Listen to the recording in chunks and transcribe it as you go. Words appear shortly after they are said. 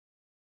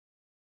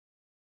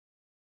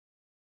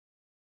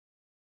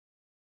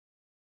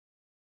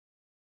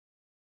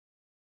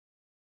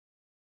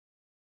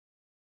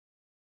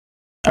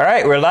All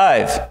right, we're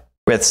live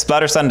with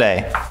Splotter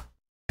Sunday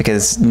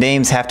because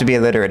names have to be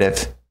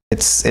alliterative.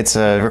 It's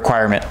a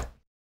requirement.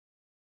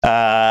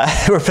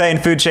 We're playing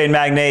Food Chain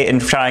Magnate and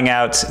trying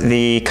out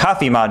the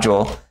coffee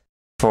module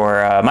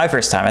for my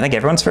first time. I think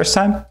everyone's first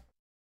time.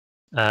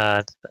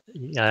 I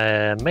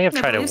may have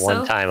tried it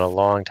one time a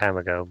long time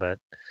ago, but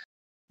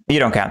you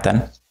don't count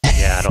then.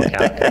 Yeah, I don't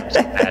count. I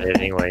just had it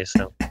anyway.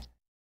 So.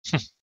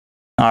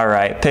 All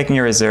right, picking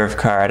your reserve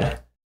card.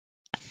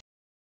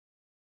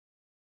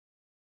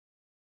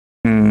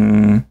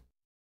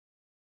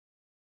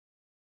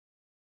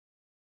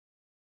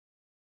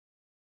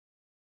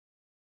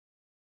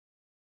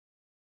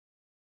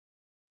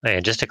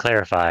 And just to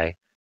clarify,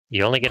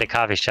 you only get a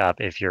coffee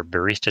shop if your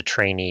barista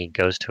trainee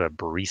goes to a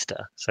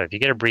barista. So if you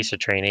get a barista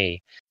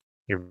trainee,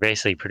 you're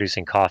basically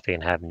producing coffee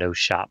and have no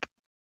shop.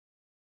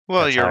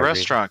 Well, your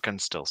restaurant can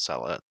still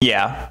sell it.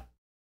 Yeah.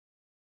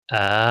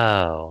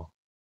 Oh.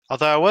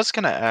 Although I was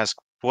going to ask,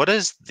 what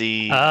is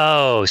the...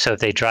 Oh, so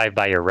if they drive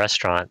by your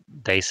restaurant,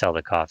 they sell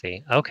the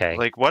coffee. Okay.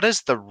 Like, what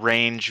is the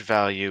range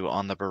value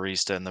on the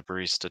barista and the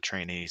barista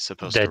trainee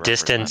supposed to represent? The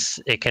distance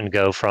it can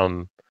go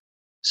from...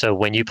 So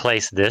when you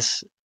place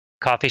this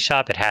coffee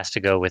shop, it has to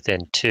go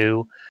within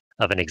 2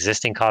 of an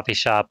existing coffee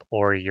shop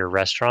or your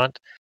restaurant.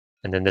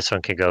 And then this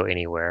one can go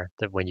anywhere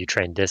that when you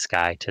train this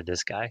guy to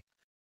this guy.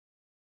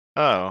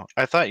 Oh,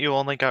 I thought you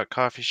only got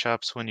coffee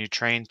shops when you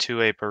train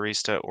to a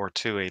barista or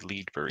to a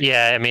lead barista.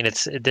 Yeah, I mean,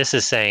 this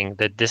is saying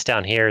that this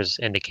down here is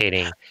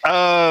indicating.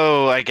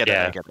 Oh, I get it.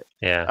 I get it.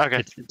 Yeah. Okay.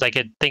 It's like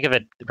think of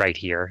it right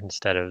here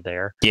instead of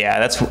there.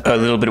 Yeah, that's a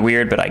little bit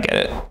weird, but I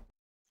get it.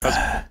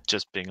 That's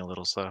just being a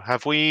little slow.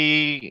 Have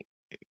we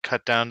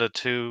cut down to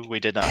 2? We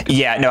did not.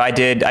 Yeah, no, I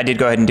did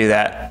go ahead and do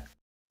that.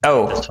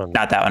 Oh,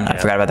 not that one. Yeah. I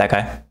forgot about that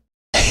guy.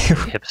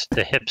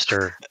 The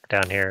hipster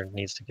down here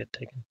needs to get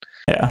taken.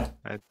 Yeah.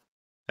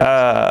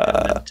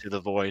 To the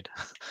void.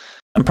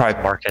 I'm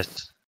probably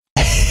Marcus.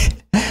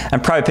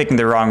 I'm probably picking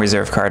the wrong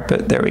reserve card,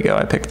 but there we go.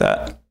 I picked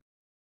that.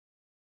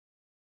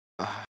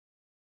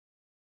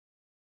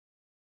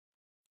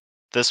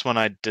 This one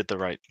I did the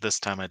right. This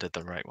time I did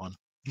the right one.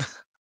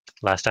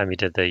 Last time you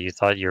did you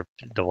thought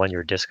the one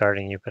you're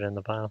discarding you put in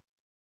the pile?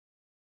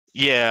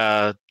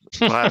 Yeah.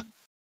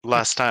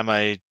 Last time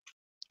I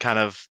kind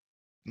of,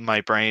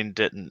 my brain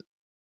didn't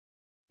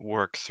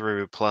work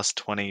through plus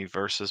 20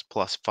 versus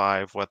plus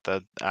 5, what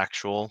the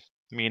actual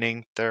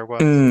meaning there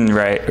was.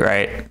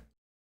 Right.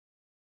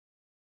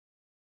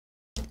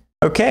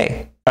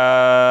 Okay.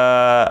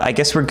 I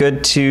guess we're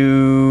good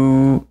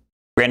to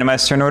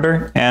randomize turn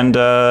order and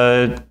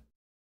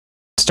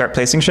start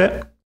placing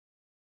shit.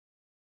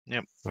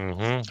 Yep.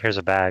 Here's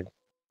a bag.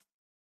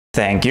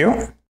 Thank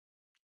you.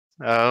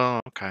 Oh,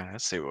 okay.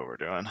 Let's see what we're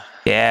doing.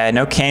 Yeah,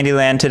 no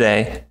Candyland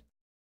today.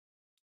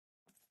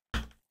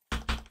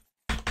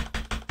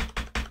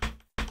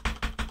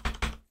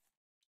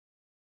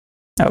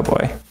 Oh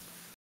boy.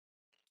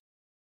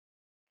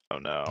 Oh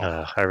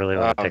no. I really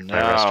want to pick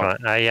my restaurant.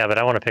 Yeah, but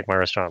I want to pick my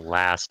restaurant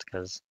last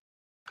because.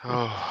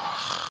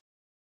 Oh.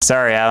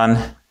 Sorry,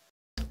 Alan.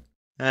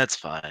 That's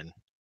fine.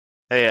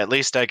 Hey, at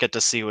least I get to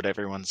see what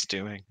everyone's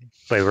doing.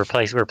 Wait, we're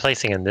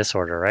placing in this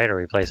order, right? Or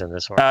are we placing in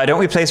this order? Don't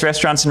we place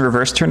restaurants in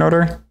reverse turn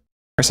order?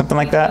 Or something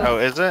like that? Oh,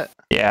 is it?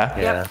 Yeah.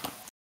 Yeah.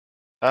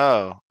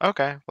 Oh,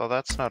 okay. Well,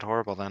 that's not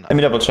horrible then. Let me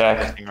double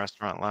check.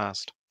 Restaurant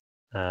last.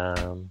 I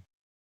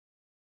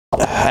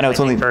know it's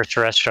only first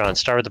restaurant.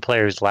 Start with the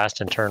players last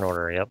in turn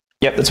order. Yep.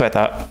 Yep, that's what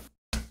I thought.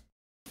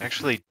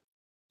 Actually,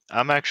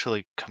 I'm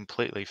actually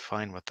completely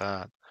fine with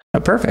that.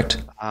 Oh,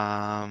 perfect.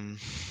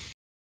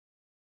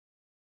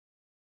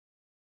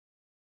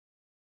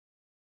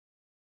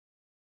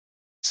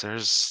 So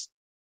there's.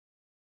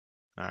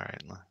 All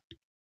right.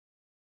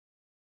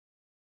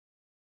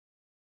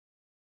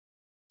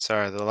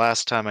 Sorry, the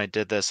last time I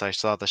did this, I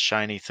saw the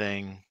shiny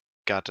thing,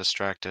 got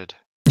distracted.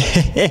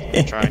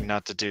 Trying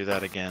not to do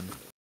that again.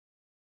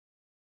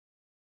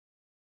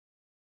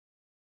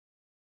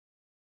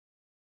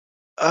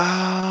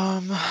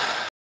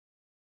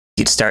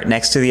 You'd start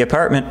next to the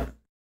apartment.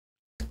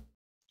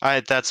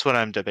 That's what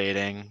I'm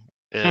debating,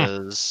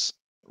 is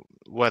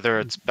whether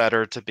it's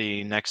better to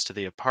be next to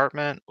the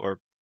apartment or...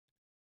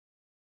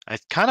 I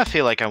kind of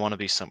feel like I want to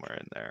be somewhere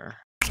in there.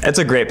 That's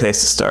a great place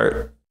to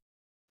start.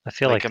 I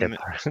feel like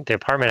the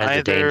apartment has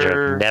the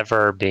danger of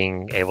never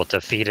being able to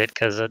feed it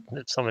because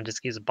someone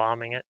just keeps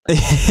bombing it.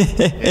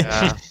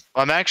 Yeah.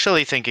 Well, I'm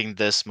actually thinking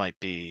this might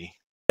be...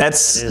 That's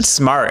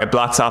smart. It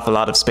blocks off a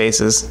lot of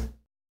spaces.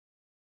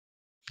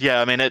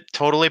 Yeah, I mean, it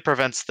totally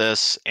prevents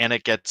this, and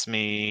it gets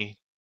me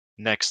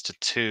next to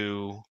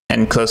 2.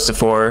 And close to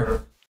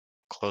 4.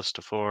 Close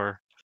to 4.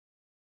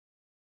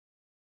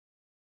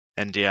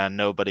 And yeah,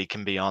 nobody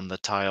can be on the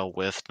tile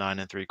with 9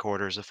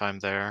 3/4 if I'm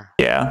there.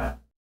 Yeah.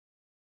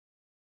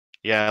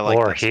 Yeah, I like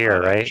or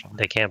here, right? Actually.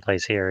 They can't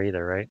place here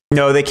either, right?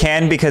 No, they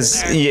can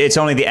because it's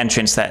only the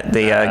entrance that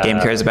the game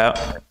cares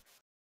about.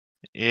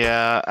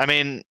 Yeah, I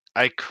mean,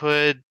 I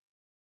could...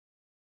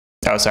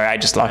 Oh, sorry, I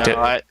just locked it.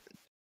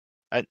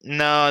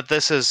 No,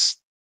 this is...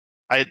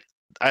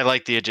 I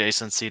like the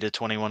adjacency to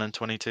 21 and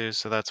 22,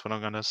 so that's what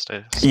I'm gonna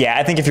stay. Yeah,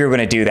 I think if you were going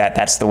to do that,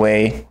 that's the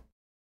way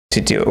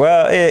to do it.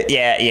 Well,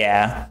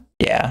 yeah.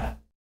 Yeah.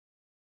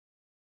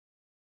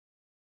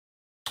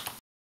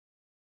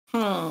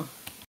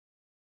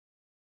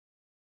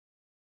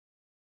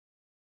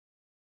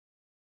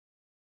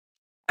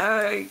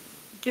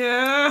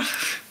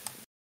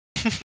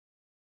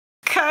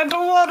 Kind of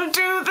want to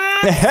do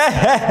this.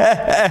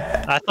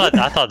 I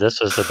thought this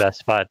was the best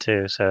spot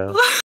too. So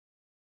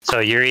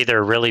you're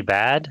either really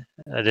bad.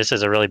 This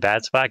is a really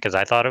bad spot because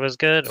I thought it was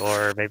good,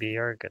 or maybe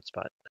you're a good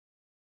spot.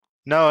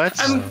 No,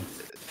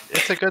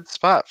 it's a good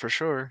spot for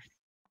sure.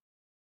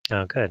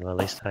 Oh, good. Well,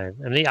 at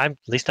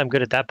least I'm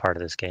good at that part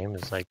of this game.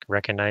 Is like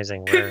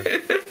recognizing where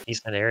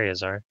decent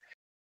areas are.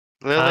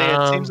 Lily,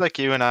 it seems like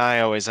you and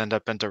I always end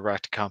up in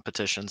direct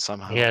competition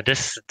somehow. Yeah,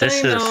 this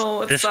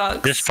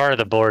sucks. part of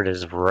the board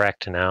is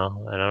wrecked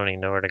now. I don't even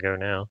know where to go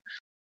now.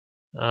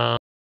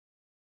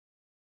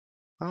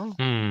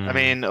 I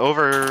mean,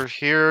 over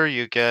here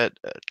you get.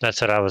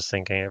 That's what I was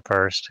thinking at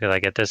first. Because I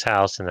get this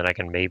house, and then I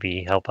can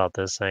maybe help out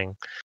this thing.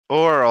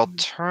 Or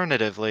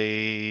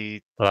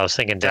alternatively, well, I was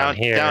thinking down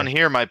here. Down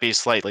here might be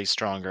slightly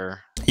stronger.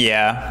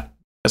 Yeah,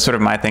 that's sort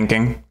of my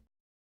thinking.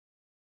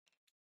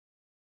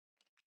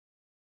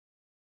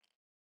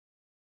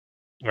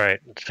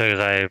 Right, because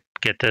I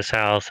get this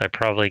house, I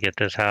probably get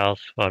this house.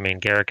 Well, I mean,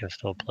 Garrett can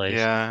still place.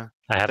 Yeah.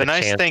 I have the a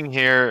nice chance. thing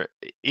here,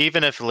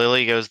 even if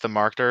Lily goes the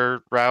marked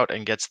route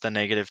and gets the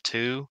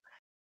 -2,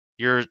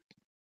 you're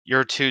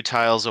 2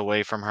 tiles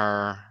away from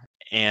her,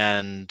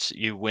 and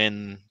you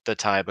win the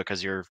tie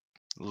because you're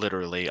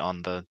literally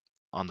on the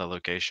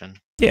location.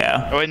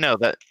 Yeah. Oh wait, no,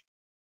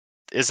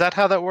 is that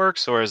how that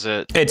works, or is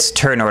it? It's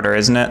turn order,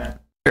 isn't it?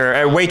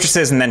 Or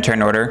waitresses and then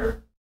turn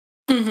order.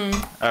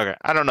 Mm-hmm. Okay,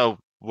 I don't know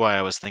why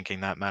I was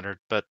thinking that mattered,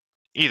 but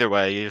either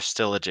way, you're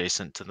still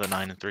adjacent to the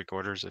 9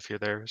 3/4 if you're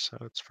there, so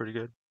it's pretty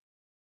good.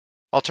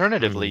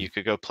 Alternatively, you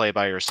could go play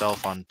by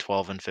yourself on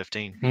 12 and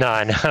 15. No,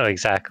 I know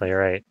exactly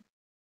right,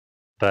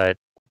 but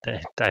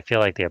I feel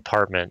like the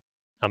apartment.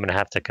 I'm gonna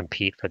have to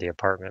compete for the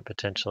apartment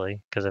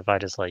potentially, because if I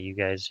just let you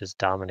guys just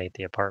dominate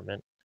the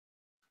apartment,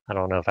 I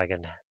don't know if I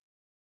can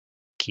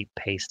keep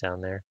pace down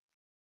there.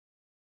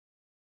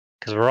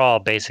 Because we're all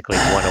basically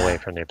one away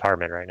from the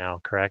apartment right now,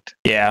 correct?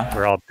 Yeah.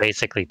 We're all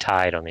basically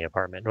tied on the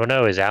apartment. Well,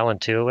 no, is Alan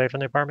 2 away from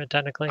the apartment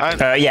technically?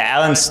 Yeah,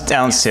 Alan's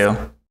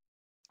 2.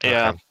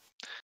 Yeah. Okay.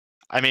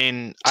 I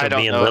mean, So I don't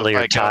me and know Lily if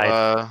are I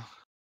tied.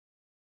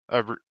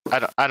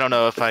 I don't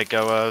know if I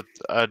go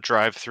a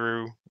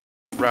drive-through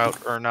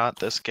route or not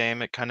this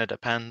game. It kind of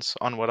depends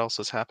on what else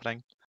is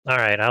happening. All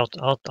right, I'll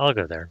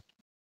go there.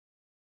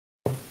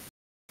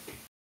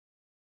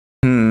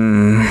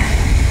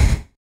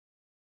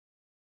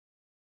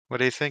 What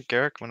do you think,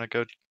 Garrick? Want to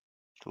go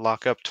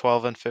lock up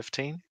 12 and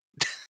 15?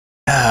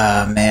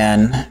 Oh,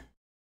 man.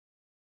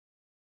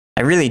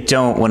 I really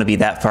don't want to be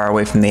that far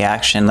away from the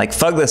action. Like,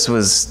 Fugless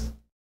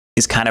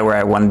is kind of where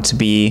I wanted to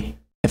be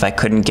if I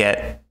couldn't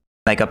get,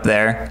 like, up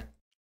there.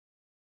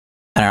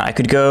 I don't know. I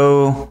could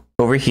go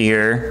over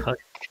here. Oh,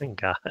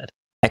 thank God.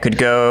 I could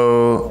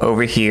go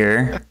over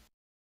here.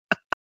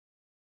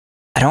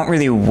 I don't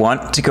really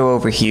want to go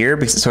over here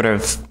because it's sort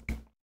of...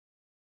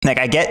 Like,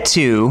 I get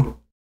 2...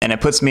 And it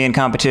puts me in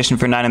competition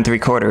for 9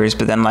 3/4,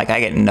 but then, like,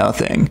 I get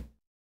nothing.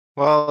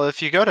 Well,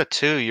 if you go to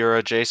 2, you're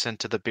adjacent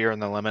to the beer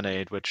and the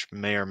lemonade, which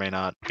may or may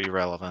not be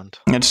relevant.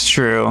 It's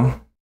true.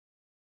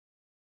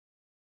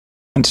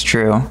 It's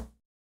true.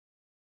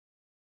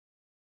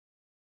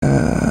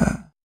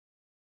 If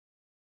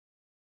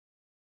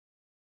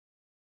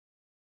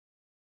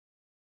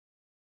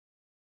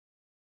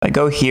I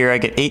go here, I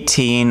get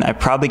 18. I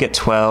probably get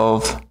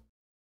 12.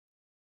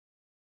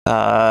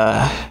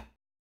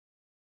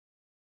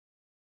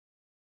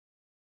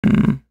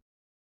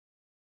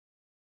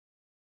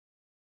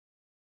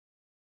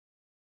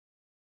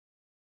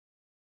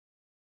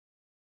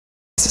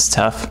 This is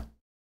tough.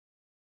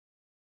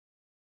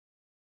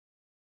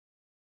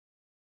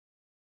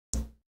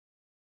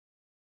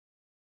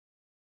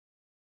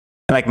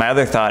 Like, my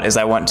other thought is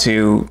I want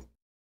to...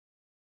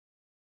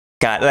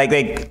 God, like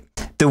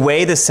the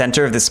way the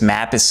center of this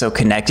map is so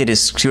connected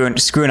is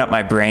screwing up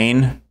my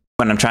brain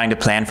when I'm trying to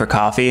plan for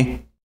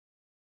coffee.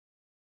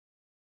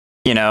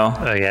 You know?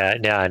 Oh yeah,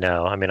 I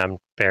know. I mean, I'm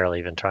barely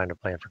even trying to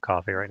plan for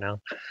coffee right now.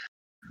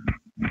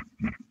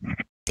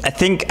 I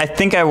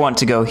think I want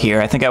to go here.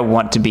 I think I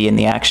want to be in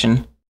the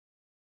action.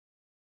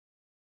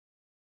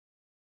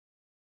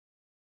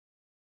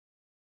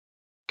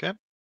 Okay.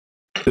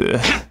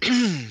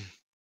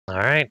 All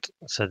right.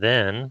 So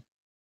then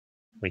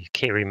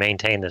we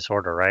maintain this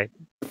order, right?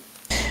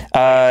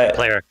 How does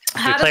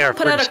it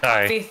put out a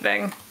coffee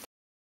thing?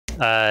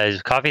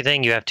 Coffee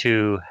thing. You have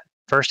to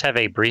first have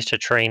a barista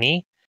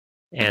trainee,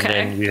 and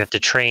then you have to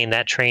train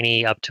that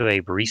trainee up to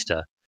a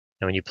barista.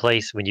 And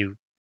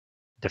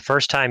the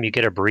first time you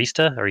get a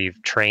barista, or you've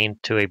trained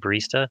to a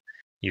barista,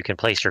 you can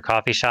place your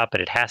coffee shop,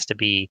 but it has to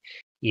be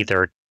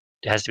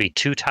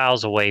 2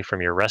 tiles away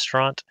from your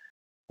restaurant,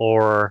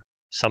 or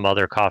some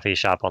other coffee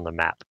shop on the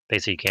map.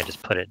 Basically, you can't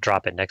just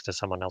drop it next to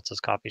someone else's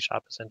coffee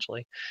shop,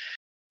 essentially.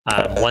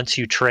 Once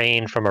you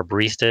train from a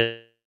barista,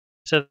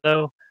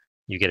 though,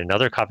 you get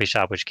another coffee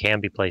shop which can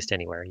be placed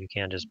anywhere. You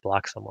can just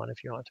block someone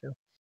if you want to.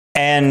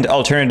 And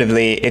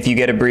alternatively, if you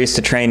get a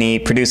barista trainee,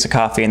 produce a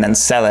coffee, and then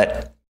sell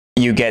it,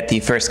 you get the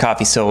first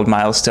coffee sold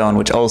milestone,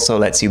 which also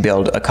lets you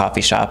build a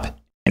coffee shop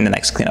in the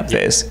next cleanup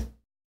phase.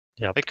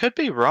 Yep. I could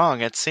be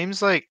wrong. It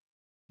seems like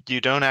you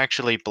don't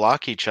actually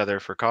block each other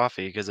for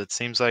coffee, because it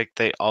seems like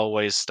they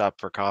always stop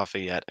for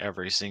coffee at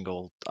every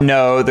single.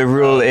 No, the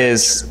rule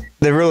is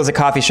a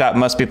coffee shop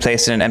must be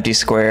placed in an empty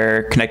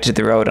square connected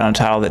to the road on a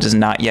tile that does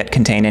not yet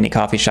contain any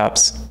coffee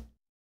shops.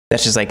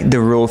 That's just like the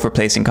rule for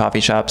placing coffee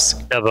shops.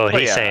 No, but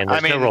he's saying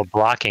there's no real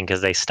blocking because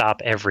they stop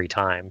every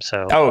time.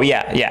 So. Oh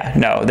yeah.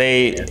 No,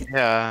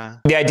 Yeah.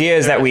 The idea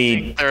is that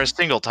they're a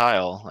single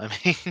tile. I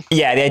mean.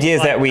 Yeah, the idea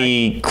is that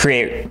we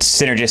create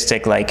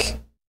synergistic, like,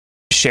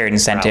 shared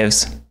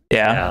incentives.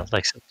 Yeah.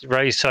 Like,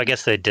 right. So I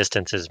guess the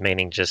distance is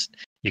meaning just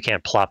you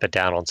can't plop it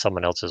down on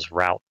someone else's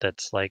route.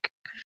 That's like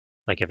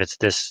if it's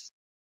this,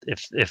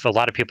 if a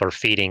lot of people are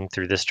feeding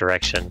through this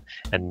direction,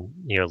 and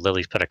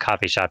Lily's put a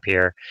coffee shop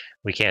here,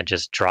 we can't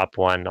just drop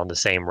one on the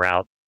same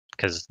route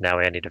because now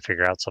I need to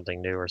figure out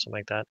something new or something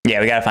like that. Yeah,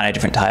 we gotta find a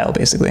different tile,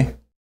 basically.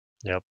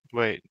 Yep.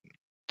 Wait,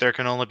 there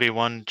can only be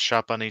one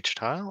shop on each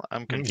tile?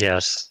 I'm confused.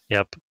 Yes.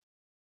 Yep.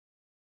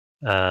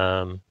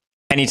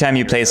 Anytime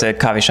you place a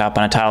coffee shop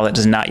on a tile that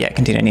does not yet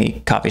contain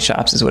any coffee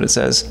shops is what it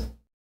says.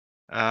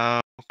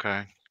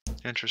 Okay.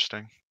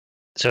 Interesting.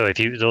 So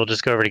we'll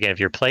just go over it again. If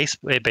you're placed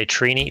by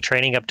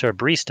training up to a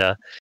barista,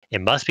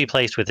 it must be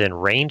placed within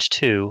range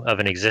 2 of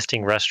an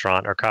existing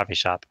restaurant or coffee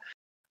shop.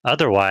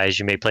 Otherwise,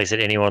 you may place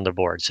it anywhere on the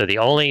board. So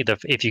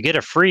if you get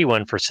a free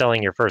one for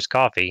selling your first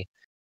coffee,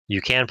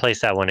 you can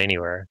place that one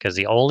anywhere, because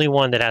the only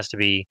one that has to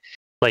be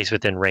placed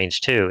within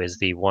range 2 is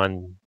the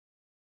one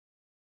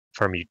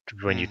from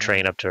when you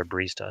train up to a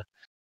barista.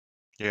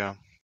 Yeah.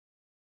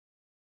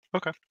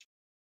 Okay.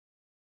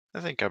 I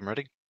think I'm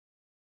ready.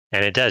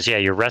 And it does,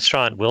 your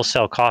restaurant will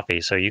sell coffee,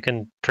 so you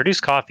can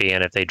produce coffee,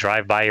 and if they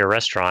drive by your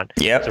restaurant,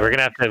 so we're going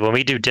to have to, when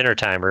we do dinner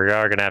time, we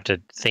are going to have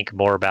to think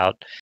more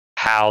about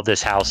how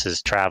this house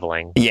is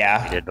traveling.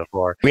 Yeah. We did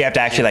before. We have to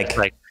actually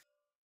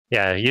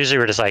usually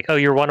we're just like, oh,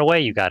 you're one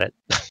away, you got it.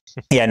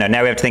 Yeah, no,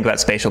 now we have to think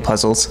about spatial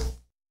puzzles.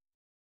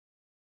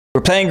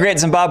 We're playing Great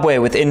Zimbabwe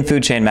within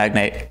Food Chain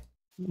Magnate.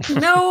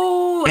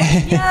 No!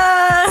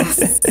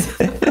 Yes!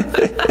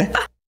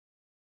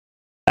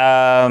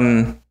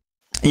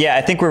 Yeah,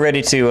 I think we're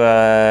ready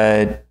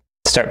to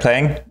start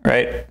playing,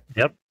 right?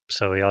 Yep.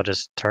 So we all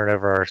just turn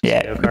over our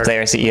CEO card. Play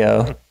our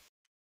CEO.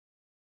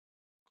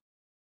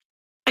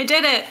 I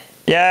did it!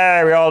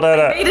 Yeah, we all did it.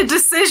 I made a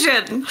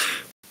decision!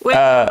 Wait,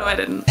 no, I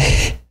didn't.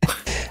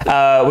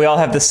 We all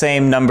have the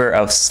same number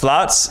of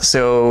slots,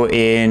 so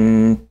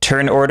in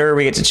turn order,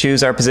 we get to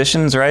choose our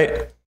positions,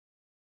 right?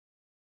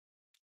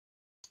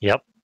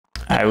 Yep.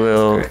 I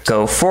will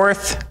go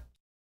 4th.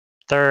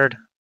 3rd.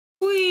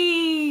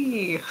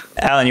 Whee!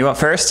 Alan, you want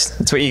first?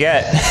 That's what you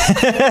get.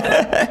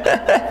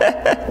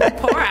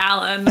 Poor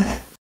Alan.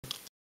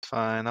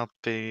 Fine, I'll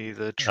be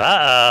the.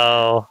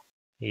 Uh-oh.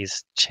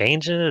 He's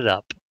changing it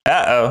up.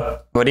 Uh-oh.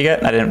 What do you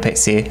get? I didn't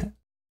see.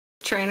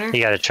 Trainer.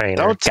 You got a trainer.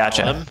 Don't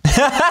Gotcha. tell him.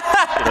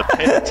 Should've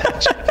paid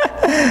attention.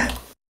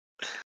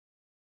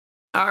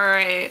 All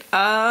right.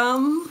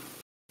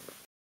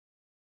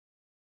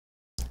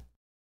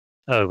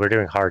 Oh, we're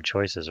doing hard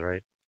choices,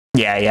 right?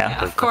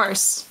 Yeah. Of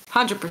course.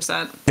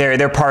 100%.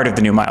 They're part of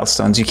the new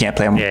milestones. You can't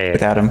play them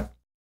without them.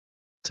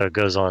 So it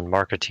goes on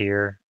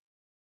marketeer,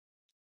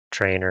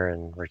 trainer,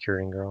 and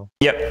recruiting girl.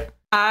 Yep.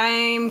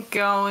 I'm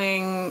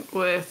going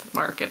with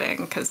marketing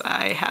because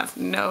I have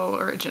no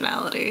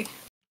originality.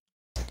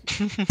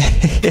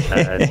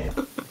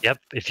 Yep.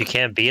 If you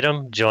can't beat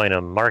them, join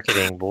them.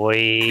 Marketing,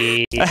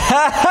 boy.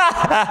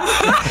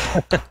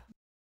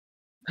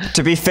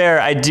 To be fair,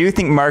 I do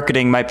think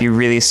marketing might be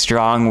really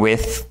strong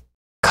with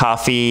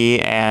coffee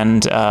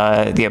and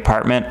the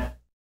apartment.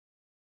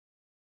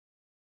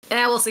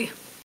 Yeah, we'll see.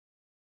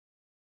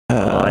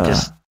 I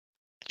just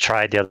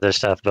tried the other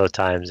stuff both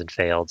times and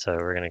failed, so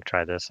we're going to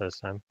try this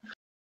time.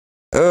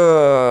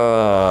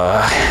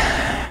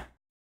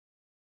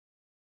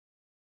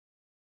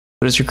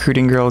 What does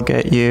recruiting girl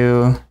get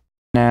you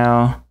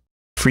now?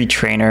 Free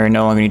trainer,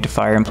 no longer need to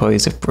fire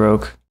employees if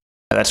broke.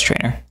 Oh, that's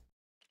trainer.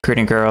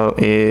 Recruiting girl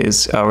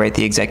is,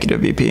 the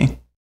executive VP.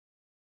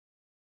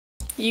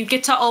 You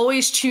get to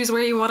always choose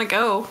where you want to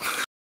go,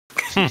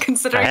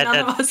 considering none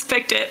of us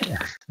picked it.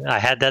 I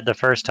had that the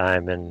first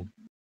time, and I'm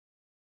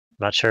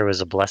not sure it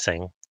was a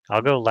blessing.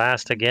 I'll go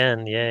last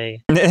again,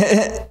 yay.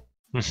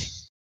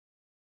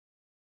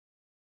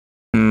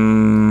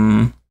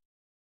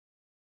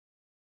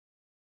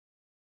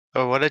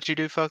 Oh, what did you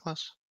do,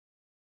 Fugless?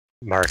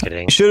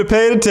 Marketing. You should have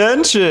paid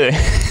attention.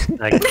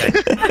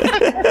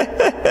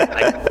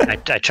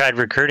 I tried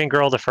recruiting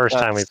girl the first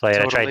time we played.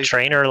 Totally. I tried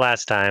trainer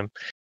last time.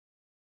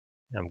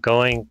 I'm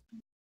trying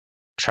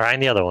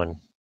the other one.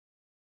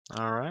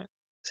 All right.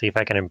 See if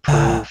I can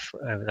improve.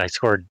 I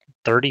scored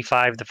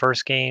 35 the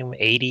first game,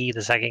 80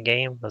 the second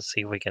game. Let's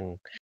see if we can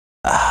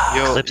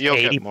eclipse You'll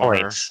 80 get more.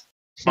 points.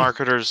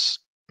 Marketers.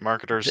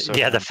 So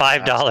Yeah, the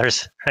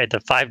 $5, right? The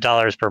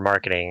 $5 per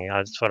marketing.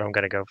 That's what I'm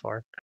going to go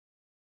for.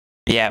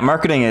 Yeah,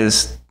 marketing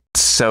is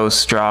so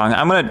strong.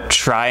 I'm going to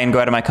try and go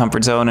out of my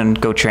comfort zone and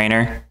go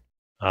trainer.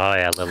 Oh,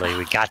 yeah, Lily,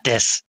 we got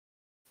this.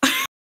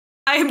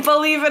 I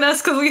believe in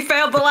us because we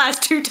failed the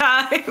last 2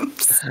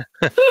 times.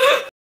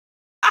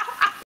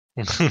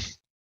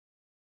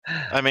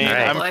 I mean,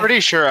 Right. I'm pretty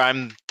sure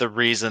I'm the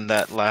reason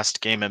that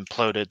last game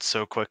imploded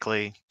so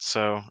quickly.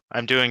 So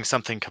I'm doing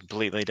something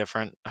completely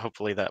different.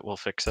 Hopefully that will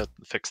fix the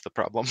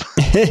problem.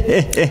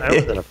 That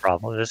wasn't a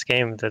problem. This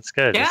game, that's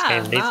good. This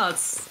Yeah, game no,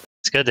 it's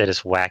good that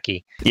it's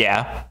wacky.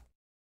 Yeah.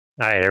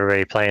 All right,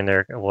 everybody playing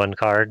their one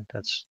card.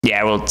 That's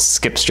Yeah, we'll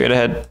skip straight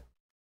ahead.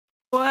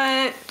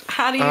 what?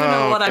 How do you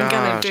know what I'm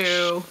gonna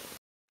do?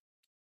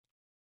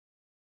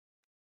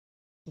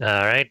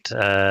 all right.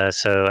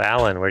 So,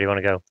 Alan, where do you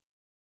want to go?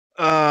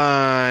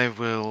 I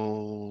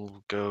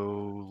will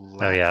go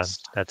last. Oh yeah,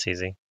 that's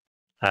easy.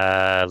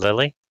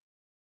 Lily.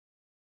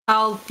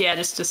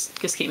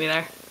 Just keep me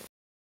there.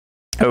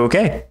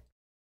 Okay.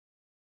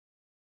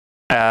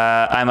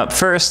 I'm up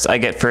first. I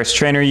get first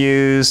trainer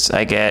used.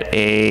 I get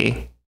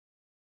a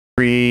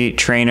free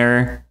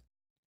trainer.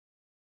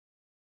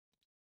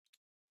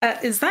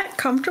 Is that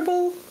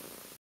comfortable?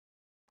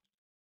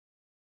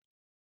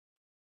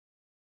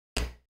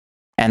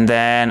 And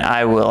then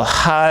I will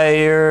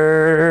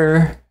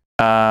hire...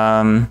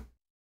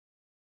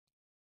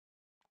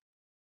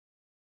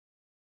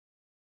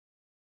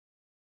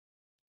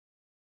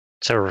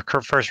 So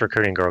first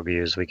recruiting girl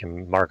views we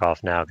can mark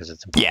off now because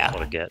it's impossible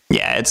to get.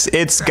 Yeah, it's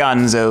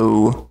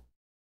Gonzo.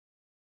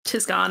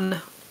 Tis gone.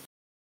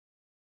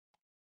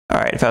 All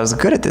right, if I was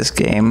good at this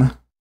game,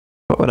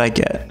 what would I I'm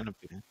get?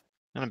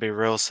 gonna be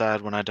real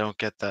sad when I don't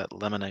get that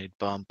lemonade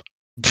bump.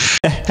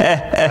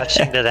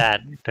 Rushing to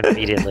that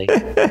immediately.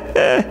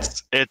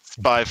 It's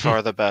by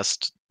far the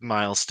best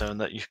milestone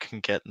that you can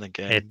get in the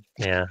game.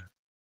 Yeah.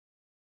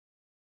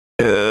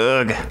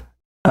 Ugh.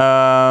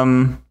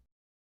 I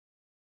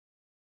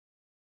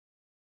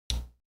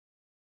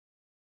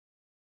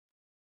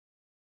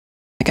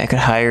think I could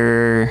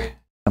hire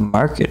a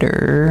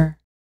marketer.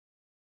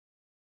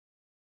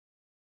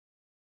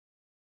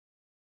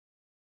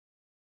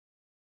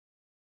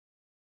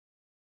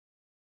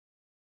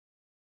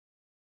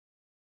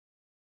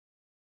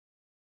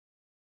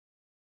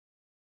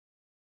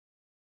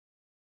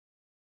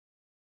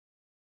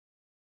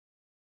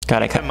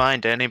 God, Keep in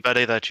mind,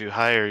 anybody that you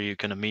hire, you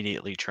can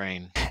immediately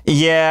train.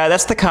 Yeah,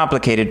 that's the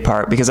complicated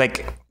part because,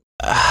 like,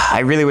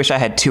 I really wish I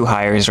had 2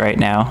 hires right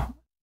now.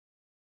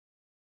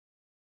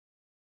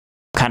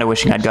 Kind of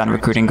wishing I'd gone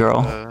recruiting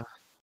girl.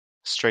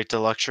 Straight to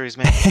luxuries,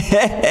 man.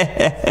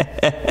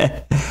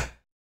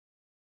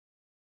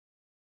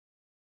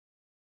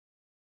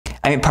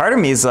 I mean, part of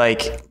me is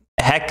like,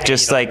 heck,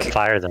 just like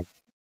fire them.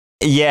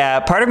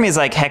 Yeah, part of me is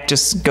like, heck,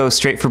 just go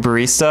straight for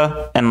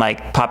barista and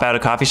like pop out a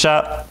coffee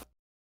shop.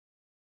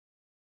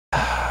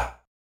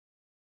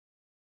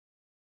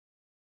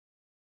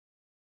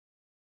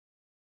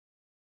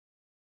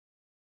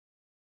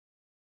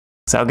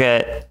 So I'll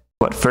get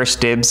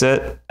first dibs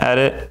at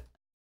it.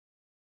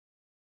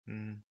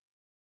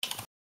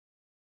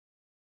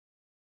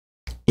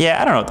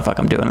 Yeah, I don't know what the fuck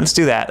I'm doing. Let's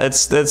do that.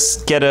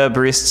 Let's get a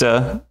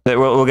barista.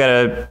 We'll get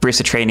a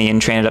barista trainee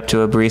and train it up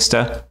to a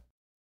barista.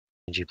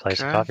 Did you place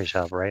a coffee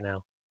shop right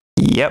now?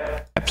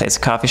 Yep, I place a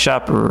coffee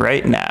shop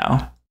right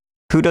now.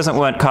 Who doesn't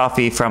want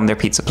coffee from their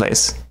pizza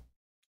place?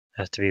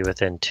 Has to be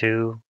within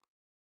 2.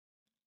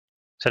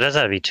 So it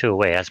doesn't have to be 2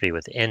 away. It has to be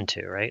within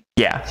 2, right?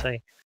 Yeah. Let's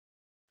say.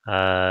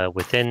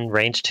 Within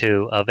range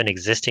 2 of an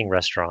existing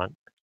restaurant.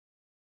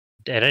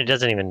 And it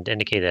doesn't even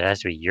indicate that it has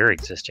to be your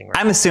existing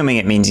restaurant. I'm assuming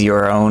it means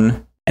your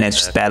own, and it's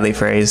just badly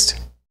phrased.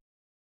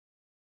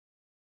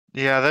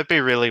 Yeah, that'd be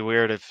really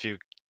weird if you,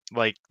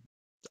 like,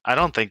 I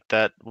don't think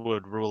that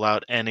would rule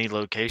out any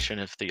location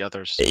if the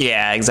others...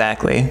 Yeah,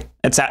 exactly.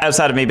 It's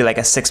outside of maybe like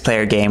a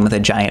 6-player game with a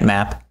giant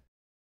map.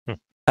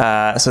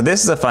 So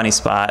this is a funny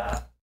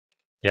spot.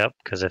 Yep,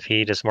 because if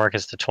he just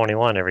markets to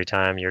 21 every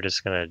time, you're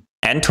just going to...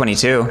 And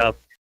 22.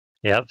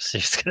 Yep, so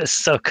you're just going to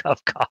soak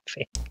up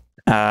coffee.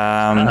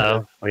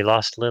 Uh-oh, we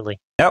lost Lily.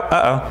 Oh,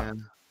 uh-oh.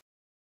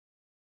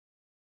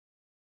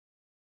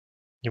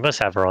 You must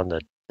have her on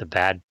the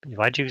bad...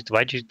 Why'd you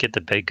get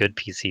the good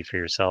PC for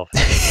yourself?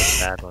 The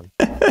bad one.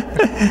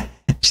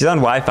 She's on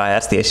Wi-Fi,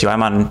 that's the issue.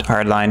 I'm on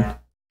hardline.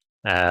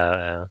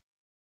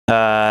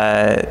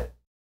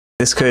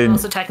 This could... I'm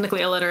also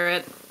technically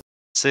illiterate.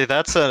 See,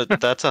 that's a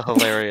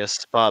hilarious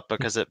spot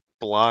because it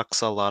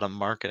blocks a lot of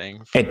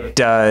marketing. It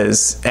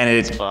does, and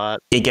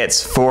it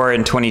gets 4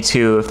 and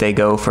 22 if they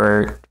go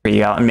for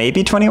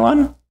maybe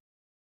 21.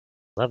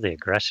 Love the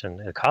aggression.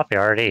 The coffee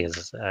already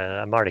is.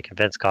 I'm already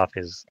convinced coffee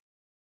is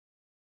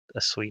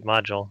a sweet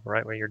module,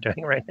 right? What you're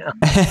doing right now.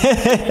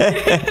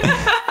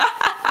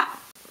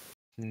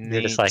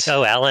 They're just like,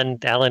 oh, Alan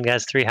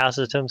has 3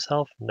 houses to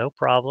himself. No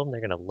problem.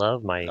 They're gonna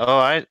love my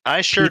Oh,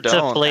 I sure don't.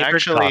 pizza-flavored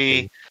Actually,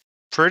 coffee.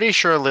 pretty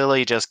sure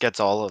Lily just gets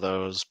all of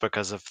those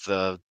because of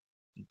the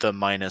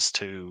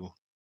 -2.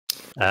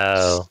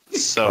 Oh,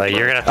 So well,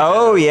 you're gonna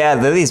Oh yeah,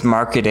 Lily's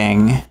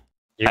marketing.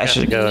 I have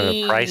to should go in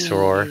a price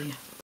war.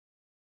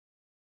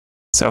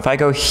 So if I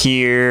go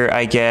here,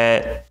 I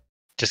get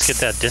Just get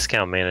that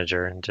discount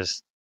manager and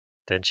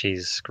then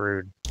she's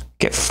screwed.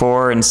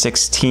 4 and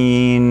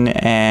 16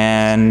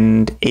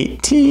 and see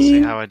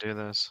 18. how I do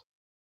this.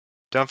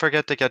 Don't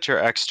forget to get your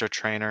extra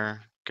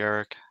trainer,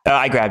 Garrick. Oh,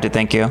 I grabbed it.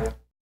 Thank you.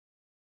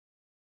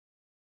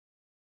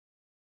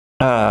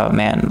 Oh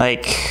man,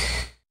 like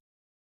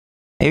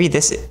maybe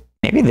this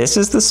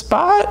is the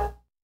spot.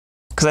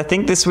 Because I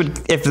think this would,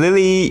 if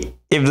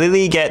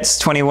Lily gets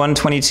 21,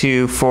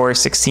 22, 4,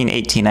 16,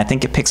 18, I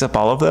think it picks up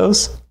all of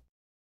those.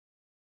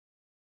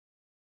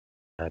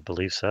 I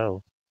believe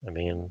so. I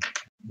mean,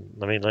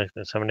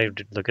 somebody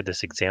look at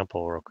this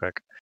example real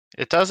quick.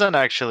 It doesn't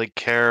actually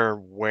care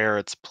where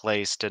it's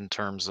placed in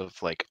terms of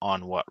like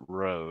on what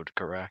road,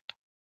 correct?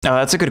 Oh,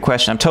 that's a good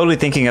question. I'm totally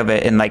thinking of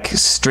it in like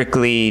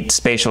strictly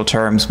spatial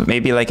terms, but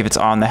maybe like if it's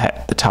on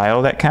the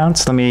tile that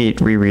counts. Let me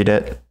reread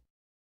it.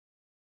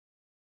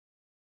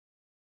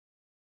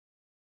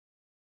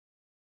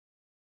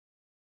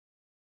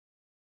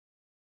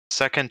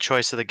 Second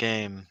choice of the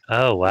game.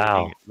 Oh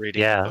wow.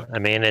 Reading Yeah, the book. I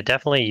mean, it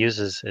definitely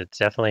is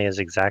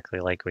exactly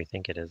like we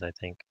think it is, I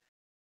think.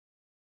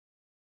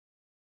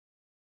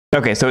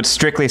 Okay, so it's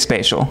strictly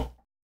spatial.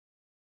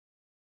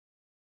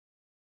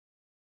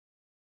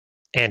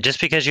 And just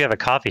because you have a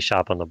coffee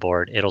shop on the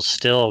board, it'll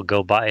still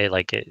go by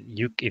like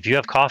if you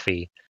have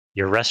coffee,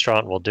 your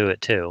restaurant will do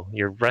it too.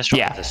 Your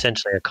restaurant is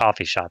essentially a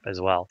coffee shop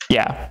as well.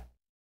 Yeah.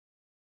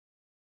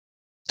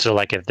 So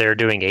like if they're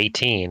doing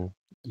 18,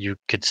 you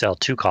could sell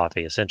 2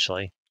 coffee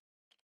essentially.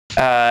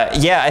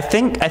 Yeah, I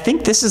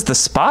think this is the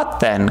spot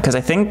then, because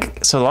I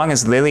think so long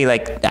as Lily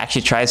like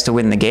actually tries to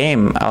win the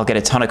game, I'll get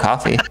a ton of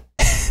coffee.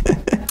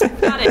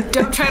 Got it.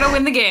 Don't try to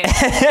win the game.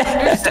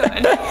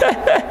 Understood.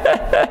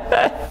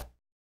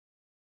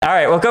 All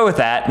right, we'll go with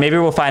that. Maybe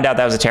we'll find out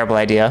that was a terrible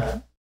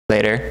idea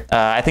later.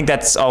 I think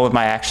that's all of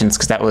my actions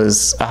because that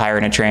was a hire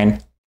and a train.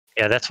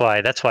 Yeah, that's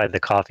why the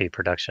coffee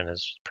production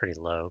is pretty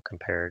low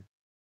compared.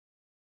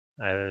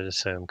 I would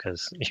assume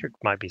because you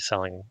might be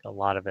selling a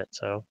lot of it.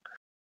 So.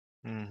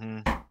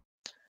 Mm-hmm.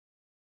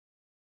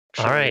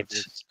 All right.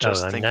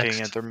 Just I'm thinking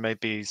next. there might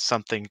be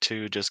something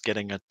to just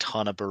getting a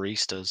ton of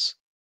baristas.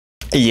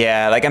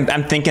 Yeah, like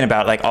I'm thinking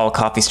about like all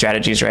coffee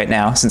strategies right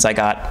now since I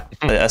got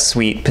a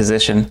sweet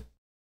position.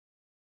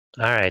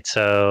 All right,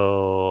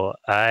 so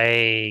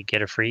I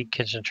get a free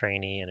kitchen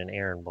trainee and an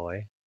errand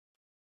boy.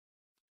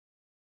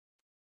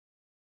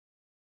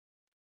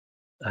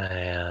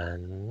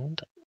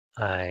 And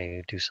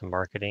I do some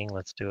marketing.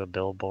 Let's do a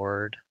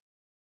billboard.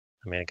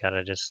 I mean, I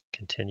gotta just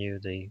continue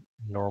the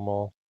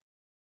normal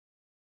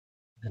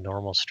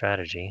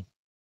strategy.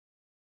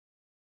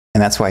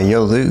 And that's why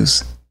you'll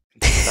lose.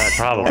 That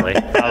Probably.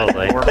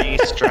 Normie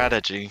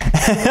strategy.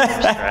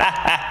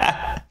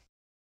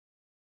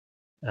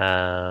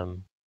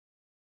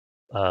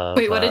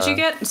 Wait, what did you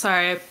get?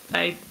 Sorry,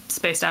 I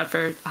spaced out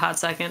for a hot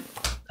second.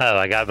 Oh,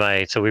 I got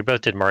so we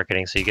both did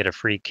marketing, so you get a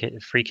free kitchen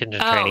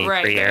trainee,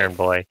 right, free errand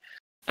boy.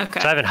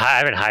 Okay. So I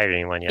haven't hired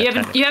anyone yet.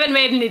 You haven't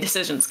made any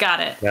decisions. Got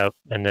it. Nope.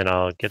 And then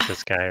I'll get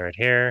this guy right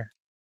here.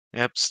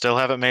 Yep, still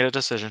haven't made a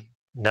decision.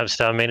 Nope,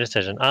 still haven't made a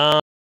decision. I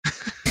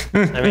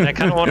mean, I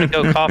kind of want to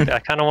go coffee. I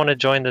kind of want to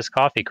join this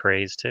coffee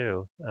craze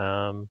too.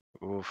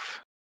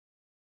 Oof.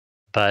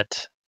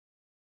 But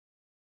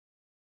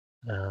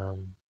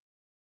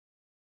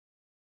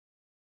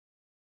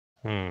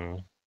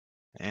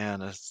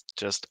And it's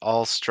just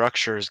all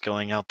structures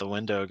going out the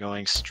window,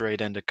 going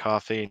straight into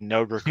coffee.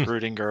 No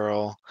recruiting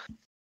girl.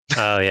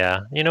 Oh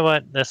yeah. You know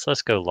what?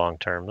 Let's go long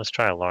term. Let's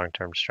try a long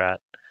term strat.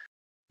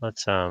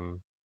 Let's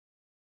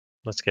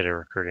get a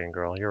recruiting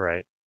girl. You're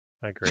right.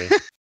 I agree.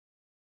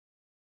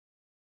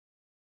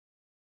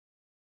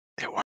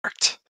 It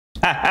worked.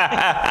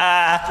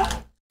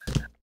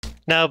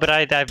 No, but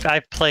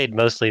I've played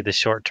mostly the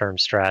short term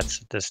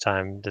strats this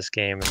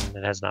game, and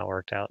it has not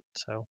worked out.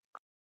 So,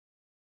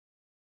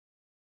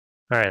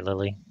 all right,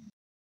 Lily.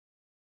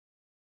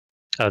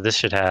 Oh, this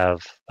should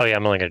have. Oh yeah,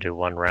 I'm only gonna do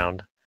 1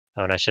 round.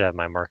 Oh, and I should have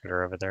my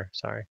marketer over there.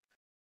 Sorry.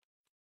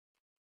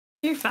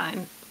 You're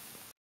fine.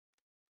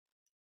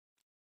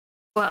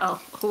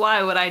 Well,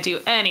 why would I do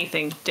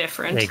anything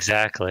different?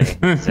 Exactly.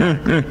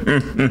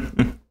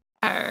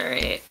 All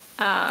right.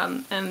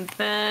 And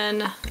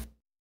then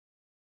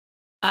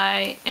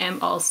I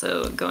am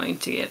also going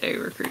to get a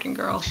recruiting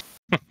girl.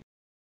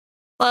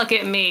 Look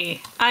at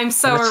me. I'm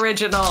so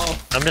original.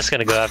 I'm just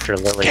gonna go after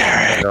Lily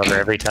and over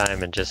every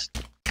time and just.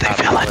 They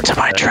fell into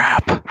my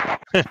trap.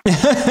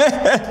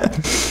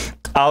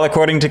 All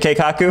according to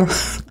Keikaku.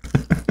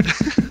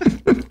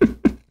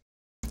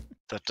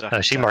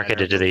 Oh, she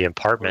marketed to the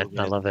apartment.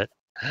 I love it.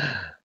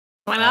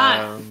 Why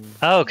not?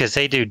 Oh, because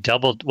they do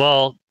double.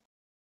 Well,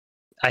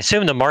 I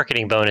assume the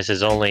marketing bonus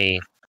is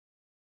only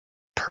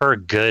per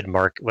good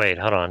Wait,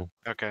 hold on.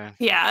 Okay.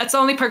 Yeah, it's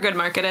only per good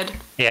marketed.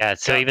 Yeah,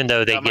 so Got- even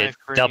though they got my get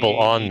double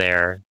on free-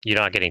 there, you're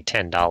not getting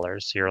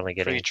 $10. You're only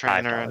getting Free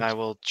trainer, and I $5.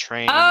 will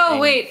train. Oh a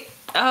wait.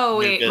 Oh new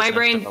wait. My business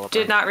brain developer.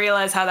 did not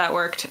realize how that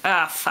worked.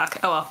 Ah, fuck.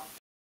 Oh well.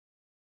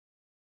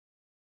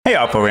 Hey,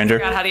 I Oppo Ranger.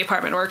 forgot how the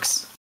apartment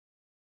works.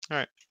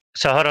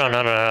 So hold on,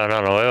 no. Wait.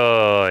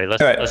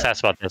 All right. Let's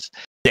ask about this.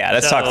 Yeah,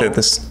 let's talk So- through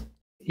this.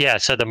 Yeah,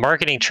 so the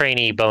marketing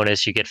trainee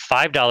bonus, you get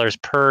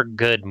 $5 per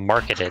good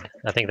marketed.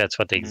 I think that's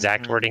what the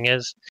exact Mhm. wording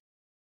is.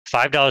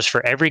 $5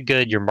 for every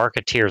good your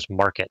marketeers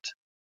market.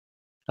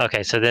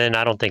 Okay, so then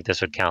I don't think this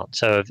would count.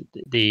 So if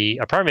the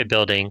apartment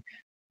building,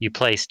 you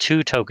place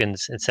 2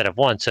 tokens instead of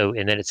 1. So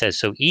and then it says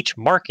so each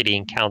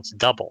marketing counts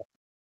double.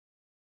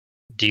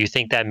 Do you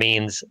think that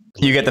means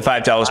You get the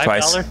 $5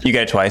 twice. $5? You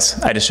get it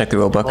twice. I just checked the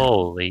rule book.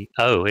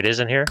 it is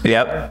in here?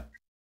 Yep.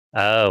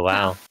 Oh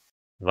wow.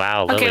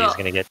 Wow, Okay, Lily's well,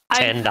 gonna get I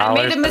 $10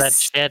 made a for that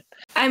shit.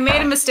 I made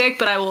a mistake,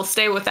 but I will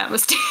stay with that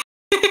mistake.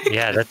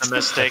 Yeah, that's The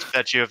mistake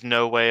that you have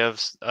no way of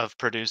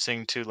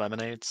producing 2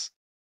 lemonades.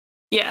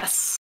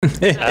 Yes. Oh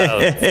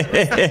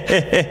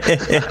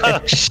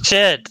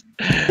shit.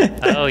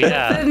 Oh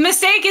yeah. The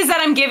mistake is that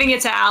I'm giving it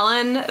to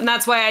Alan, and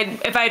that's why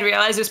if I'd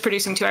realized it was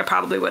producing 2, I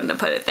probably wouldn't have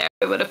put it there.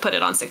 I would have put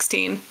it on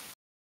 16.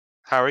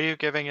 How are you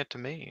giving it to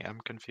me?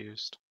 I'm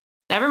confused.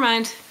 Never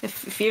mind.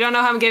 If you don't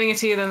know how I'm giving it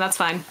to you, then that's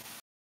fine.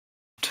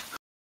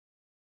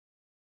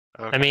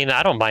 Okay. I mean,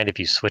 I don't mind if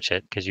you switch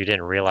it because you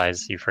didn't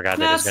realize you forgot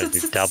that it's going to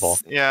do double.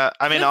 Yeah,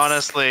 I mean, It's-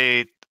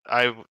 honestly,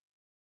 I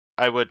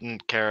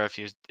wouldn't care if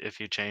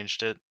you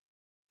changed it.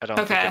 I don't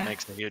think Okay. it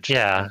makes a huge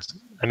Yeah. difference.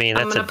 I mean,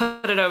 I'm gonna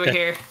put it over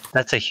here.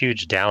 that's a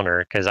huge downer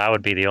because I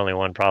would be the only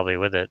one probably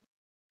with it,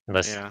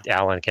 unless Yeah.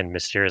 Alan can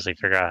mysteriously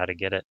figure out how to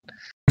get it.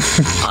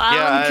 Well,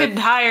 Alan I- could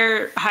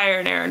hire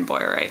an errand boy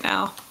right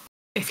now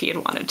if he had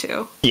wanted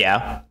to.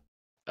 Yeah.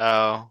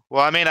 Oh,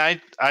 well, I mean,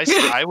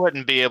 I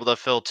wouldn't be able to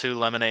fill 2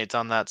 lemonades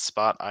on that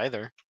spot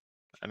either.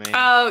 I mean,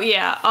 Oh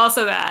yeah.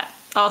 Also that.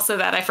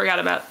 I forgot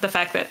about the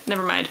fact that.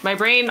 Never mind. My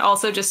brain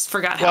also just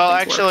forgot how. well,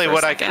 things work actually, for a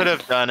what I second. could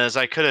have done is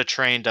I could have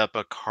trained up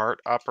a cart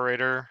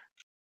operator.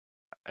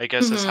 I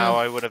guess is how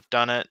I would have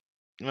done it.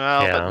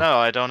 Well, Yeah. but no,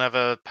 I don't have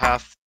a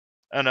path.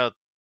 Oh no.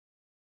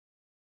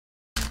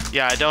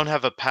 Yeah, I don't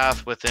have a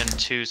path within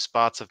 2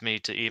 spots of me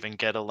to even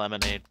get a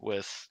lemonade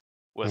with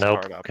Nope,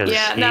 cart because operator.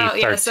 Yeah, he no, yeah,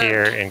 starts so-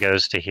 here and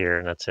goes to here,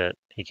 and that's it.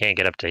 He can't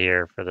get up to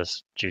here for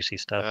this juicy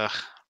stuff.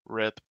 Ugh,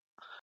 rip.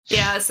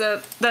 Yeah,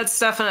 so that's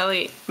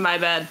definitely my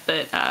bad,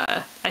 but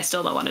I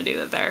still don't want to do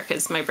that there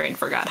because my brain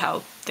forgot how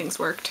things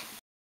worked.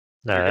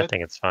 No, you're I good.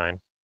 think it's fine.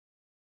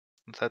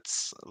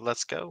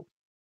 Let's go.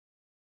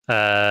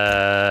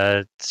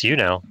 It's you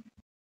now.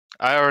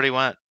 I already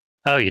went.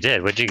 Oh, you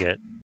did. What'd you get?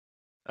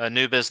 A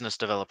new business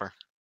developer.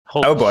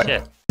 Holy Oh boy.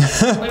 shit!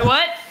 Wait,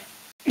 what?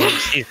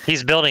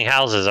 He's building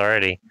houses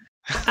already,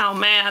 Oh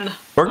man,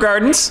 Or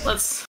gardens.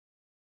 let's.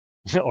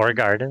 or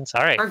gardens.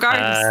 All right. Or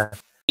gardens.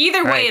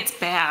 Either way, right. it's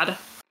bad.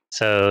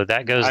 So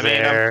that goes I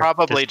mean, there. I'm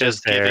probably this goes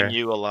just giving there.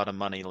 you a lot of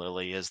money,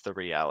 Lily, is the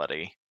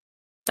reality.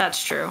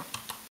 That's true.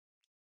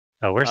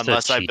 Oh, where's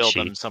Unless the I cheat build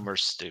sheet? them somewhere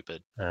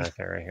stupid.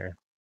 Okay, right here.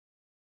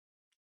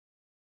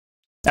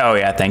 Oh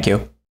yeah, thank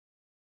you.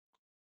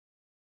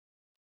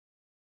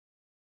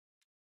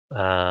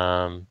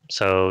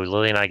 So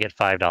Lily and I get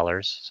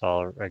 $5.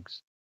 So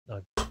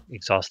I'll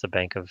exhaust the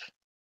bank of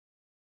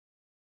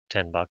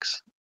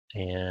 $10,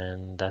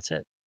 and that's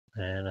it.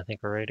 And I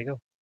think we're ready to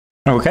go.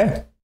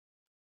 Okay.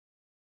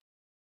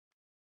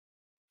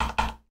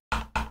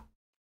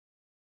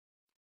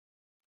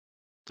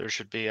 There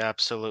should be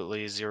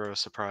absolutely zero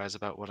surprise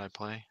about what I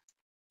play.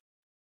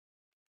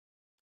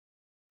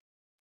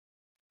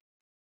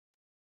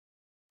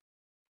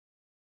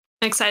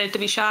 I'm excited to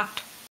be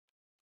shocked.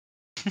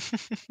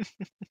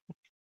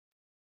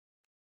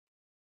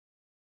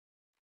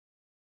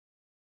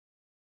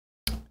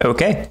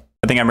 Okay.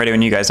 I think I'm ready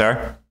when you guys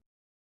are.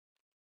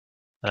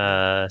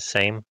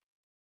 Same.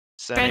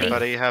 Does Ready.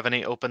 anybody have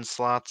any open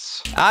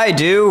slots? I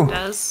do.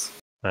 Does.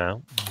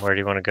 Well, where do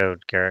you want to go,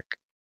 Garrick?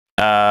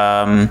 Is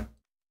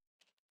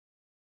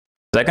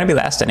that gonna be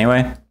last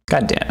anyway?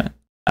 God damn it.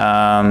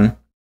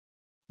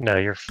 No,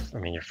 you're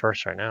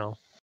first right now.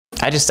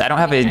 I don't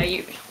have Yeah,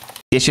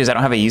 the issue is I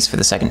don't have a use for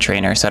the second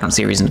trainer, so I don't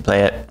see a reason to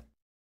play it.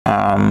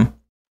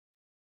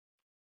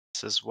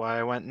 This is why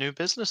I went new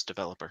business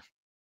developer.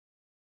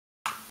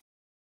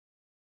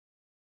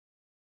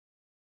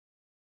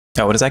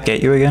 Oh, what does that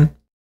get you again?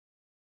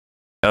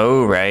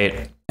 Oh,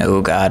 right.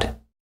 Oh, God.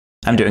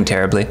 I'm doing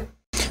terribly.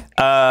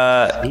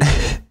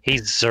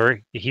 He's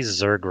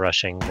Zerg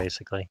rushing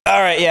basically. All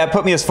right, yeah,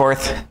 put me as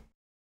 4th.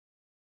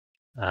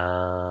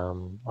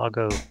 I'll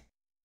go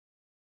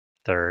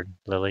third.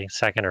 Lily,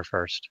 second or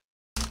first?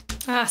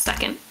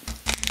 second.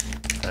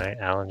 All right,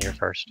 Alan, you're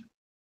first.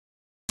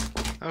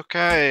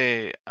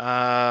 Okay.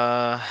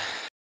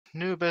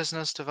 New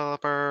business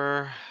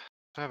developer.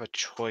 I have a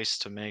choice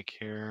to make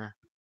here.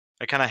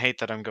 I kind of hate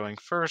that I'm going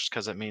first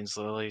because it means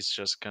Lily's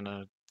just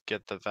gonna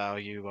get the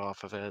value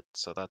off of it,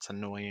 so that's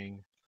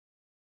annoying.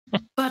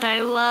 But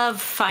I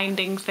love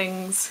finding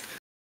things.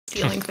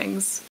 stealing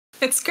things.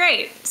 It's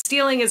great.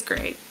 Stealing is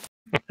great.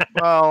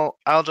 Well,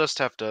 I'll just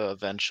have to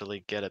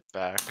eventually get it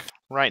back.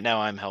 Right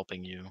now, I'm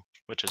helping you,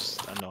 which is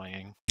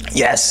annoying.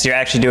 Yes, you're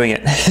actually doing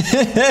it.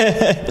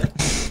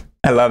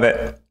 I love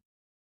it.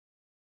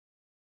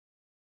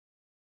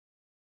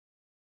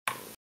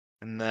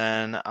 And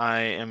then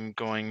I am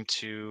going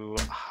to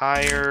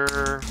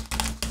hire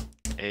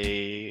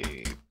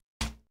a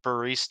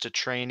barista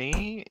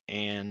trainee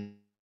and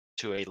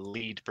to a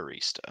lead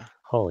barista.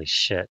 Holy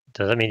shit.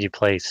 Does that mean you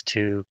place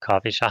 2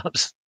 coffee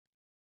shops?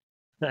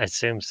 I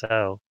assume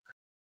so.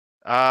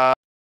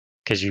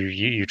 Because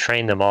you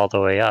train them all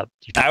the way up.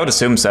 I would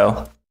assume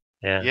so.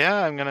 Yeah.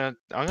 Yeah, I'm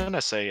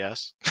gonna say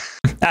yes.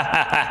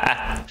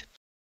 I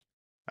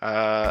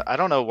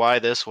don't know why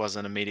this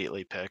wasn't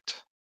immediately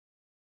picked.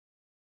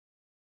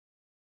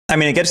 I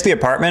mean, it gets the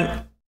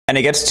apartment, and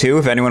it gets 2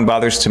 if anyone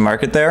bothers to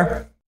market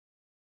there.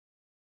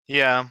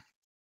 Yeah.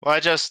 Well, I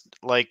just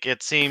like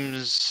it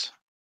seems.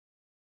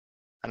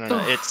 I don't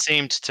know. It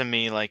seemed to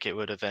me like it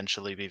would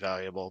eventually be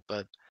valuable,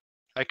 but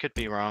I could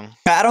be wrong.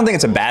 I don't think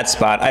it's a bad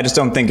spot. I just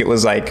don't think it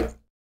was like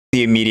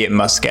the immediate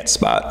must-get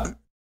spot.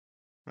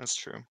 That's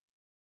true.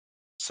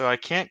 So I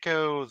can't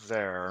go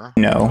there.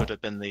 No. It would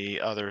have been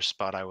the other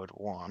spot I would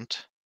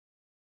want.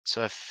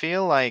 So I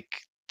feel like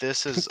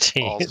this is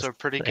Jeez, also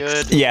pretty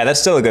good. Yeah,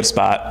 that's still a good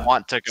spot. I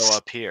want to go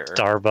up here.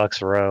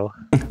 Starbucks row.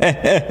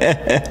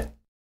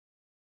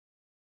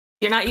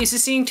 You're not used to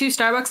seeing 2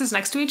 Starbucks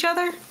next to each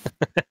other?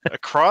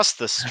 Across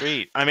the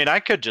street. I mean, I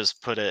could just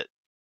put it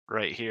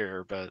right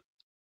here, but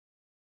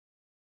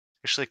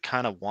I actually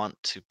kind of want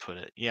to put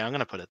it. Yeah, I'm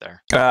gonna put it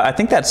there. I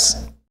think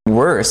that's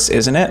worse,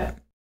 isn't it?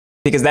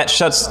 Because that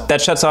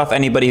shuts off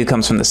anybody who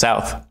comes from the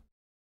south.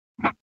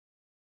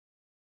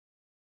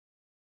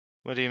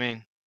 What do you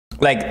mean?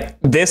 Like,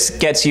 this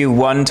gets you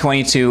 1,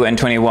 22, and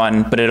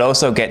 21, but it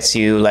also gets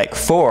you like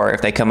 4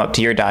 if they come up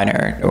to your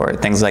diner or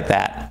things like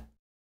that.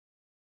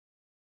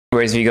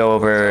 Whereas if you go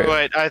over,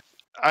 Wait,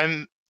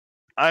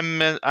 I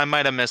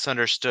might have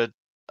misunderstood.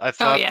 I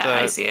thought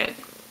I see it.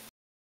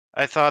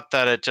 I thought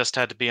that it just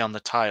had to be on the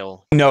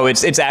tile. no,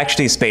 it's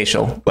actually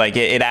spatial. Like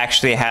it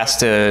actually has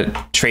to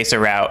trace a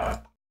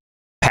route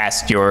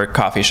past your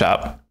coffee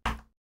shop.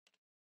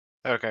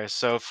 Okay,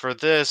 so for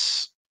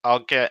this,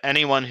 I'll get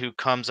anyone who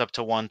comes up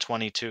to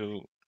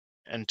 122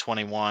 and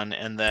 21,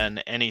 and then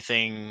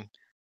anyone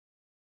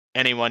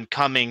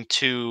coming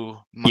to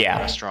my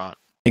restaurant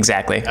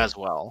Exactly. as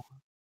well.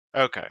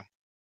 Okay.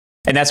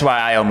 And that's why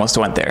I almost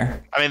went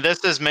there. I mean,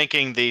 this is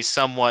making the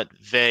somewhat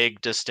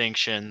vague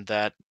distinction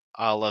that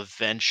I'll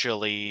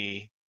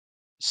eventually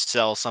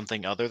sell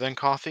something other than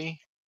coffee.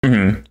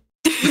 Mm-hmm.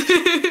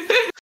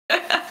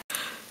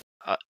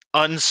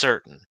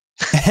 Uncertain.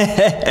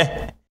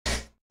 I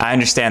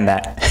understand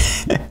that.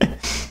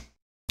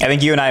 I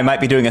think you and I might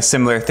be doing a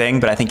similar thing,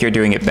 but I think you're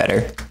doing it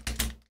better.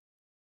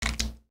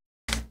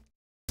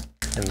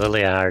 And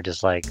Lily and I are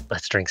just like,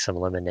 let's drink some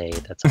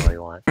lemonade. That's all we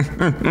want.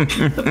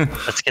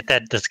 Let's get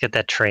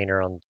that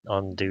trainer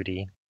on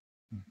duty.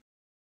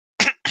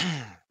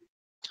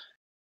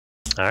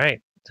 All right,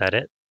 is that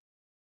it?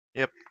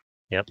 Yep.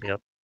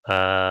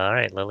 All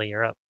right, Lily,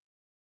 you're up.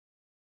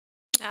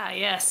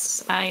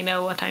 Yes, I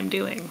know what I'm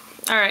doing.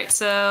 All right,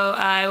 so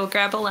I will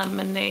grab a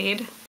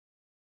lemonade.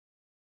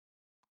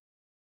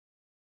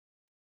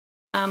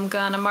 I'm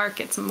gonna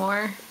market some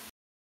more.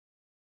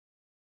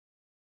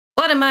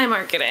 What am I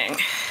marketing?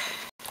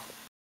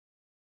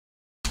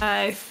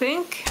 I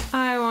think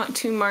I want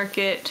to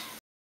market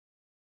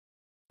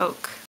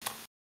Coke.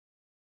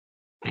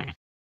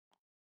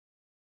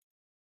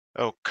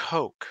 Oh,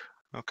 Coke.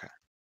 Okay.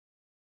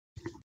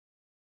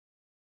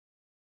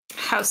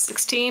 House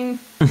 16.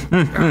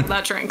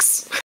 That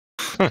drinks.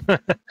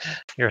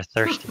 You're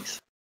thirsty.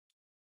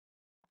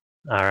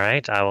 All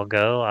right, I will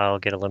go. I'll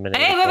get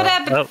eliminated.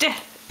 Hey,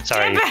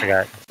 Sorry,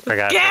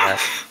 forgot. Yeah.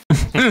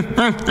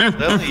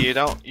 Lily, you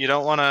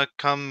don't want to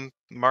come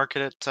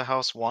market it to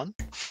House 1?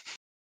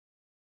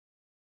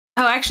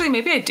 Oh, actually,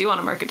 maybe I do want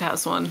to market to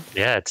House 1.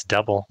 Yeah, it's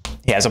double.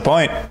 He has a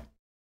point.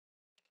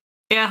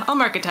 Yeah, I'll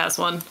market to House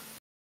 1.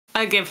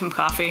 I give him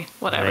coffee.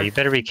 Whatever. Yeah, you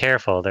better be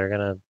careful. They're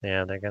gonna.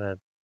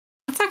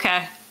 It's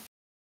okay.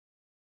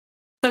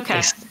 It's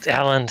okay.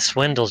 Alan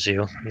swindles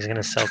you. He's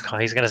gonna sell.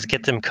 He's gonna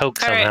get them Coke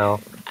somehow.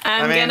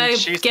 I'm gonna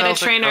get a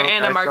trainer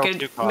and a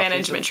market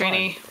management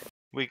trainee.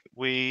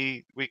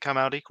 We come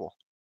out equal.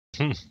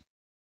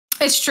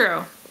 It's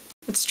true.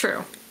 It's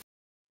true.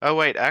 Oh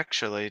wait,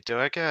 actually, do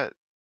I get?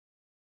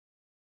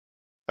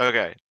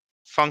 Okay,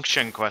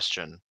 function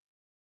question.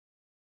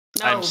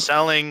 No. I'm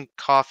selling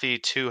coffee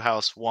to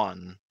House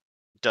 1.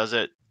 Does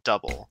it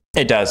double?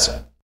 It does.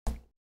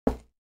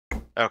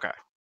 Okay,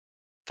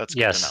 that's good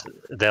Yes, to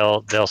know.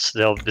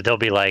 they'll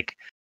be like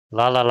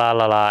la la la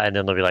la la, and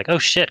then they'll be like, oh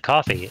shit,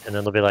 coffee, and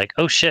then they'll be like,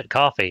 oh shit,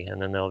 coffee, and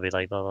then they'll be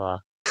like la la la.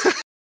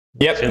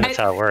 Yep. That's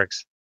how it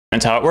works.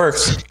 That's how it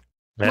works.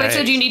 Wait,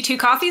 so do you need 2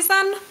 coffees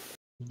then?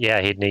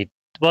 Yeah, he'd need.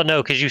 Well,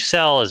 no, because you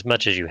sell as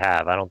much as you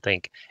have. I don't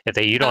think if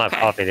you don't have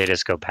coffee, they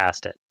just go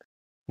past it.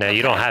 No,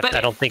 you don't have. But,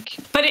 I don't think.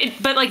 But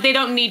like they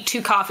don't need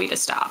 2 coffee to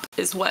stop.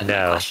 Is what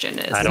my question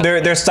is.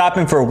 They're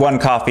stopping for 1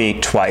 coffee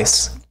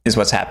twice. Is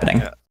what's happening.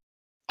 Yeah.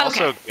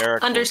 Also, Okay,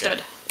 Garrick understood.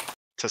 will get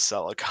to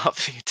sell a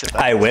coffee to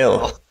them. I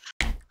will.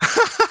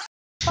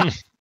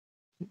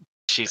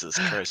 Jesus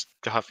Christ,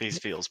 coffee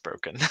feels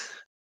broken.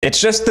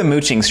 It's just the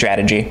mooching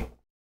strategy.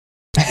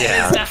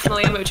 Yeah. It's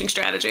definitely a mooching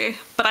strategy,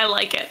 but I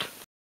like it.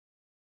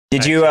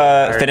 Did you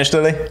finish,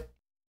 Lily?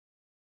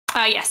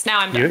 Yes, now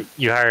I'm done.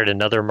 You hired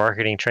another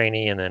marketing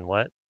trainee, and then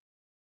what?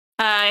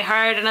 I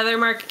hired another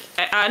no,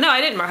 I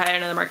didn't hire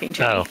another marketing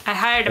trainee. Oh. I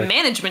hired a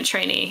management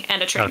trainee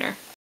and a trainer.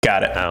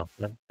 Got it. Oh,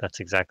 that's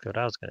exactly what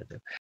I was going to do.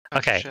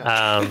 Okay, shit.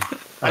 I'm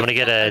going to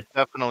get I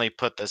definitely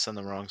put this in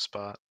the wrong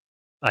spot.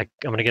 I'm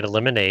going to get a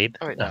lemonade.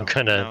 Oh, wait, I'm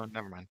gonna no,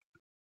 never mind.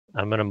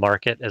 I'm going to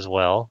mark it as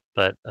well,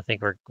 but I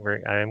think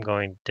I am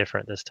going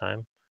different this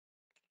time.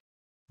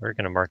 We're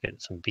going to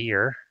market some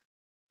beer.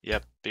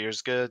 Yep,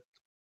 beer's good.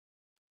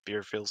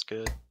 Beer feels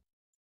good.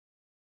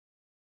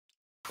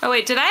 Oh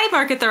wait, did I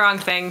market the wrong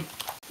thing?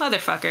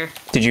 Motherfucker.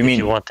 Did you mean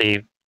You want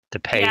the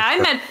pay? Yeah,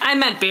 I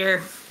meant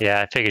beer.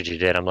 Yeah, I figured you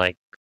did. I'm like,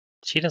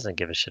 she doesn't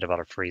give a shit about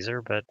a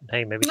freezer, but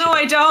hey, maybe No,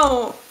 I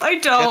don't. I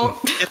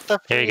don't. Get the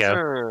There you go.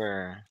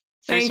 freezer.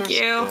 Thank Freezer's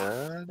you.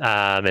 good.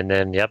 And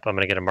then yep, I'm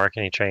gonna get a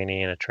marketing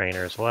trainee and a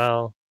trainer as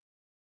well.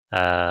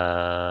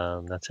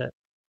 That's it.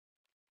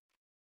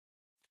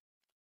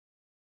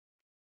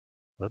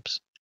 Whoops.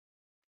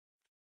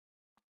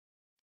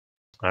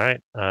 All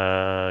right,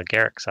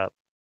 Garrick's up.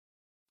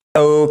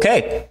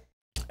 okay?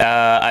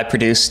 I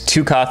produced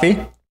 2 coffee.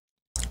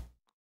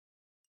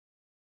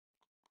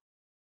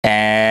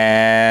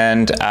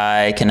 And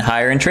I can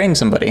hire and train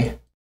somebody.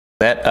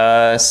 Let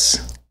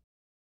us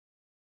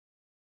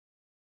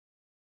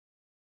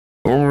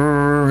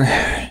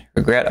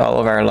regret all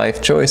of our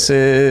life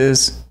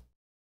choices.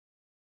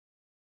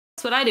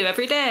 That's what I do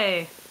every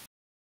day.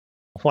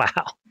 Wow.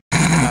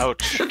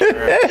 Ouch.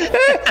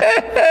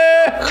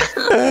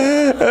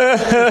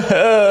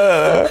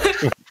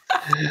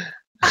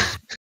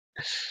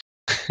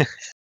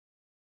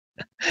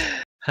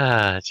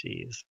 Ah,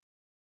 jeez.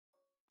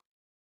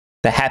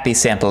 The Happy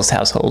Samples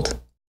household.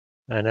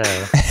 I know.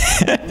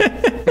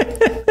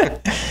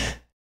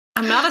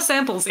 I'm not a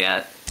samples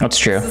yet. That's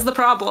true. This is the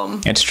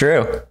problem. It's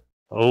true.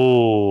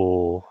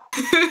 Oh.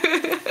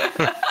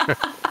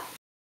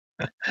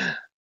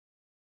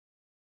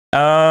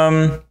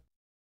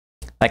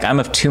 Like I'm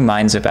of 2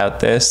 minds about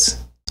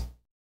this,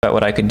 about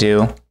what I could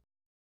do.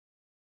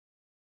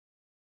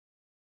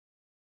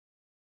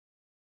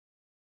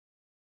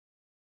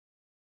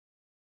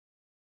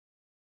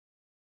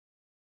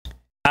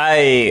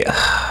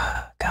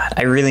 God,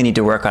 I really need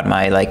to work on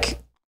my like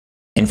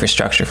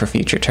infrastructure for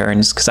future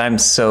turns because I'm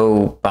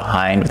so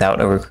behind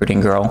without a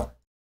recruiting girl.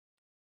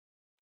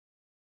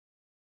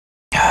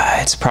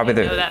 It's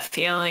probably I know that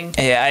feeling.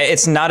 Yeah,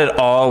 it's not at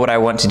all what I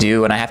want to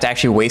do, and I have to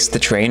actually waste the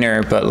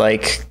trainer, but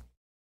like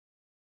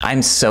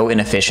I'm so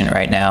inefficient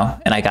right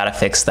now, and I gotta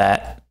fix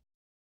that.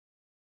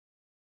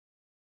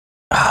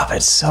 Oh, but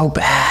it's so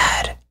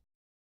bad.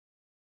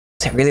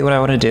 Is that really what I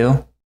want to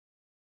do?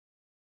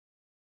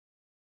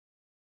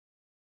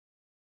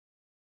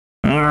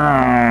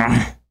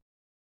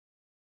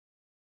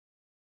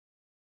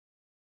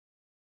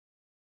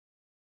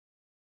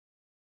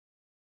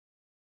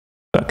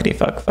 Fuckity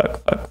fuck.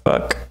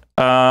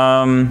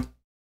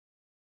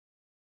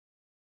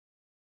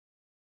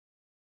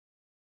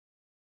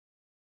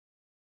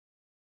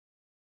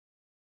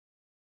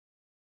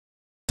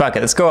 Fuck it,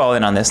 let's go all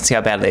in on this and see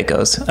how badly it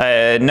goes.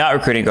 Not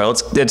recruiting girl.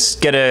 Let's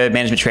get a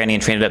management training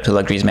and train it up to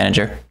luxuries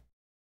manager.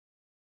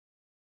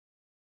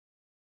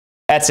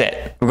 That's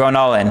it. We're going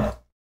all in.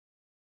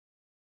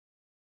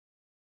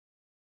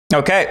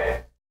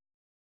 Okay.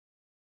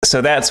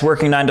 So that's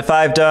working 9 to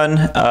 5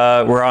 done.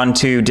 We're on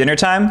to dinner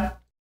time.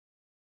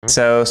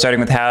 So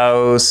starting with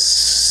house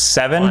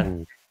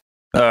 7.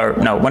 Or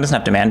no, 1 doesn't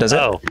have demand, does it?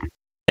 Oh.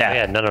 Yeah.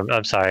 Yeah, no,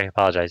 I'm sorry. I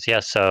apologize.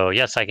 Yes, so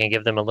yes, I can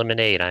give them a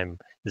lemonade. I'm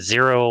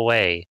 0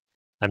 away.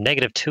 I'm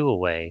 -2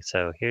 away.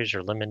 So here's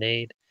your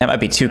lemonade. That might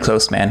be too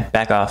close, man.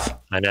 Back off.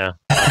 I know.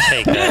 I'll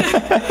take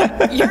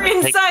that. You're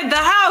inside the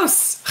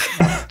house.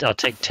 I'll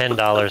take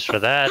 $10 for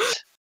that,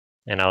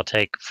 and I'll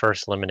take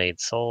first lemonade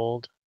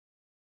sold.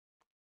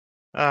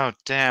 Oh,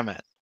 damn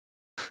it.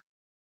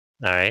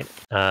 All right.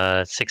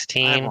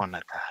 16. I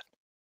wanted that.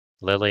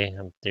 Lily,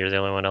 you're the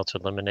only one else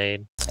with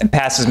lemonade. It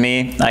passes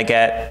me. I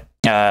get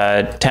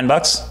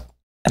 $10.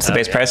 That's the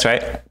base Okay. price,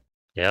 right?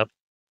 Yep.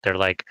 They're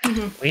like,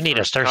 we need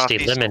First a thirsty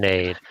coffee sold.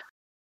 lemonade.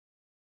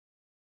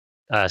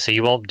 So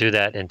you won't do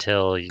that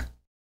until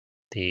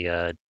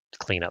the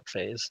cleanup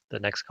phase, the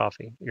next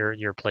coffee,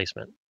 your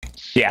placement.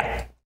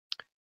 Yeah.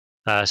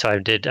 So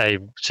I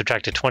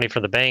subtracted 20 for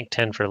the bank,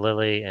 10 for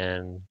Lily,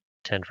 and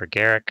 10 for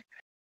Garrick.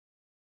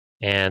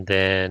 And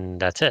then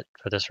that's it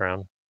for this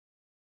round.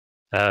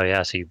 Oh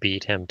yeah, so you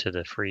beat him to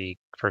the free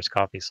first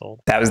coffee sold.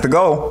 That was the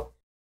goal.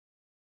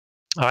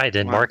 All right,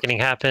 then Wow. marketing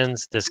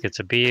happens. This gets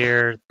a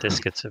beer. This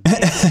gets a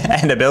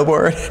And a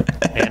billboard.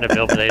 and a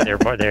billboard.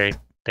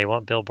 They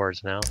want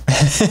billboards now.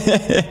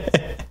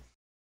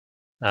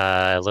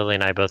 Lily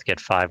and I both get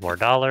 $5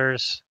 more.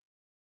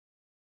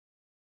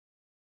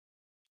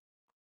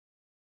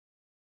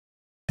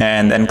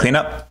 And then clean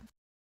up.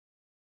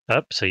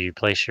 Up, so you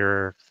place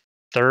your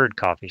third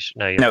coffee shop.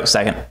 No, No,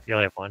 second. You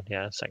only have one.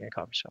 Yeah, second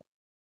coffee shop.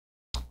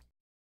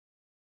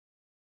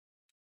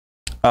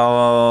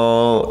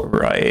 All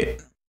right.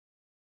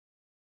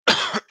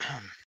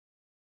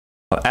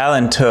 Well,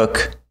 Alan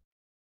took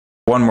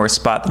one more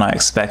spot than I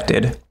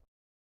expected.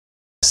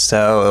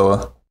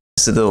 So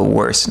it's a little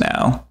worse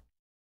now.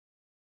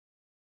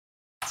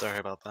 Sorry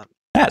about that.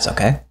 That's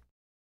okay.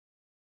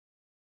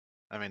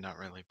 I mean, not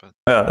really, but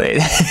Well,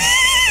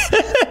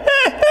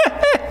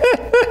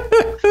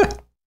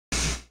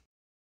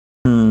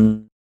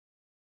 Hmm.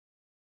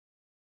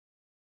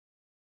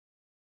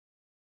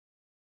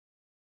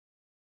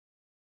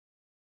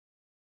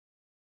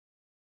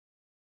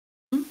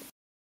 Is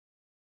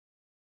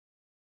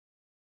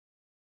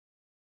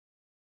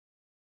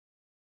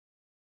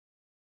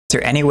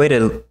there any way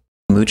to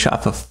mooch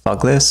off of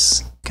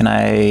Fugless? Can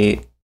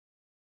I?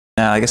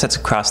 No, I guess that's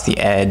across the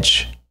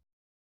edge.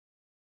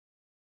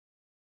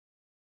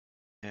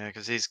 yeah,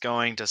 because he's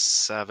going to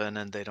 7,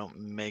 and they don't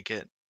make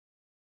it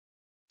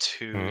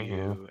to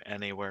you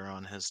anywhere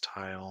on his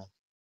tile.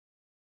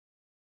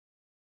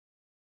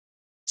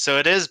 So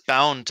it is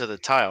bound to the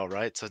tile,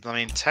 right? So I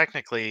mean,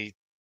 technically,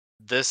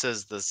 this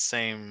is the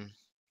same.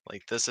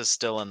 Like this is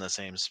still in the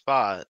same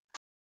spot,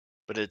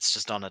 but it's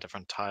just on a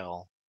different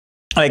tile.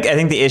 Like, I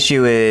think the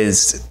issue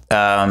is,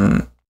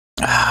 gosh,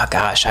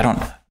 I don't.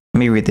 Let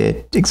me read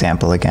the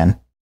example again.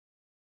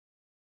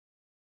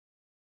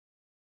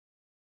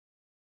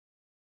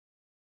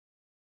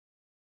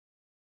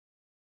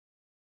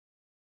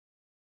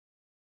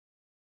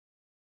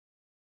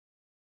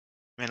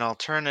 I mean,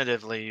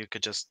 alternatively, you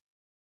could just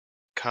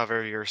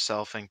cover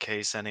yourself in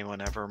case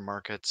anyone ever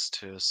markets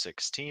to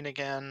 16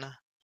 again.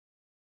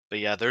 But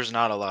yeah, there's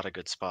not a lot of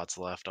good spots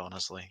left,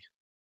 honestly.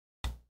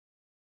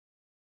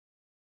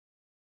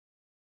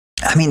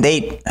 I mean,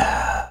 they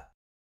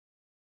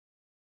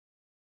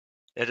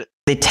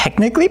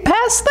technically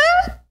passed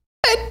that,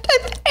 I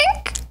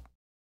think.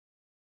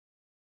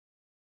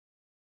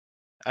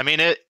 I mean,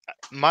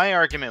 my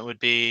argument would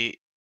be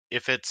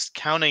if it's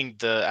counting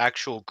the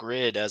actual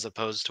grid as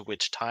opposed to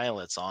which tile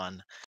it's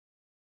on,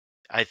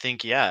 I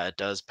think, yeah, it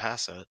does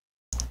pass it.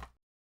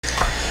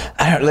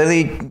 I don't,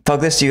 Lily,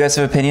 Fugless, do you guys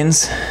have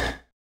opinions?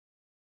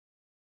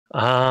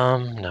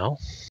 No.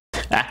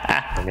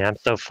 I mean, I'm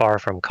so far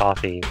from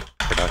coffee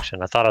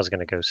production. I thought I was going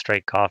to go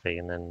straight coffee,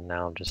 and then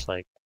now I'm just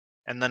like,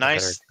 And the I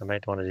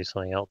might want to do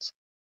something else.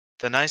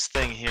 The nice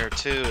thing here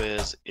too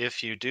is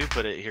if you do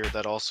put it here,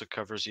 that also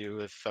covers you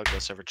if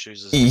Fugless ever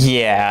chooses.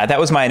 Yeah, that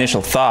was my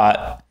initial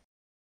thought.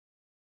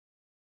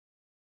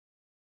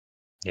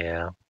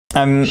 Yeah,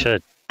 I'm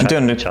should. I'm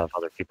doing reach out to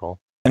other people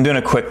I'm doing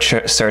a quick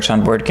search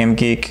on Board Game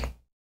Geek.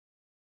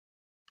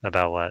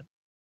 about what?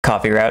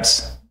 Coffee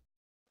routes.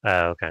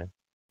 Oh, okay.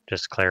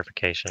 Just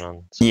clarification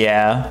on.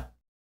 Yeah,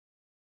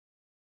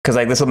 because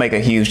like this will make a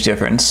huge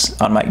difference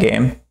on my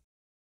game.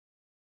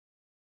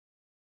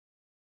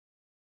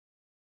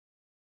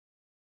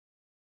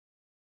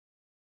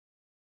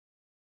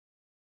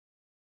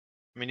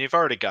 I mean, you've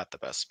already got the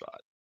best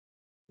spot.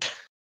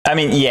 I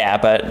mean, yeah,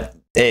 but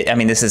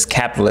this is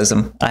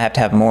capitalism. I have to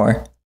have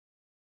more.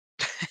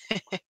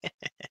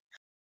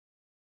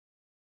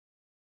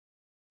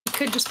 You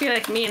could just be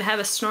like me and have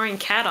a snoring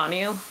cat on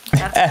you.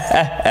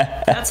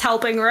 That's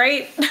helping,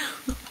 right?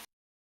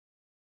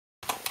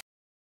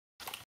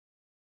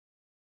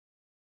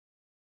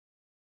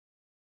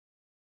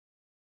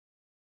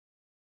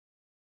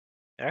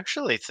 I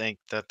actually think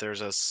that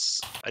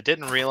I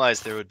didn't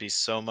realize there would be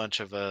so much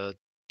of a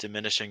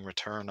diminishing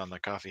return on the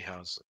coffee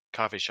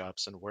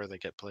shops and where they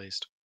get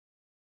placed.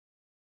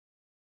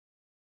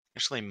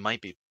 Actually,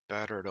 might be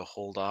better to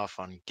hold off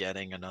on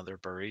getting another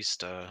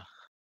barista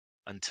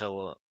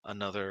until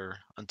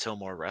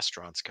more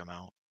restaurants come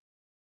out.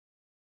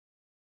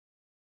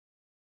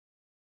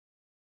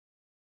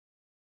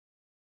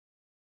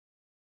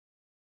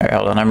 All right,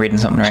 hold on. I'm reading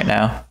something right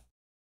now.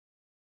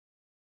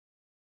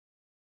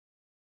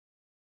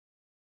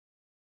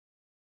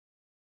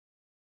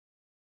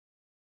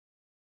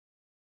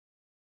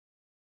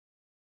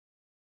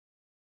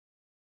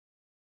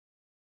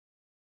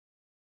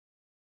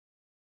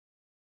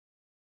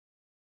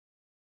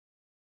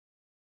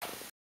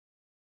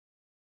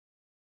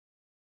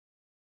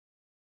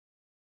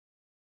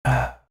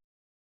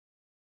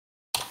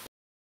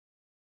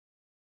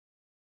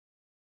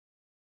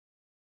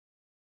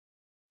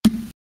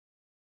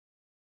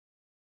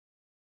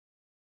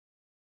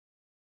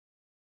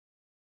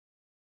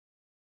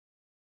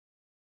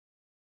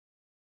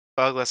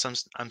 Douglas,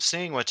 I'm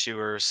seeing what you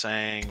were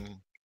saying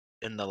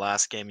in the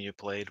last game you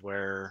played,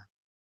 where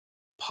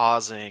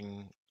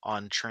pausing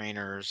on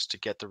trainers to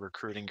get the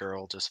recruiting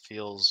girl just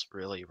feels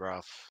really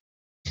rough.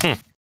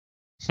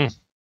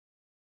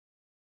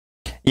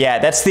 Yeah,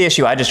 that's the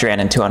issue I just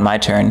ran into on my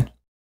turn.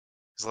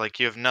 It's like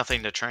you have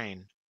nothing to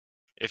train.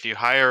 If you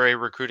hire a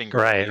recruiting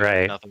girl, you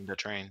have nothing to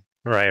train.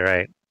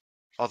 Right.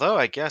 Although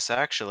I guess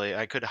actually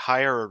I could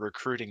hire a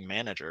recruiting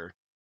manager.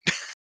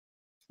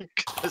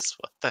 Because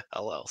what the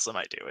hell else am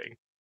I doing?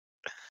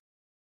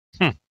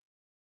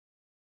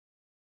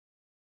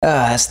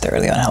 That's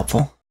thoroughly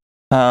unhelpful.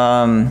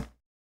 Oh,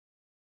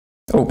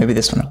 maybe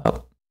this one will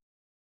help.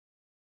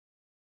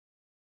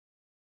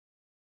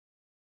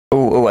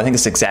 Oh, I think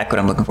this is exactly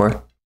what I'm looking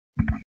for.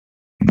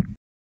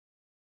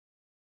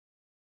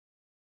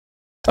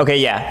 Okay,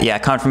 yeah,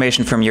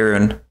 confirmation from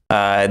Jeroen.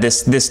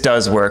 This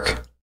does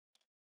work.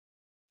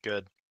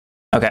 Good.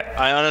 Okay.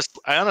 I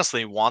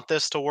honestly want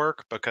this to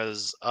work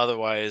because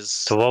otherwise.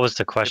 So what was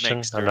the question?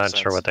 makes I'm zero not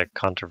sure sense.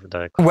 what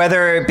the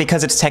Whether,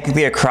 because it's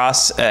technically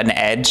across an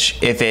edge,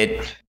 if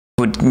it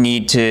would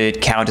need to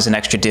count as an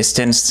extra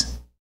distance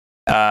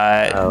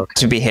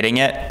to be hitting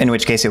it, in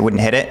which case it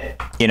wouldn't hit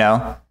it, you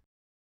know?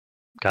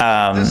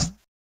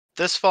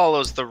 This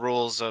follows the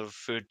rules of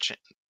food chain,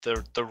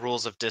 the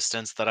rules of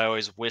distance that I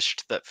always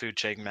wished that Food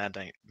Chain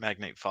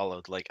Magnate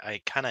followed. Like,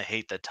 I kind of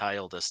hate the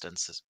tile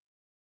distances.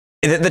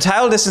 The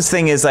tile distance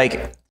thing is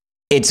like,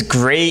 it's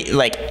great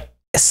like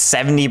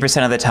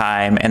 70% of the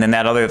time, and then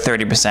that other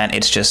 30%,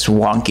 it's just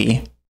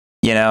wonky,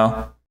 you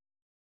know?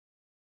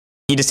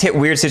 You just hit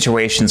weird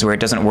situations where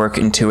it doesn't work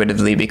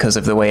intuitively because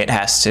of the way it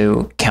has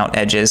to count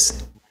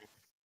edges.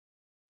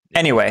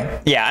 Anyway,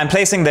 yeah, I'm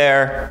placing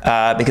there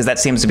because that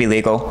seems to be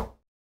legal.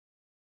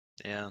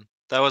 Yeah,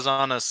 that was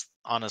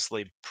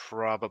honestly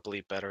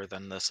probably better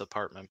than this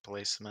apartment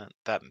placement.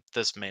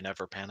 This may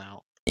never pan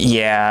out.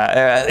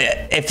 Yeah,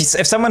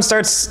 if someone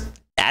starts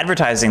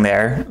advertising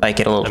there,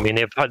 like it'll. I mean,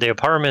 the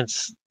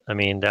apartments. I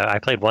mean, I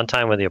played one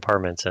time with the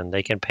apartments, and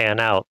they can pan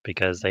out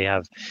because they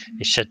have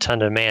a shit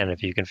ton of demand.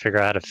 If you can figure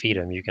out how to feed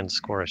them, you can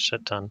score a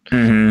shit ton.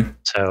 Mm-hmm.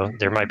 So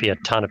there might be a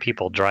ton of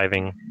people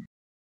driving,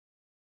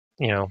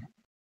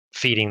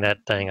 feeding that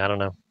thing. I don't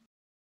know.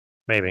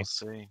 Maybe. We'll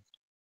see.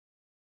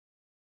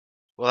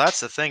 Well, that's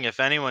the thing. If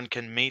anyone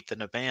can meet the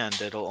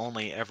demand, it'll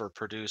only ever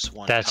produce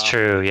one. That's copy.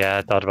 true. Yeah,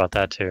 I thought about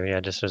that too. Yeah,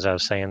 just as I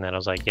was saying that, I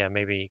was like, yeah,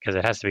 maybe because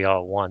it has to be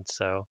all at once.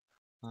 So,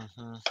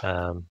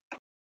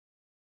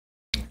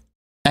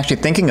 Actually,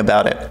 thinking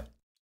about it,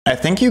 I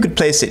think you could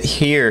place it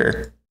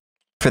here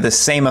for the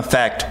same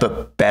effect,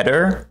 but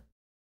better.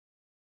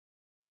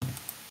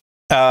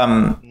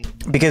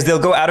 Because they'll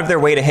go out of their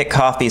way to hit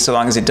coffee so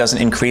long as it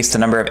doesn't increase the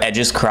number of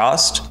edges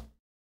crossed.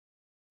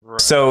 Right.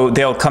 So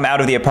they'll come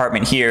out of the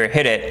apartment here,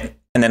 hit it,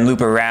 and then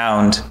loop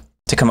around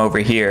to come over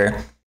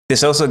here.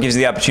 This also gives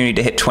you the opportunity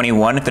to hit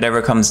 21 if it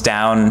ever comes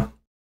down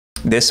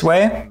this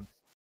way.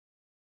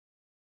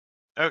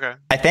 Okay.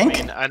 I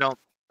think.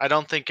 I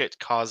don't think it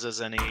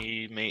causes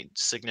any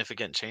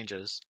significant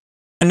changes.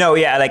 No,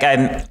 yeah, like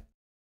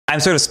I'm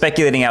sort of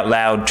speculating out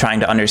loud,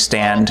 trying to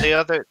understand.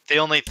 The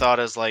only thought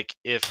is like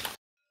if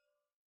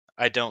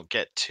I don't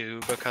get 2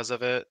 because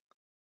of it.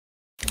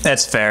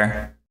 That's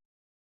fair.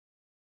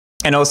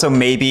 And also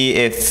maybe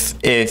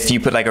if you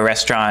put like a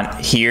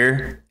restaurant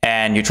here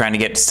and you're trying to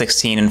get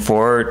 16 and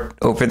 4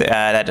 over the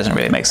that doesn't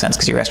really make sense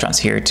because your restaurant's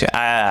here too.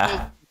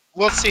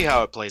 We'll see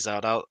how it plays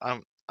out.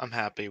 I'm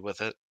happy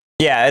with it.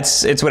 Yeah,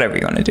 it's whatever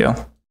you want to do.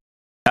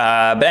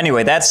 But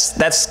anyway,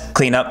 that's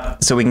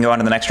cleanup, so we can go on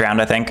to the next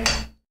round, I think.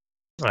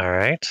 All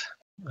right.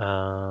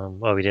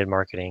 Well, we did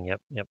marketing.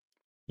 Yep.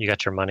 You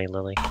got your money,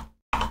 Lily.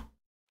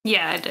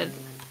 Yeah, I did.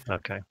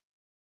 Okay.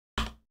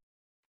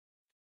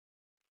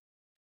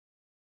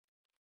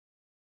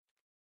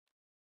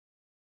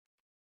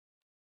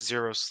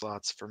 Zero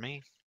slots for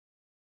me.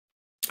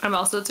 I'm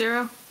also at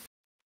 0.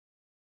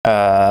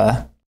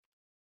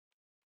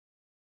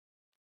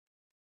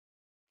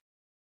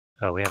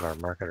 Oh, we have our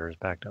marketers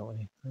back, don't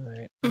we? All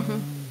right. Mm-hmm.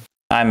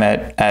 I'm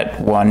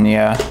at 1.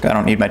 Yeah, I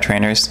don't need my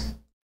trainers.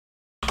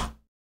 I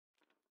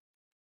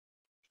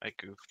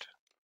goofed.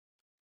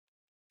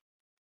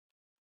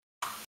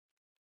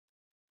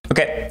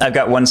 Okay, I've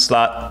got 1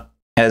 slot.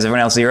 Has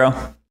everyone else 0?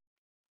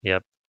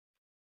 Yep.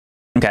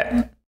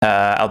 Okay,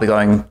 I'll be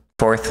going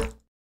 4th.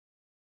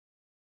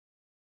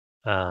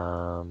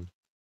 Oh,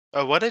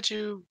 what did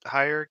you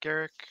hire,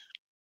 Garrick?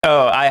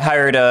 Oh, I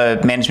hired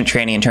a management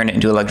trainee and turned it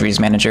into a luxuries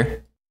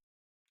manager.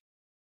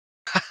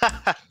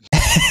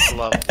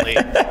 Lovely.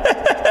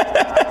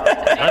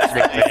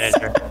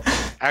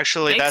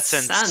 Actually, Makes that's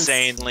sense.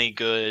 insanely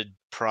good.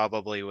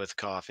 Probably with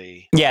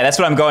coffee. Yeah, that's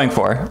what I'm going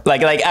for.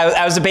 Like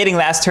I was debating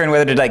last turn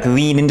whether to like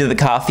lean into the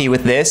coffee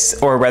with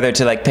this or whether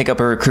to like pick up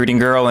a recruiting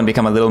girl and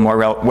become a little more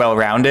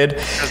well-rounded.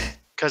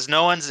 Because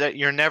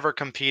you're never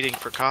competing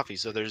for coffee,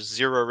 so there's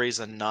zero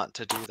reason not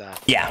to do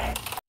that. Yeah.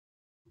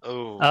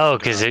 Oh,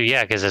 because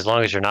as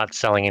long as you're not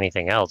selling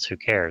anything else, who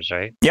cares,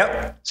 right?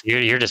 Yep. So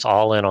you're just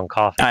all in on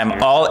coffee.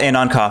 I'm all in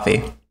on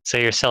coffee. So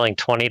you're selling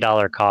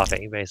 $20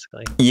 coffee,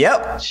 basically.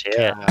 Yep.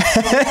 Shit.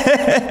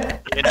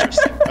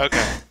 Interesting.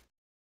 Okay.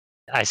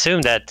 I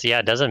assume that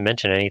it doesn't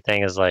mention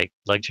anything as like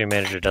luxury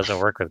manager doesn't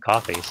work with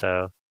coffee.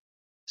 So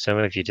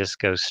if you just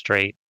go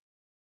straight,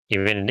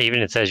 even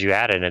it says you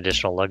add an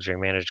additional luxury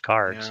managed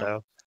card. Yeah.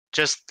 So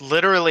Just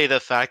literally the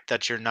fact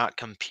that you're not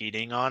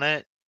competing on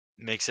it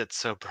makes it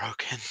so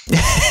broken.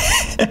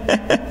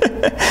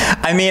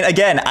 I mean,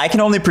 again, I can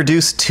only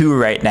produce 2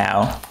 right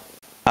now.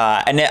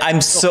 And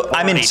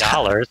I'm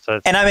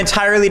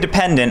entirely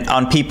dependent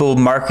on people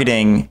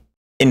marketing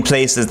in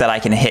places that I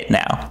can hit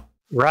now.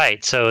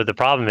 Right. So the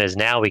problem is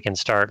now we can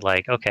start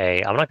like,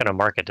 okay, I'm not going to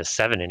market to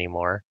 7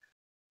 anymore.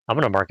 I'm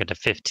going to market to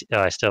 15.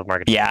 Oh, I still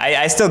market to 15.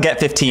 I still get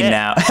 15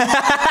 now.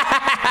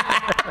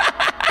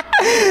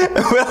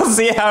 We'll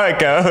see how it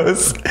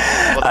goes.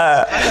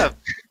 Well,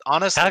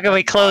 honestly, how can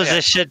we close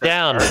this shit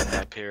down?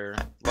 Up here,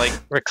 like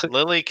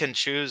Lily can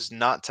choose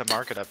not to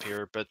market up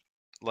here, but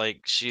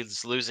like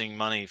she's losing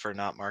money for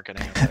not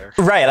marketing up there.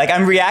 Right, like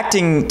I'm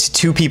reacting to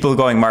 2 people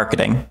going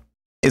marketing,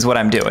 is what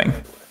I'm doing.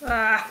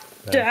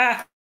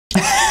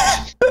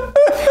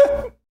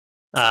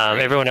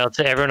 Everyone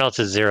else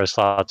is 0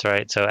 slots,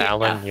 right? So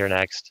Alan, you're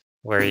next.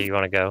 Where do you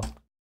want to go?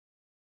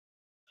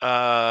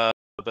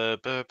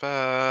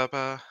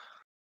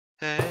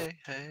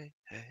 Hey.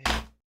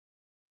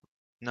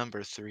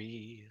 Number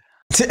 3.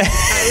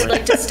 I would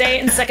like to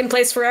stay in second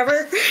place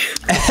forever.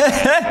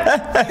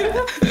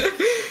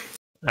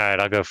 All right,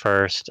 I'll go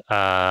first.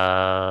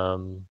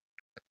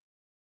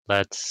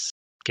 Let's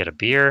get a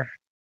beer.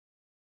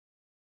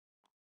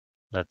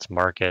 Let's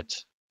market.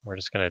 We're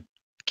just gonna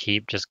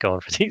keep just going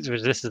for these.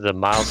 This is the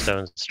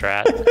Milestones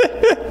strat.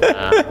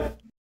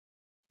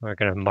 We're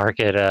gonna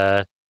market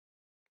a.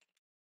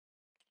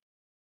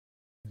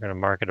 We're gonna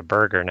market a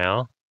burger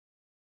now.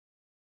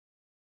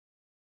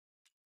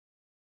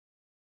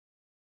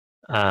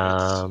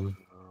 Because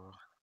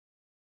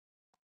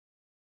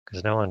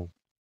no one.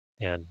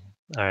 Yeah.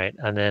 All right,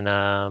 and then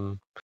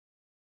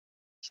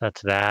so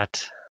that's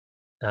that.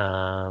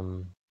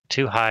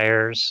 2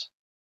 hires.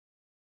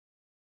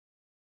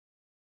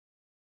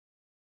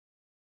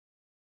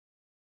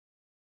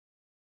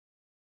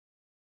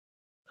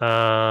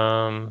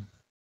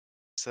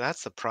 So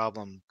that's the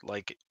problem.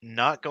 Like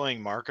not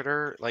going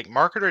marketer. Like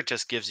marketer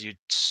just gives you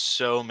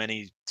so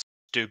many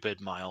stupid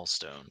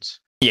milestones.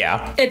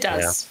 Yeah, it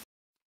does. Yeah.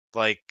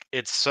 Like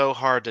it's so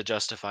hard to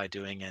justify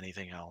doing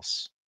anything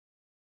else.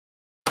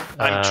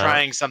 I'm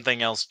trying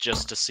something else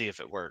just to see if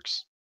it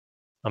works.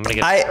 I'm gonna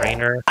get a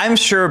trainer. I'm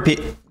sure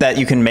that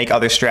you can make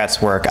other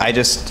strats work. I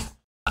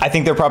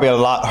think they're probably a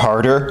lot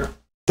harder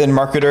than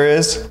marketer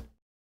is.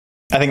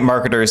 I think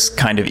marketer is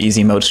kind of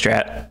easy mode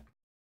strat.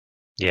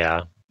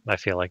 Yeah, I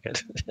feel like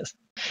it is.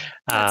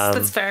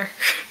 That's fair.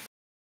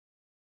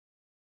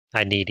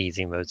 I need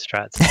easy mode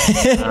strats.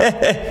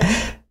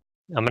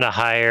 I'm gonna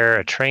hire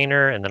a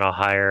trainer, and then I'll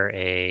hire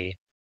a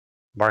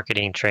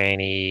marketing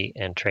trainee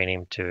and train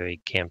him to a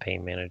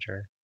campaign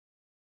manager.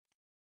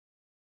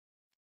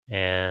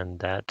 And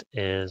that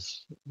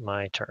is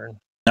my turn.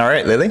 All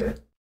right, Lily.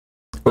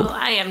 Well,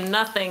 I am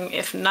nothing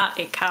if not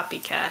a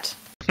copycat.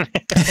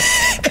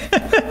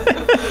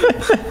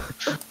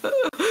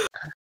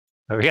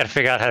 We got to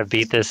figure out how to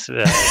beat this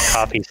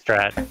copy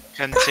strat.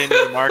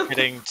 Continue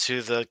marketing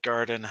to the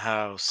garden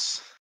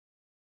house.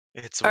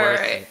 It's worth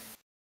it.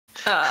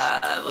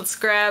 Let's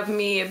grab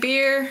me a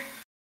beer.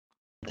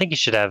 I think you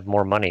should have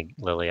more money,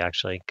 Lily,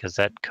 actually, because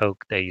that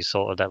Coke that you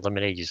sold, or that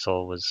lemonade you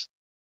sold was,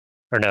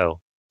 or no.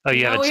 Oh,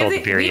 you haven't sold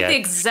the beer we yet. have the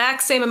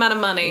exact same amount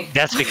of money.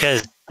 That's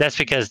because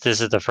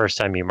this is the first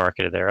time you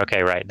marketed there.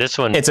 Okay, right. This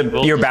one.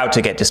 You're about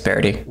to get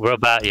disparity. We're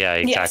about, yeah,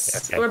 exactly.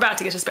 Yes, okay. We're about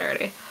to get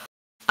disparity.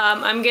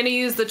 I'm gonna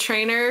use the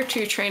trainer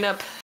to train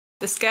up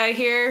this guy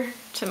here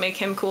to make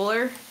him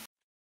cooler.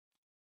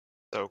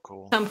 So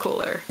cool. I'm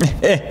cooler.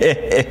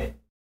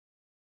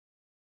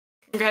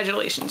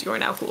 Congratulations, you are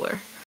now cooler.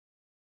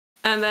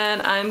 And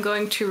then I'm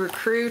going to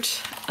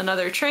recruit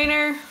another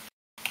trainer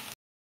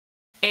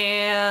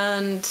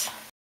and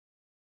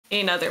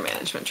another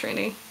management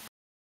trainee.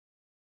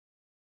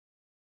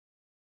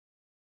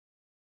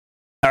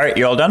 All right,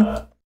 you all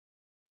done?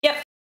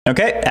 Yep.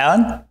 Okay,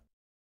 Alan?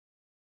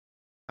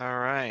 All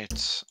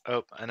right.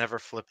 Oh, I never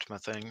flipped my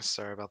things.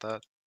 Sorry about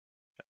that.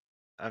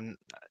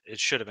 It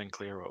should have been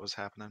clear what was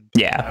happening.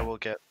 Yeah. I will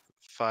get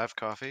 5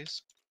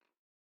 coffees.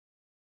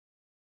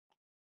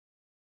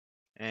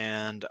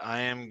 And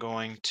I am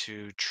going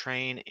to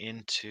train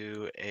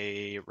into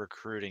a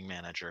recruiting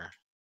manager.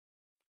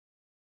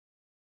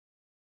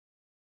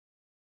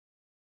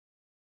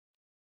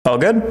 All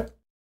good?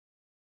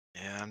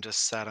 Yeah, I'm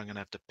just sad I'm going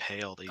to have to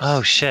pay all these.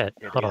 Oh, shit.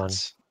 idiots. Hold on.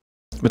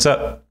 What's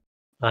up?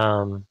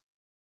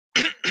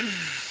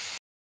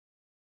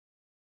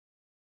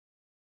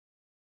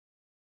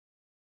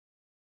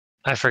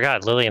 I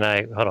forgot. Lily and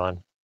I, hold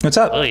on. What's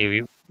up?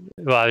 Lily,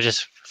 I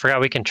just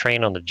forgot we can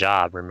train on the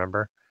job,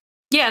 remember?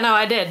 Yeah, no,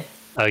 I did.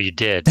 Oh, you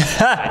did.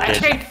 I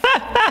trained.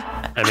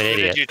 I'm an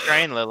idiot. Did you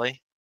train, Lily?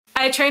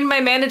 I trained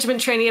my management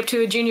trainee up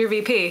to a junior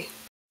VP.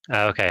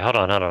 Okay, hold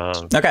on.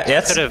 Okay,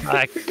 yes.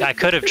 I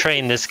could have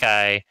trained this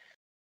guy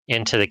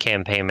into the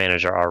campaign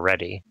manager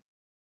already.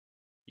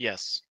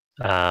 Yes.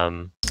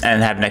 And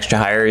have an extra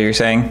hire, you're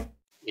saying?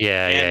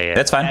 Yeah.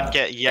 That's fine. And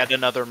get yet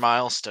another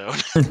milestone.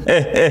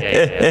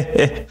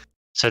 Yeah.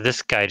 So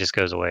this guy just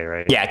goes away,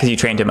 right? Yeah, because you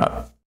trained him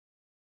up.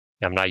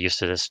 I'm not used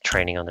to this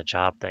training on the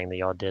job thing that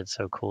y'all did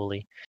so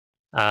coolly.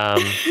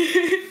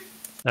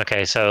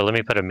 Okay, so let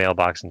me put a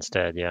mailbox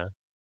instead. Yeah.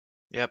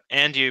 Yep,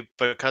 and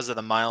because of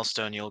the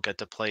milestone, you'll get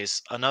to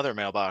place another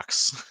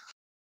mailbox.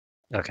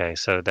 Okay,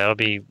 so that'll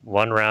be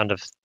one round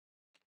of.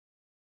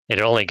 It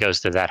only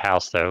goes to that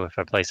house though if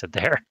I place it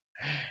there.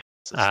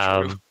 This is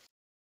true.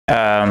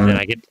 Then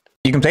I get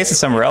You can place it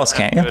somewhere else,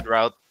 can't you? Good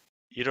route.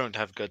 You don't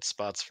have good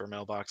spots for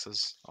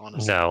mailboxes,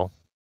 honestly. no.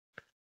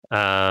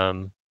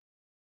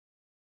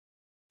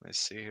 Let's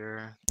see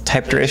here.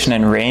 Type, duration,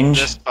 and range.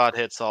 This spot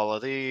hits all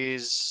of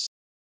these.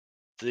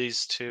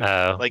 These two.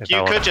 Like if you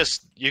I could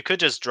want-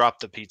 just drop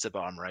the pizza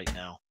bomb right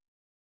now.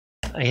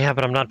 Yeah,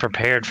 but I'm not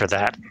prepared for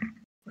that.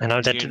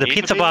 And Do you the need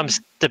pizza to be? bomb.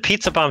 The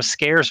pizza bomb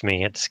scares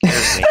me. It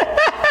scares me.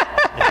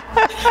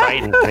 It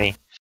frightens me.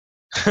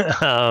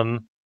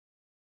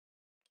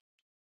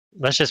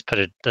 Let's just put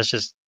it. Let's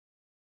just.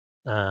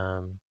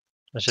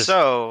 Let's just.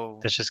 So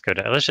Let's just go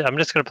to. I'm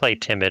just gonna play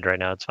timid right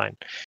now. It's fine.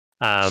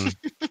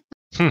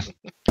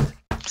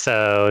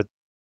 So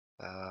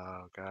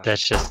oh god.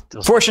 that's just.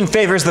 Fortune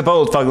favors the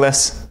bold,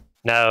 Fugless.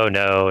 No.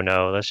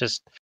 Let's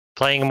just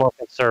playing more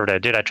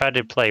conservative, dude. I tried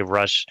to play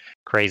Rush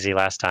crazy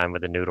last time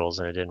with the noodles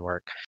and it didn't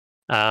work.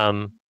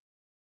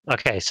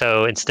 Okay,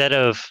 so instead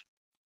of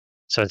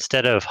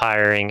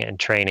hiring and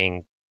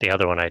training the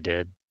other one I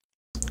did,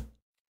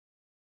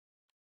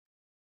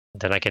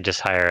 then I can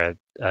just hire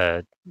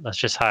let's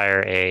just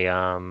hire a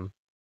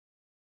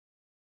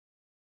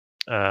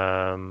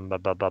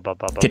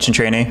Kitchen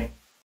trainee.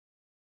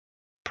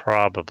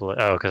 probably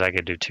because I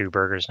could do 2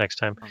 burgers next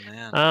time. Oh,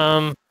 man.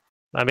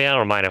 I mean, I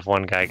don't mind if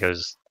one guy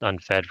goes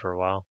unfed for a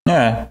while.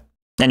 Yeah.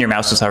 And your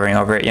mouse is hovering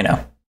over it, you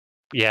know.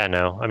 Yeah,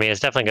 no. I mean, it's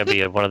definitely going to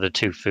be one of the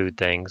 2 food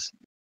things.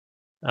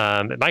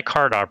 My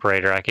cart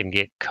operator, I can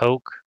get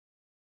Coke,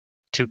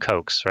 2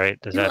 Cokes, right?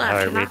 Is You that how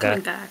I left. You're read not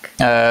coming that?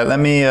 back. Let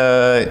me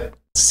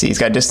see. He's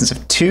got a distance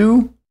of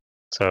 2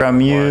 So from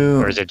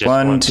you. or is it just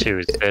 1, 1, 2? 2?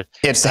 Is it,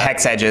 It's the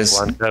hex edges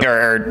one Coke?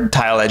 or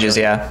tile edges,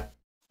 yeah.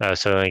 Oh,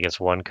 so it only gets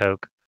 1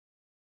 Coke.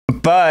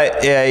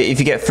 But if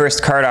you get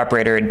first card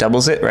operator, it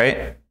doubles it,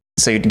 right?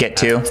 So you'd get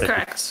 2. That's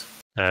correct.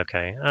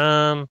 Okay.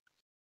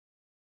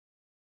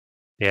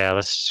 Yeah,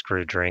 let's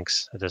screw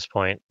drinks at this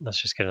point. Let's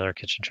just get another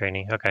kitchen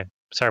trainee. Okay.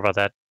 Sorry about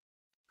that.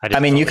 I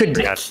mean, you could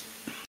forgot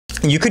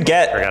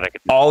get I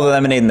could all the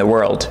lemonade in the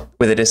world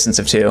with a distance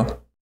of 2.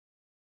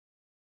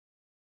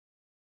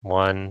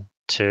 1,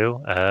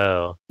 2.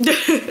 Oh.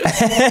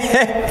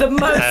 The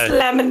most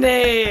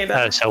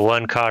lemonade. So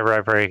 1 card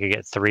operator could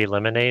get 3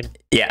 lemonade.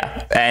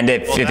 Yeah, and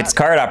if it's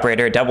card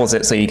operator, it doubles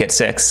it, so you get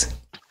 6.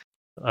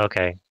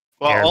 Okay.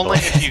 Well, Aaron only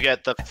Bull. if you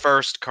get the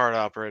first card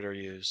operator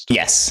used.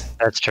 Yes.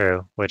 That's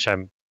true. Which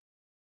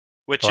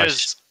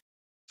Is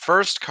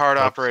first card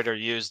operator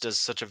used as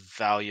such a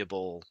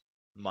valuable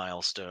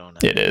milestone.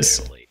 It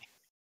is. actually.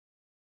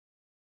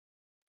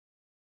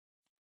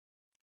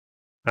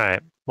 all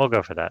right. We'll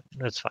go for that.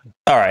 That's fine.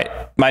 All right,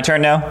 my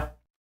turn now.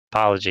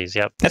 Apologies.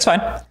 Yep. That's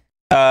fine.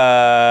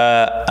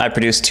 I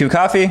produced 2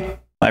 coffee.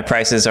 My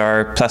prices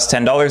are plus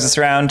 $10 this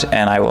round,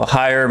 and I will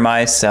hire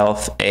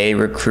myself a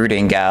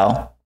recruiting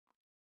gal.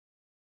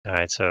 All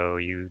right. So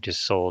you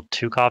just sold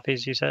 2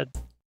 coffees, you said?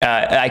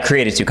 I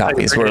created 2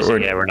 copies.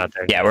 We're not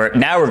there. yeah, we're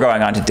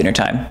going on to dinner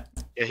time.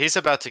 Yeah, he's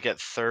about to get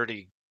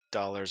 $30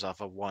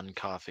 off of 1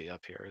 coffee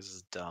up here. This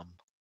is dumb.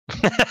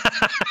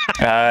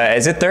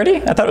 Is it 30?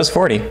 I thought it was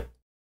 40.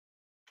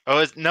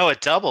 Oh, no,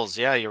 it doubles.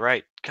 Yeah, you're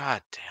right.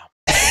 God damn.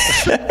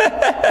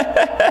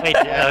 Wait,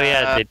 oh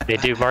yeah, they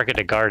do market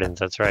to gardens.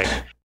 That's right.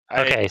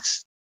 Okay.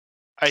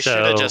 I should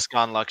have so- just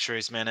gone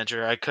luxuries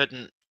manager. I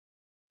couldn't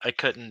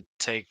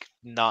take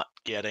not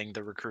getting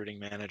the recruiting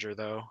manager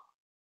though.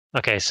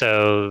 Okay.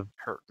 So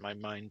Hurt my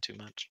mind too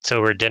much.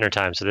 we're dinner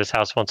time. So this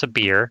house wants a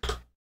beer.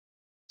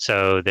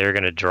 So they're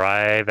gonna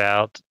drive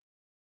out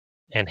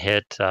and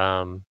hit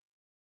Alan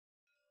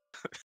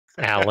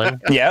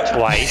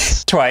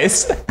Yep.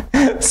 twice.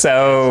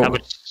 So How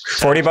much-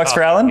 $40 for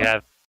coffee Alan? you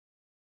have?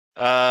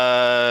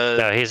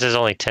 No, his is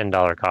only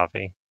 $10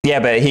 coffee. Yeah,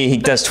 but he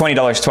does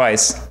 $20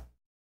 twice.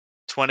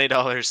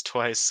 $20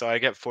 twice, so I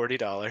get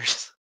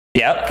 $40.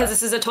 Yep. Because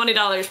this is a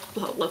 $20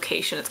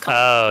 location. It's called.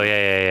 Oh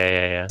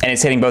yeah. And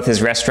it's hitting both his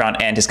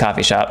restaurant and his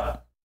coffee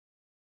shop.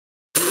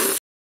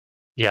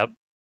 Yep.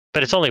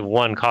 But it's only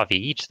 1 coffee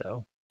each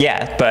though.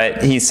 Yeah,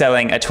 but he's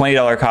selling a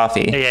 $20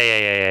 coffee.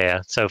 Yeah.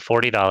 So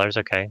 $40.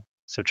 Okay.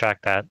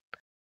 Subtract that.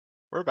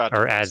 We're about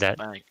Or to add raise the that.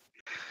 bank.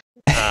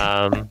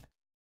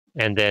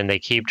 And then they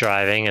keep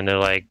driving and they're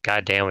like,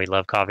 God damn, we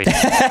love coffee.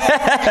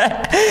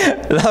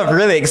 Love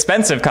really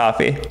expensive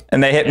coffee.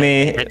 And they hit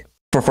me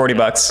for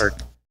 $40.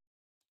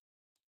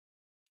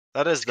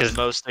 That is the 'Cause-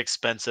 most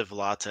expensive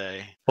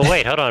latte. Well,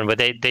 wait, hold on. But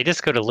they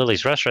just go to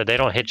Lily's restaurant. They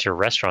don't hit your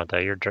restaurant though.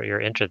 Your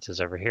entrance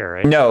is over here,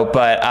 right? No,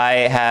 but I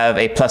have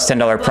a plus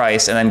 $10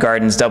 price, and then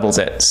Gardens doubles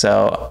it.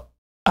 So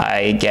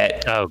I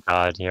get... Oh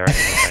God, you're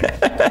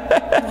right.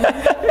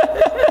 Okay.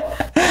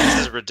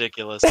 This is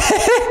ridiculous.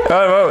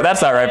 Whoa,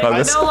 that's not right,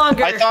 Douglas. No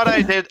longer. I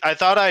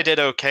thought I did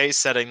okay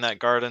setting that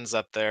gardens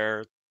up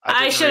there.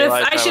 I didn't should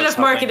realize have. I that should was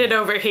have marketed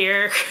helping- over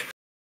here.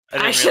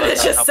 didn't I should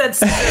have realize that just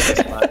said.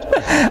 helped so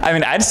much. I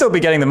mean, I'd still be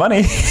getting the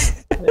money.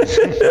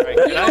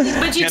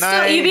 But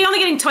you'd be only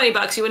getting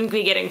 $20. You wouldn't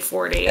be getting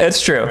 40.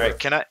 It's true. All right,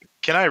 can I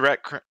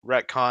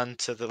retcon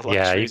to the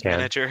Yeah, you luxuries can.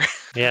 manager?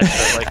 Yeah, I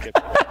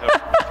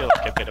feel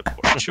like I made a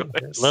poor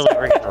choice. Lily,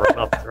 we're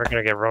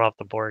gonna get run off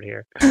the board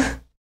here.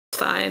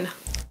 Fine.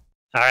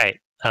 All right.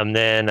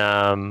 Then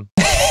oh,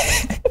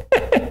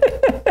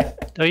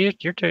 you're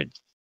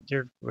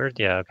weird.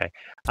 Yeah. Okay.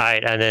 All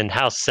right. And then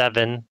house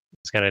 7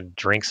 is gonna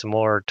drink some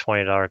more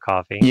 $20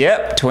 coffee.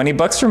 Yep,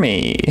 $20 for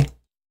me.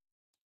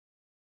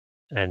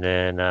 And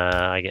then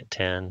I get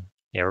 10.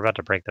 Yeah, we're about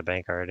to break the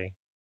bank already.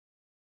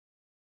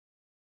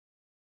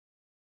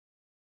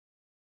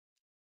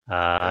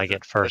 I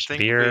get first I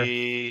think beer.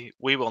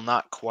 we will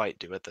not quite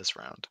do it this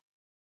round.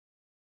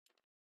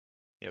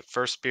 Yeah,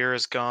 first beer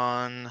is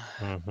gone.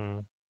 Mm-hmm.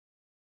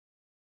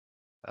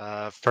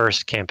 Uh,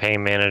 First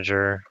campaign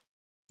manager.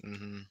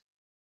 mm-hmm.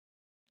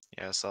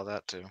 Yeah, I saw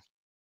that too.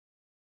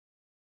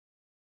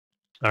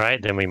 All right,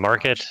 then we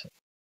market.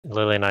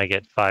 Lily and I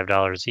get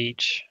 $5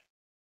 each.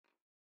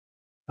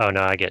 Oh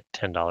no, I get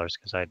 $10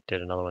 because I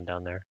did another one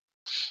down there.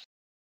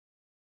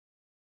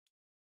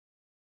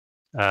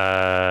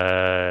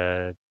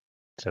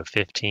 So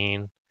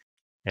 15.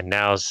 And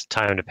now's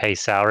time to pay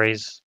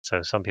salaries.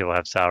 So some people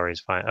have salaries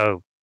fine.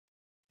 Oh,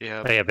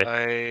 Yeah, yeah, but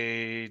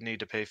I need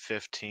to pay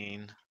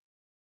 15.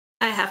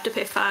 I have to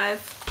pay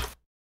 5.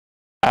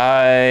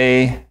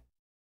 I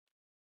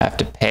have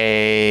to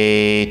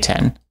pay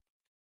 10.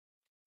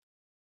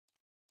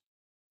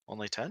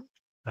 Only 10?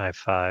 I have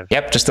 5.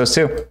 Yep, just those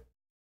 2.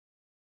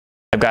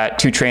 I've got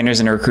 2 trainers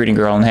and a recruiting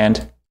girl in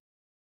hand.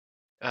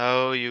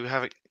 Oh, you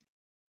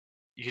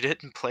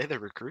didn't play the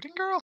recruiting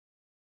girl?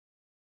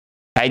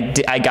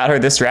 I got her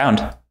this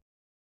round.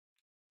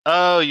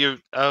 Oh,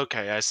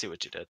 okay, I see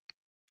what you did.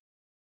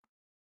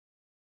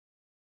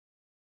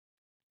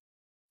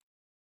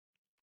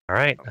 All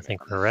right, I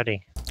think we're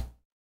ready.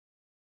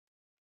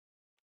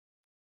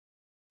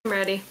 I'm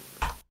ready.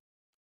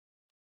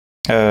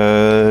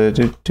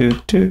 Do.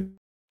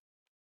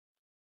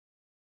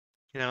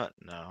 You know what?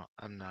 No,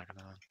 I'm not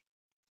gonna.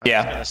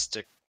 Yeah.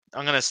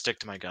 I'm gonna stick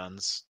to my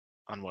guns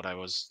on what I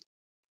was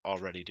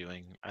already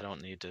doing. I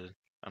don't need to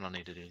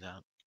do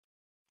that.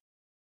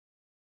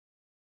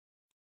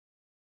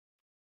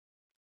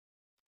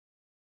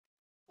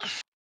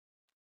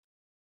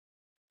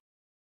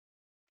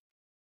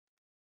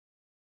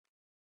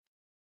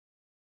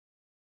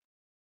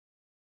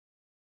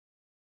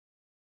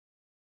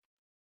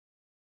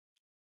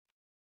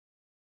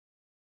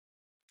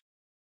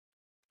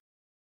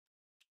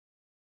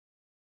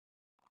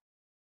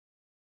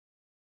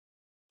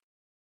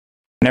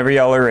 Whenever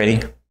y'all are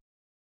ready.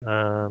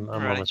 I'm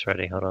Ready. almost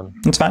ready. Hold on.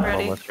 It's fine.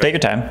 Ready. Almost Take your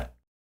time.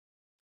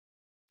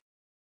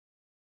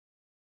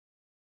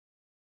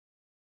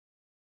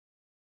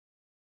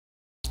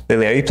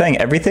 Lily, are you playing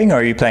everything or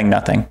are you playing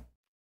nothing?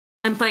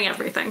 I'm playing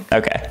everything.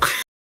 Okay.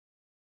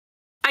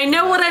 I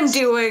know what I'm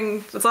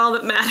doing. That's all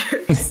that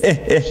matters.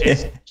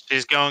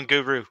 She's going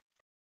guru.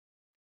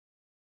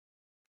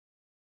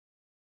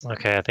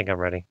 Okay, I think I'm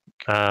ready.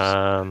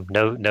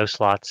 No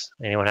slots.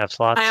 Anyone have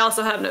slots? I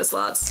also have no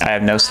slots. I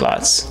have no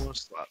slots. No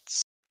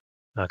slots.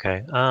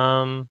 Okay.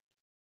 I'll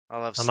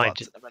have I might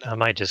slots in a minute. I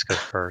might just go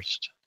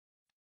first,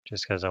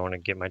 just because I want to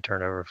get my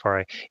turn over before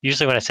I.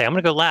 Usually, when I say I'm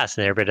gonna go last,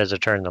 and everybody does a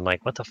turn, I'm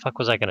like, what the fuck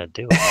was I gonna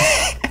do?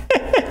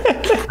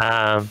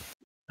 All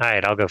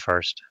right, I'll go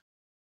first.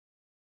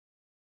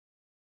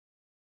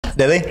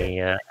 Lily?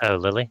 Yeah. Oh,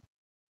 Lily.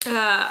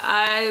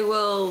 I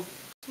will.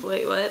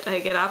 Wait, what? I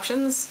get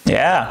options?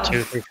 Yeah.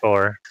 2, 3,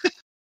 4.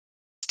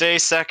 Stay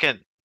second.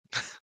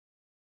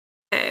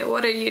 Okay,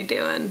 what are you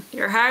doing?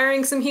 You're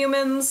hiring some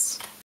humans?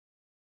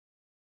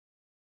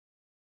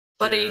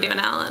 What are you doing,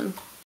 Alan?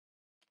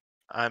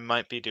 I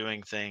might be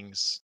doing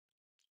things.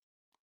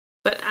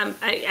 But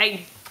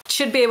I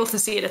should be able to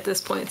see it at this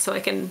point, so I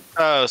can.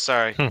 Oh,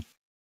 sorry.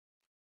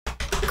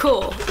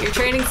 Cool. You're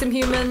training some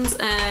humans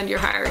and you're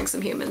hiring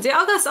some humans. Yeah,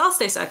 I'll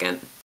stay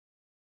second.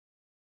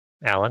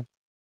 Alan.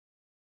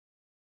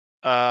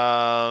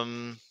 I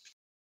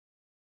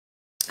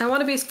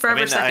want to be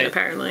forever second, I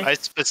apparently. I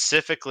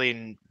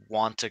specifically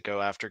want to go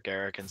after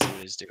Garrick and see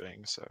what he's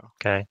doing. So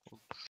Okay.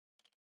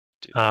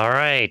 do All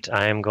right.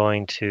 I am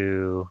going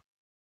to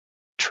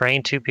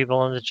train 2 people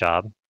on the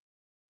job.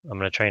 I'm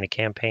going to train a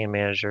campaign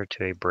manager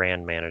to a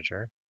brand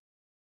manager.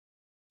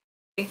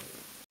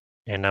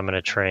 And I'm going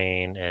to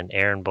train an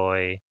errand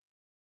boy.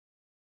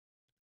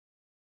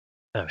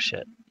 Oh,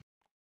 shit.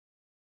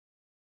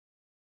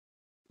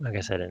 I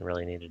guess I didn't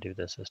really need to do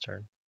this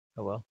turn.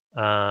 Oh, well.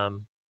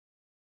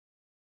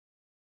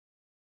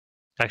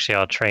 Actually,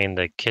 I'll train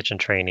the kitchen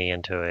trainee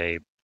into a...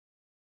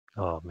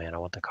 Oh, man, I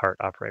want the cart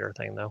operator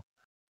thing, though.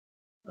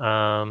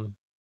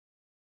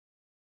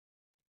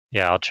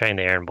 Yeah, I'll train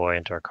the errand boy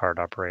into a cart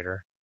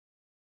operator.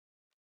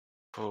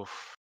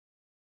 Oof.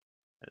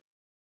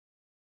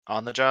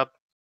 On the job,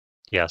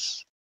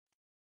 Yes.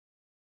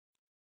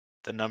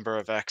 the number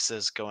of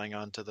X's going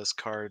onto this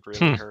card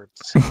really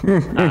hurts.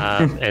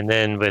 And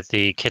then with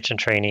the kitchen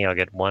trainee, I'll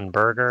get 1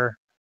 burger.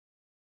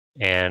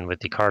 And with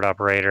the cart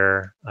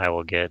operator, I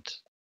will get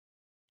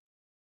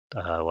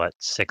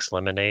 6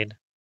 lemonade,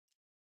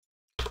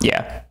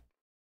 Yeah.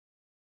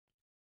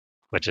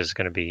 which is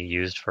going to be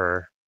used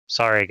for.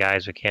 Sorry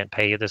guys, we can't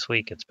pay you this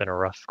week. It's been a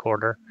rough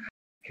quarter.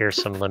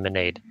 Here's some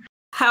lemonade.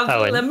 Have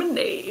Oh, and-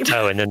 lemonade.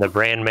 Oh, and then the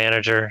brand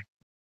manager,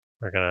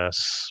 we're gonna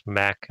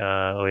smack.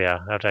 Oh yeah,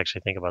 I have to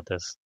actually think about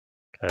this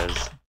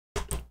because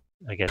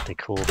I get the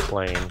cool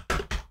plane.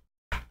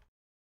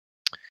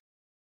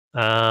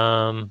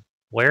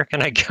 Where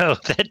can I go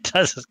that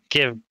doesn't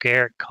give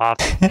Garrett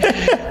coffee?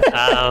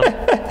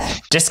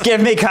 Just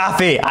give me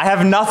coffee. I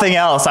have nothing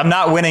else. I'm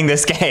not winning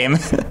this game.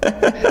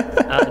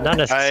 Not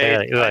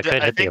necessarily. Ooh, I could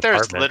hit the think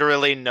there's apartment.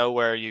 literally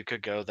nowhere you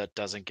could go that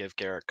doesn't give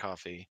Garrett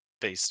coffee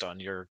based on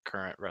your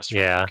current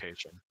restaurant Yeah.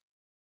 location.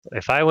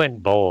 If I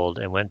went bold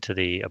and went to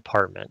the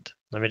apartment,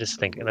 let me just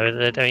think.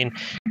 I mean,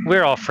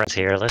 we're all friends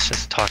here. Let's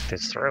just talk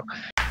this through.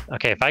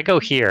 Okay, if I go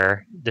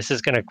here, this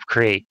is going to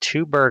create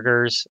 2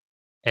 burgers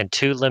and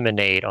 2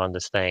 lemonade on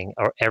this thing,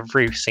 or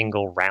every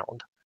single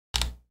round.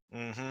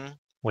 Mm-hmm.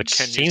 Which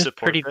Can you seems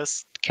support pretty.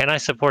 this? Can I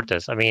support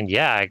this? I mean,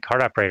 yeah, a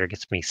cart operator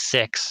gets me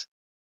 6.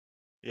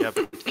 Yeah,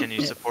 but can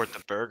you support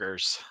the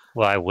burgers?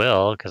 Well, I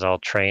will, because I'll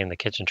train the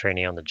kitchen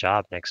trainee on the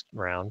job next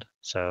round.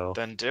 So,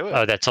 Then do it.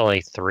 oh, that's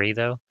only 3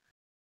 though.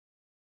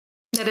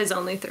 That is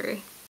only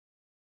 3.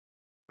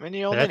 I mean,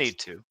 you only That's- need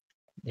 2.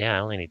 Yeah, I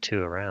only need 2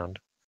 around.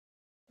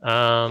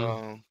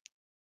 Oh,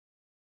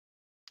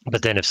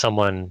 But then if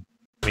someone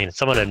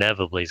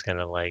inevitably is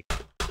gonna like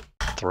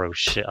throw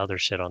other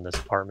shit on this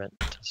apartment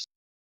to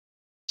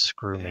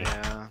screw me.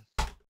 yeah.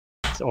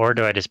 Or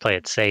do I just play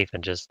it safe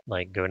and just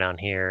like go down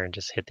here and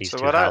just hit these So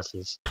 2 what I-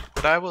 houses?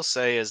 What I will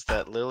say is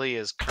that Lily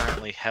is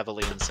currently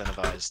heavily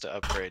incentivized to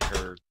upgrade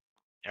her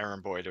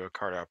errand boy to a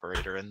cart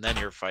operator, and then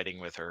you're fighting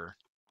with her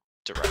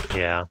directly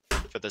Yeah,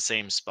 for the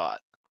same spot.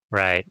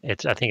 right.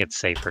 I think it's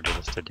safer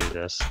to do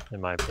this, in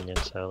my opinion.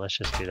 So let's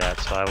just do that.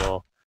 So I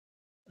will.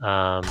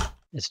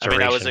 It's I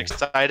mean, I was duration.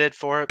 excited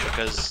for it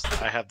because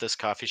I have this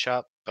coffee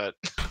shop, but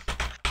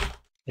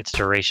It's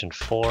duration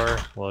 4.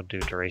 We'll do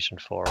duration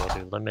 4. We'll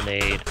do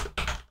lemonade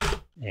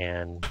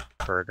and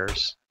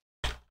burgers.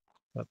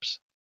 Whoops.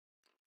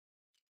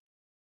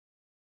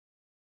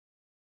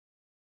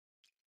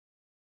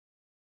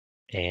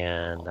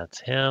 And that's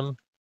him.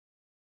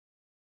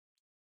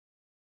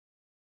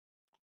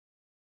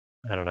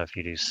 I don't know if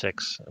you do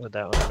 6 with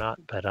that one or not,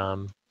 but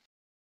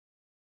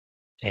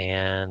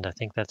and I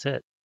think that's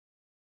it.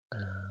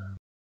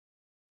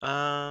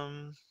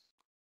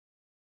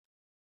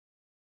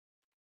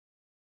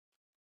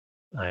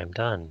 I am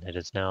done. It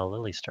is now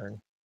Lily's turn.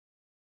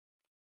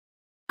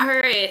 All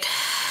right.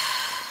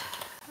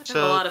 I have a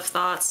So- lot of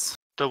thoughts.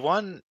 the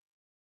one.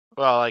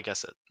 Well, I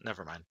guess it.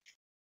 Never mind.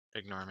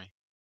 Ignore me.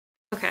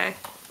 Okay,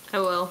 I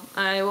will.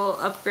 I will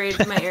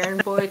upgrade my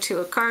errand boy to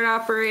a cart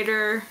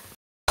operator.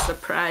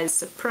 Surprise,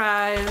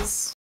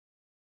 surprise.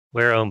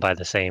 We're owned by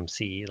the same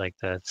like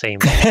the same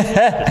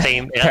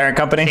Parent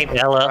company. same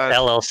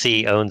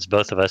LLC owns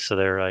both of us, so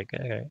they're like,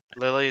 okay.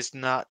 Lily's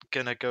not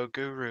gonna go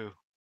guru.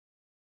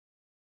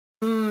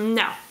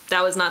 No,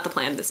 that was not the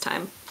plan this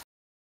time.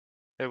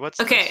 Hey,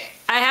 what's Okay,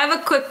 I have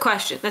a quick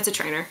question. That's a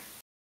trainer.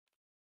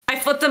 I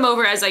flip them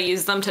over as I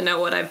use them to know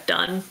what I've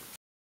done. this?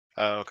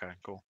 Oh, okay,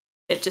 cool.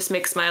 It just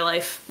makes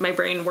my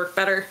brain work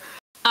better.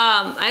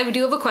 I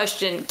do have a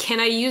question. Can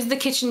I use the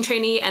kitchen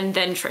trainee and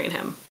then train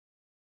him?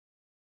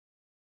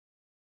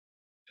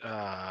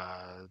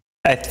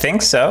 I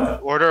think so.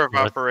 Order of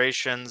What?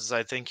 operations.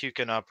 I think you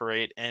can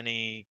operate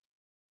any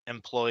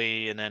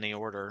employee in any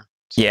order.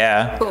 So-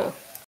 Yeah. Cool.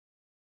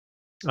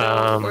 So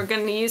Um, we're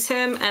going to use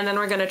him, and then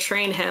we're going to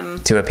train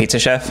him. To a pizza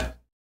chef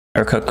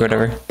or cook,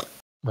 whatever.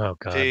 Oh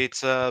god.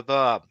 Pizza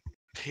Bob.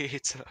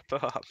 Pizza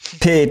Bob.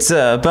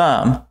 Pizza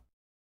bomb.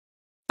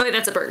 Oh, wait,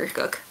 that's a burger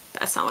cook.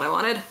 That's not what I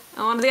wanted.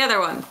 I wanted the other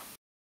one.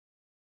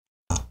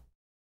 I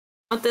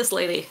want this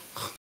lady.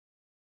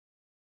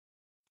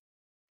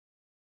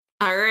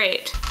 All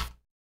right.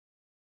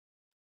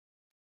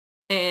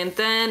 And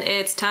then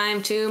it's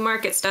time to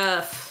market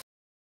stuff.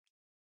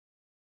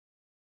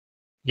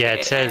 Yeah,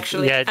 Okay, it says.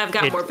 actually, yeah, I've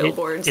got more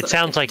billboards It that I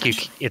sounds can like you.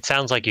 touch. It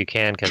sounds like you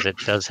can because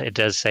it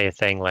does say a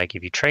thing like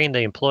if you train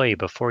the employee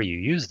before you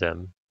use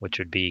them, which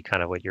would be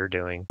kind of what you're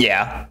doing.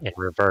 Yeah. In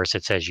reverse,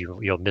 it says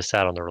you'll miss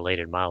out on the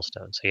related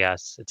milestones. So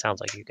yes, it sounds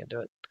like you can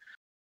do it.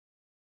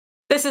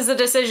 This is a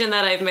decision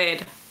that I've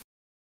made.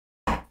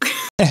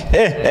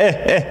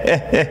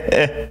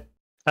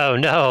 Oh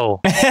no!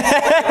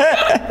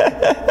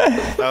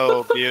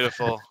 Oh,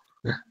 beautiful.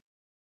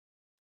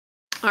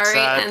 All right,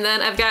 Sad. and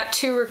then I've got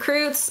 2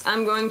 recruits.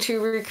 I'm going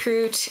to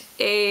recruit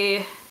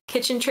a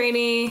kitchen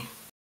trainee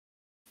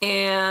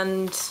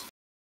and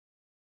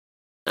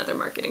another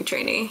marketing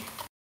trainee.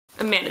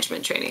 A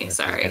management trainee, This is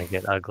sorry. gonna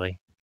get ugly.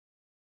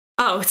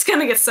 Oh, it's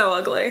gonna get so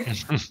ugly.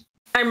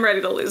 I'm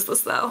ready to lose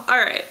this though. All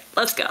right,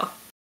 let's go.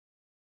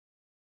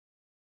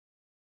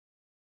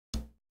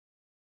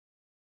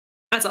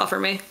 That's all for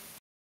me.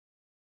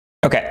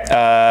 Okay,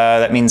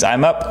 that means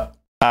I'm up.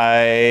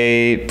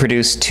 I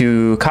produce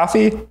 2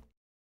 coffee,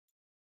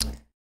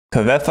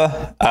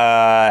 Kavefa,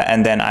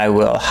 and then I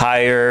will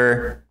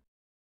hire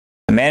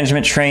a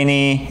management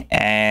trainee,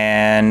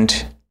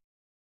 and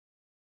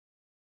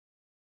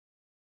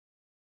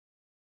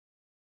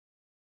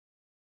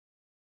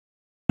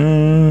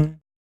let's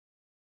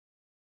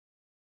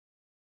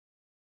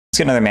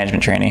get another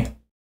management trainee.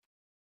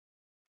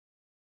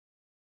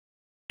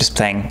 Just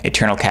playing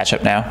eternal catch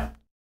up now.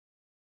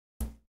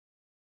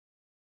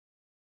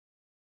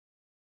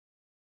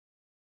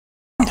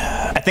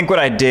 I think what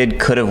I did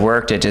could have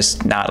worked, it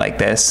just not like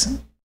this.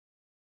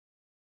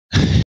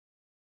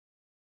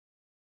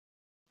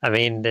 I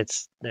mean, it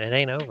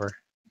ain't over.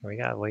 We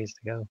got ways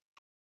to go.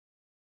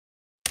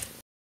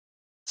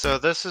 So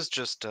this is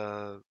just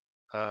a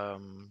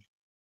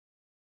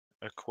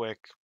quick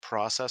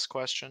process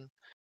question.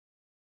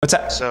 What's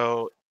that?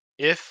 So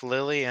if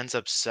Lily ends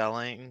up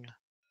selling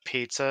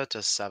pizza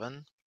to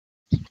 7,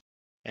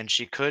 and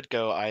she could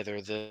go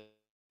either this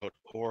route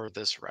or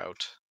this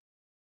route,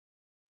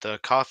 the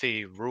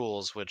coffee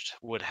rules which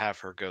would have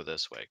her go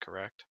this way,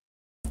 correct?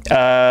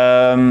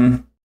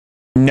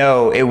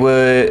 No, it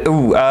would.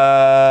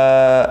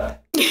 No,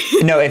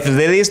 if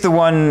Lily's the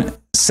one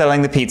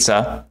selling the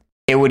pizza,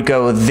 it would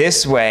go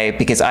this way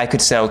because I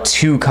could sell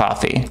 2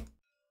 coffee.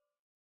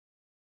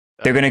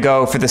 They're going to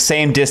go for the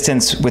same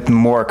distance with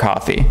more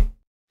coffee.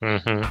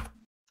 Mm-hmm.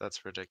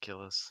 That's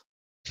ridiculous.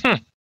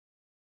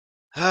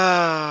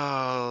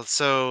 Oh,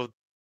 so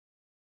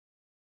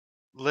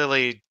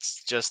Lily's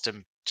just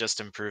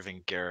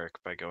improving Garrick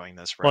by going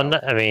this route. Well, no,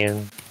 I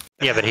mean,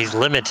 yeah, but he's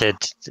limited.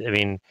 I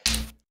mean,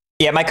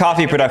 Yeah, my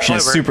coffee production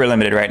is super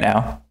limited right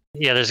now.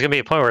 yeah, there's gonna be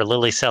a point where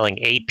Lily's selling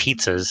 8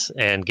 pizzas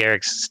and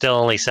Garrick's still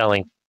only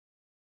selling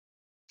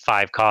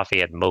 5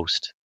 coffee at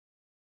most.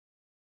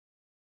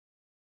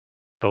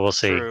 But we'll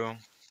see. True.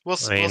 We'll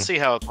see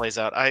how it plays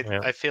out.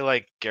 I feel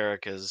like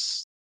Garrick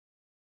is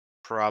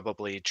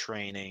probably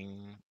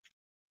training.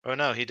 Oh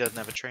no, he doesn't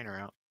have a trainer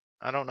out.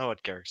 I don't know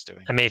what Garrick's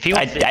doing. I mean, if he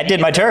I did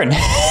my turn.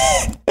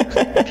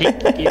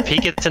 if he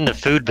gets in the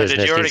food Oh, did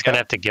business, you already he's gonna go?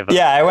 have to give up.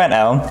 Yeah, I went,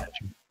 Alan.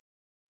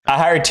 I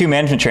hired 2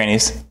 management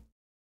trainees.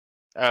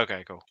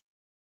 Okay, cool.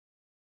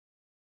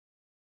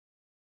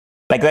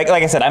 Like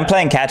I said, I'm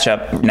playing catch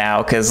up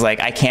now because like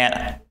I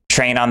can't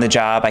train on the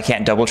job. I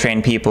can't double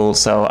train people,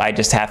 so I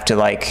just have to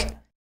like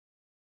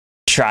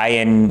try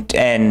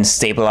and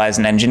stabilize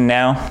an engine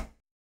now.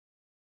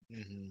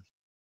 Hmm.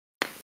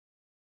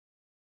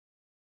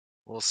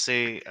 We'll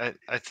see.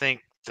 I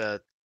think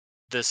that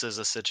this is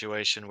a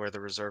situation where the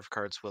reserve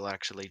cards will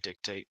actually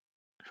dictate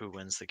who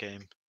wins the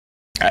game.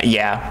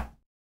 Yeah.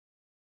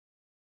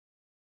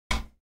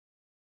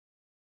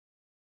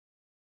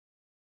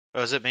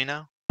 Oh, is it me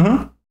now?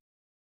 Hmm.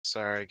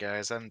 Sorry,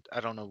 guys. I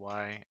don't know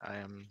why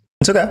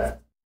It's okay.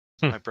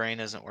 my brain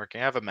isn't working.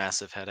 I have a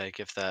massive headache.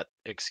 If that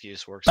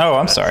excuse works. Oh, for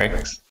I'm that. sorry.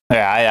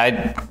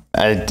 Yeah,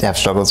 I have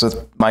struggles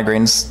with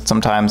migraines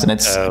sometimes, and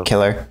it's a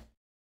killer.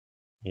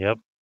 Yep.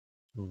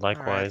 All right,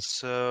 Likewise.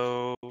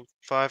 so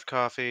 5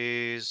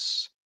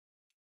 coffees.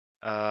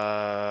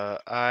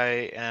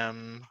 I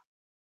am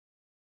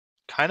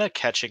kind of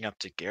catching up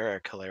to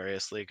Garrick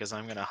hilariously because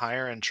I'm going to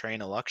hire and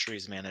train a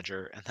luxuries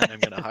manager, and then I'm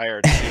going to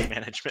hire 2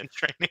 management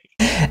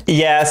trainees.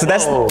 Yeah, so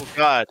that's Oh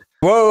God!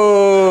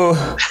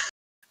 whoa.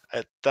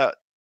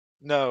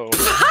 No.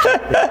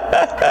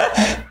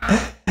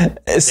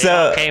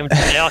 So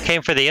They all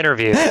came for the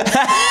interview.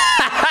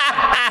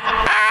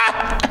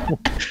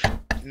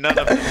 None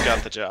of them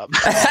got the job.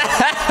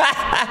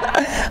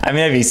 I mean,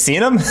 have you seen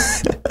them?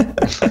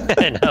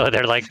 No,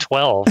 they're like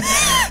 12. Look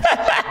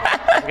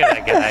at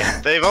that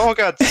guy. They've all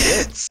got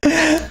tits.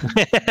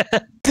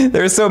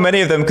 There were so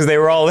many of them because they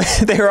were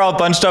all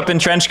bunched up in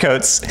trench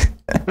coats.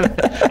 Oh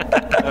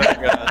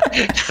God.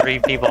 3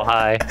 people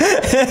high.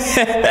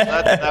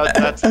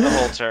 That's the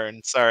whole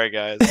turn. Sorry,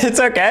 guys. It's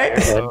okay.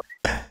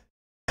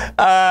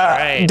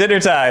 right. Dinner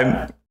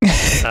time. All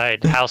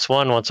right, House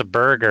 1 wants a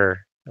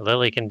burger.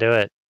 Lily can do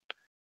it.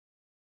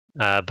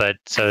 But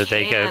so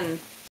they go.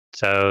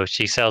 So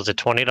she sells a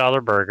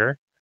 $20 burger.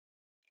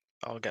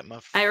 I'll get my.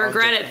 I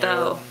regret it,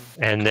 though.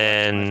 And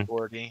then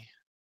 40.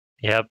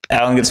 Yep.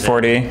 Alan gets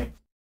 40.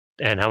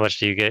 And how much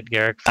do you get,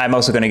 Garrick? I'm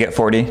also going to get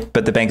 40,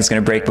 but the bank is going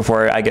to break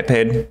before I get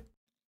paid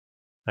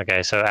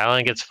Okay, so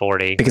Alan gets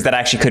 40. because that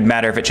actually could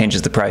matter if it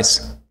changes the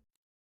price.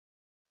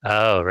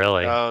 Oh,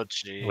 really? Oh,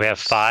 geez. We have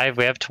 5.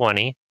 We have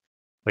 20.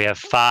 We have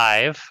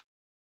 5.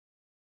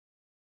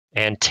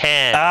 And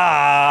 10.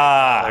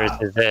 Ah,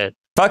 Is it?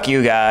 fuck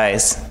you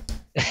guys.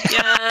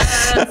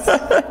 Yes.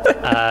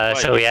 What,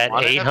 So we you had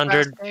wanted a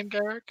 800. fast game,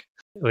 Garrick?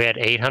 We had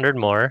 800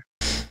 more.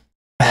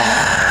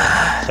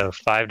 So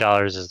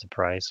 $5 is the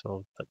price.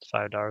 We'll put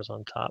 $5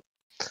 on top.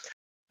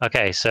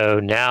 Okay, so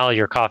now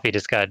your coffee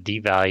just got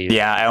devalued.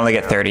 Yeah, I only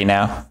get 30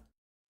 now.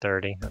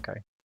 30. Okay.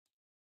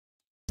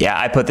 Yeah,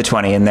 I put the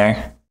 20 in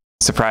there.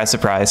 Surprise,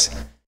 surprise.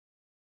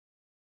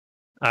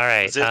 All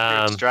right. Is it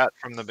your strat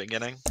from the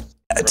beginning?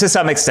 To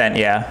some extent,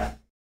 yeah.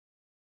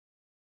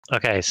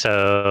 Okay,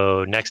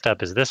 so next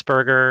up is this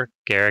burger.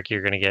 Garrick,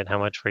 you're going to get how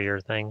much for your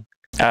thing?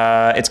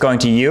 It's going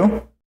to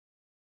you?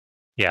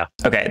 Yeah.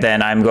 Okay,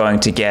 then I'm going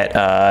to get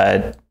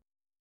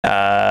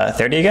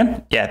 30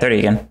 again? Yeah, 30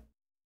 again.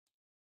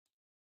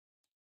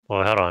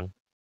 Well, hold on.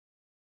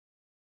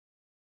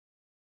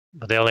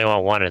 But they only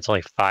want one. And it's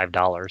only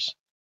 $5.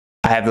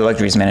 I have the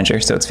luxuries manager,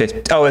 so it's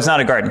 50. Oh, it's not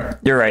a garden.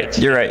 You're right.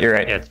 You're right.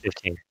 Yeah, it's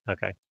 15.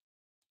 Okay.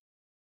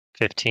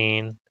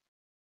 15,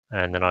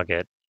 and then I'll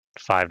get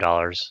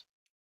 $5.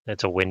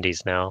 It's a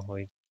Wendy's now.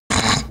 We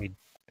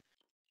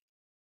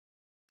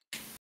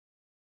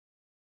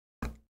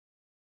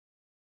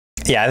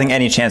Yeah, I think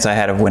any chance I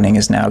had of winning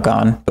is now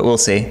gone, but we'll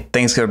see.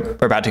 Things are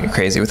about to get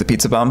crazy with the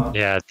pizza bomb.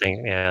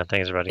 things are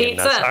about to get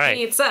nuts.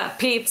 Pizza, All right.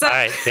 pizza. All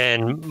right,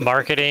 then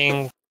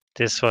marketing.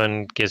 This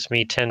one gives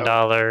me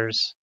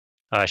 $10.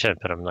 Oh, I shouldn't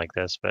put them like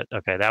this, but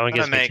okay, that one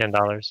gives me $10.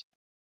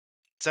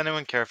 Does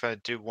anyone care if I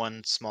do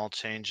one small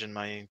change in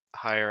my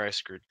hire? I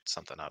screwed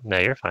something up. No,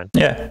 you're fine.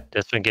 Yeah.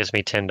 This one gives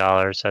me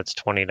 $10. That's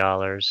 $20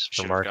 for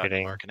Should've gotten a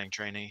marketing. marketing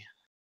trainee.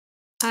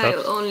 I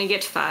Oops. only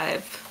get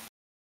 5.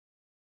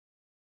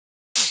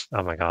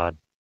 Oh my god.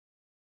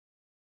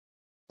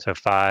 So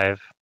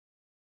 5.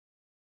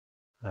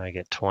 I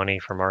get 20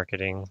 for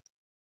marketing.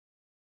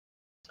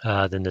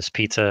 Then this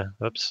pizza.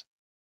 Whoops.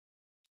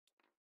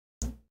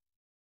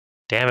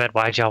 Damn it!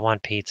 Why'd y'all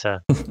want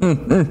pizza? I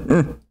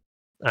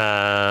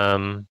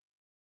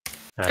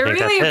I think really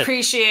that's it.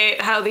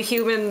 appreciate how the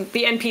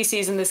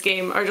NPCs in this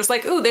game are just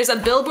like, ooh, there's a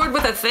billboard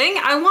with a thing.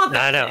 I want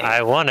that. I know. thing.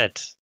 I want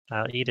it.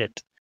 I'll eat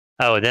it.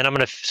 Oh, then I'm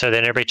gonna. So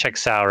then everybody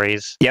checks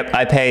salaries. Yep,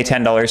 I pay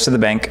 $10 to the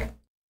bank.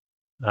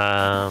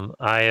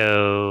 I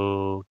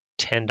owe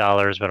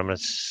 $10, but I'm gonna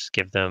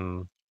give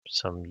them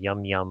some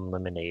yum yum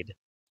lemonade.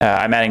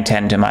 I'm adding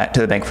 10 to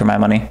the bank for my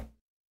money.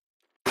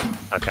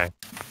 Okay.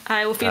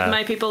 I will feed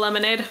my people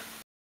lemonade.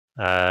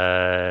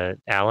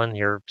 Alan,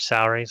 your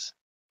salaries?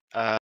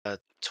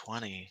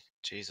 20.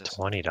 Jesus.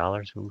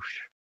 $20. Oof.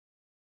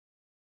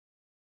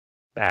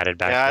 Added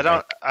back. Yeah, to the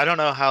bank. I don't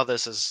know how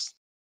this is.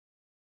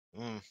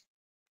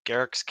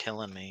 Garrick's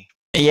killing me.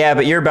 Yeah,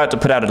 but you're about to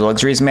put out a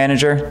luxuries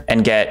manager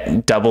and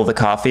get double the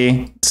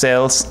coffee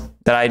sales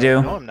that I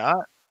do. No, I'm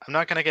not. I'm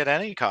not gonna get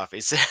any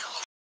coffee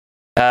sales.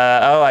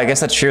 Oh, I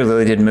guess that's true.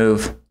 Lily did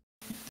move.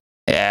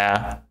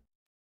 Yeah.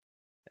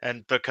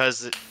 And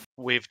because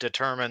we've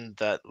determined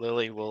that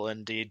Lily will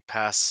indeed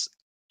pass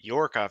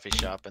your coffee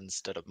shop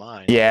instead of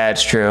mine. Yeah,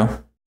 it's true.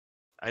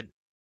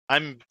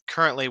 I'm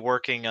currently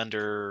working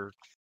under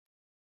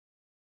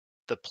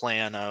the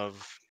plan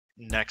of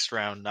next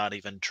round not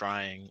even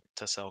trying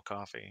to sell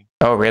coffee.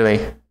 Oh, really?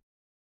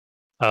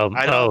 Lily,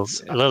 I don't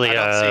see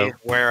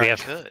where I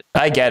could.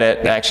 I get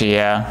it, actually,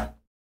 yeah.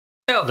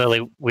 Oh,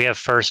 Lily, we have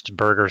first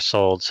burger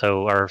sold,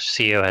 so our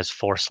CEO has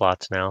 4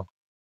 slots now.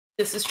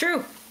 this is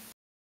true.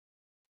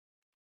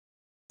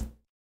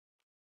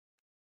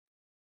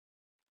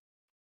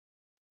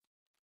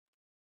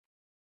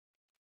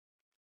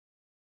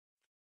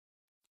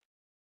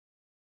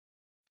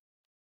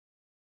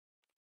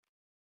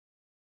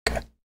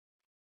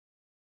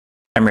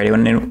 I'm ready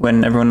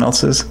when everyone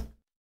else is.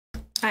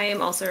 I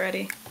am also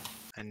ready.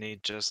 I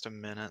need just a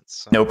minute.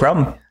 So. No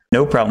problem.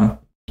 No problem.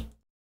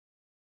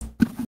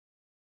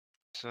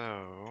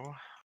 So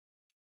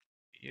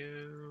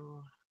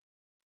you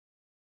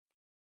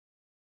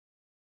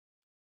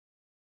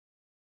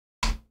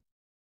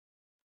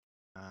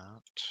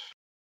out.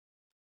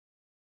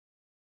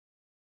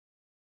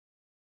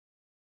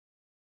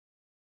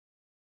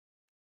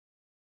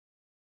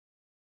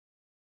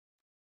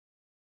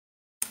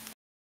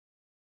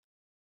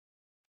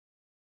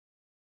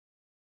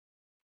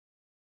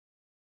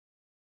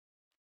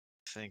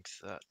 I think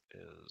that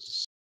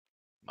is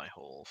my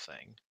whole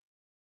thing.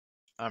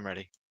 I'm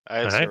ready. I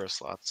have Alright. 0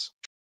 slots.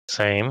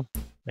 Same.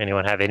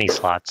 Anyone have any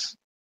slots?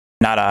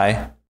 Not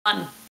I.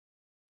 1.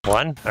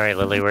 1? All right,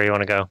 Lily, where do you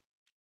want to go?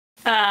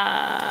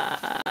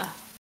 I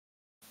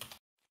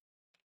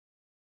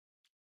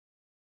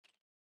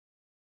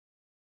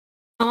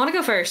want to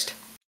go first.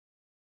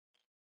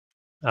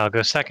 I'll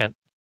go second.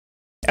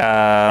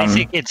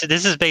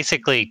 This is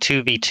basically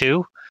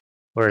 2v2,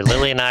 where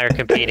Lily and I are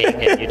competing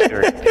and you two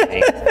are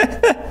competing.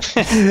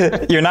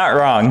 You're not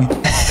wrong.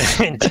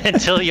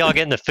 Until y'all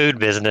get in the food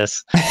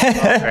business.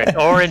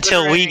 Or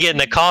until we get in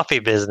the coffee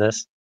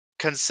business.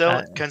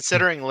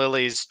 Considering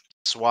Lily's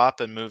swap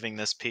and moving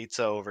this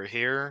pizza over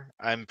here,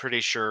 I'm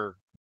pretty sure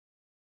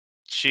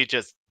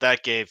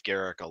that gave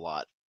Garrick a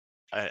lot.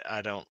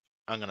 I'm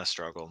gonna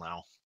struggle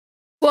now.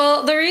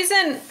 Well, the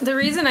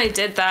reason I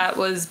did that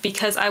was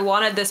because I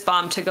wanted this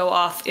bomb to go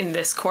off in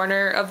this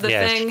corner of the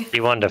thing.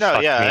 He wanted to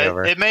fuck me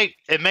over. It made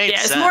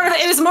sense.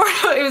 It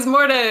was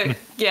more to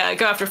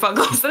go after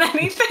Funkles than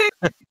anything.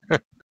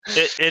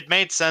 It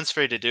made sense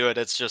for you to do it.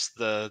 It's just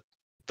the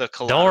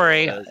Don't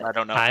worry. I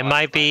don't know. I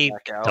might be.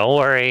 Don't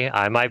worry.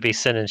 I might be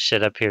sending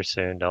shit up here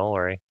soon. Don't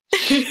worry.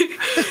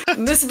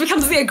 This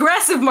becomes the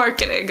aggressive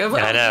marketing of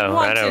I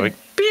know.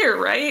 Beer,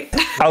 right?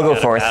 I'll go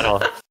fourth.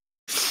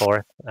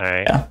 Fourth. All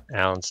right. Yeah.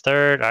 Alan's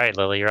third. All right,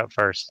 Lily, you're up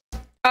first.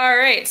 All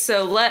right,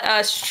 so let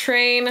us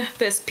train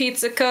this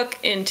pizza cook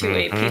into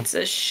a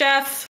pizza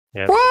chef.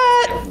 Yep.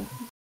 What? She's gonna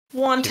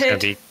Wanted.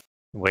 be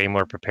way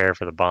more prepared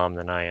for the bomb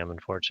than I am,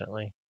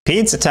 unfortunately.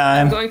 Pizza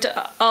I'm time. going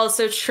to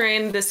also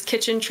train this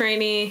kitchen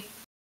trainee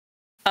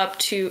up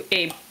to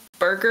a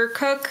burger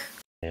cook.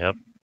 Yep.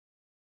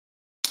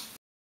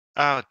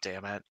 Oh,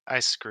 damn it. I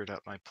screwed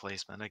up my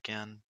placement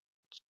again.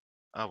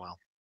 Oh, well.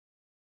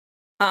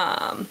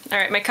 All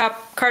right, my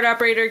cart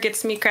operator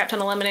gets me crap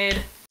ton of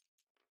lemonade.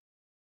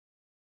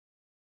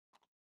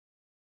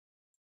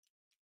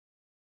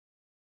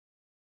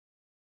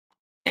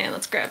 And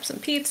let's grab some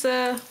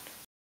pizza.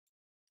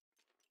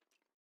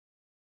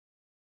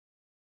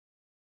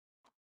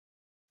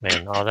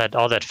 Man, all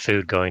that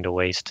food going to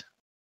waste.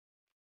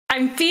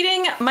 I'm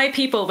feeding my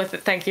people with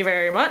it. Thank you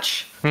very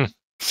much. Hmm.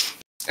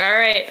 All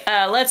right,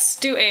 let's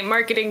do a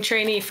marketing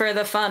trainee for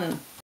the fun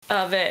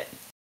of it.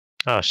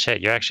 Oh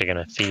shit, you're actually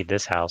gonna feed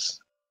this house.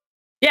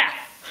 Yeah,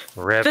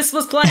 Rip. this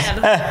was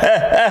planned. That's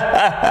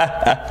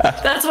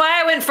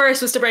why I went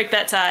first, was to break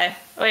that tie.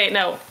 Wait,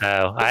 no.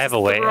 Oh, I have a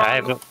way. I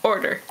have a...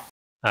 order.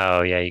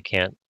 Oh yeah, you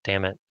can't.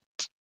 Damn it.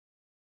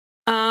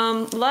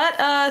 Let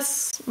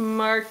us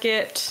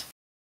market.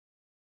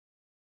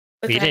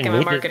 What the You heck didn't am I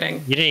need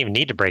marketing? you didn't even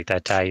need to break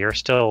that tie. You're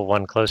still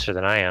one closer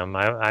than I am.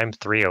 I'm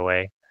 3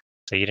 away,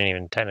 so you didn't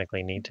even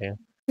technically need to.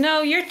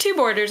 No, you're 2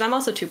 borders. I'm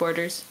also 2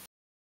 borders.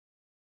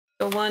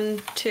 So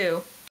 1,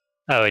 2.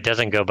 Oh, it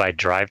doesn't go by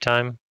drive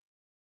time?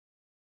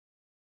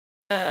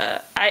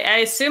 I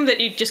assume that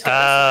you just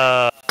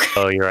go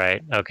Oh, you're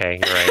right.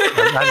 Okay, you're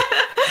right.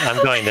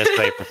 I'm going this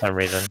way for some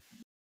reason.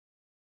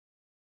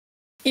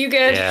 You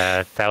good?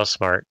 Yeah, that was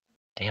smart.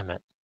 Damn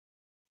it.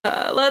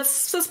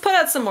 Let's put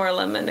out some more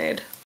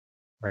lemonade.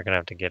 We're gonna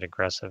have to get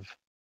aggressive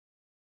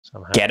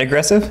somehow. Get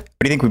aggressive? What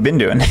do you think we've been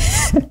doing?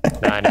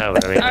 I know.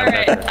 I mean, All I'm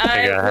right, gonna have to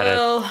figure out how I to...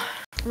 will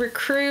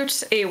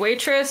recruit a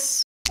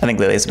waitress. I think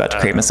Lily's about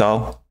to cream us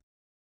all.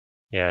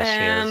 Yeah, she is.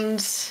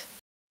 And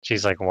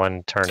She's like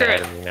one turn Screw ahead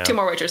it. of me now. 2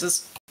 more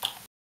waitresses.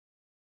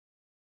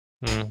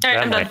 Mm, All right, that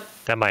I'm might done.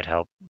 that might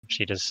help.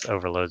 She just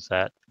overloads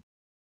that.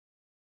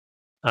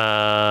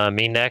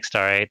 Me next.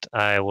 All right,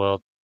 I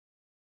will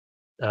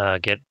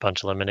get a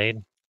bunch of lemonade.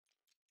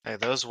 Hey,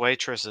 those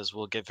waitresses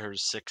will give her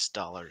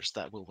 $6.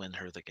 That will win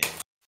her the game.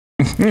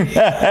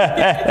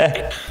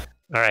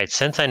 All right,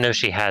 since I know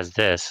she has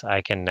this,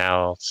 I can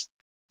now,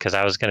 because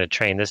I was going to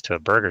train this to a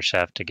burger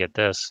chef to get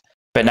this.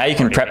 But now you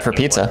can prep for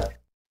pizza.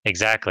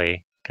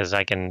 Exactly, because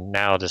I can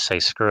now just say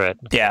screw it.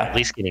 Yeah. At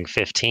least getting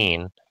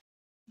 15.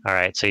 All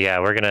right, so yeah,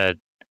 we're gonna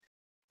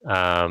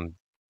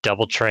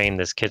double train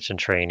this kitchen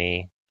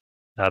trainee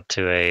up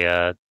to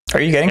a. Are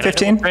you getting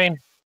 15? Train?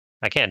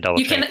 I can't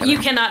double train. You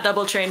cannot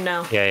double train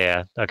now.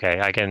 Yeah. Okay,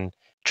 I can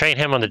train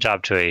him on the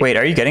job to a. Wait,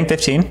 are you getting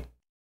 15?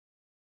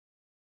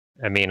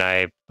 I mean,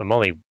 I'm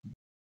only.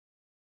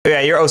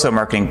 Yeah, you're also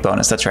marketing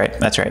bonus. That's right.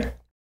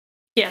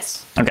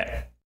 Yes.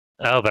 Okay.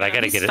 Oh, but I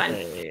gotta He's get fine.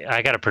 it.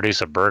 I gotta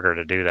produce a burger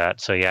to do that.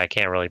 So yeah, I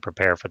can't really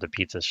prepare for the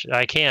pizza.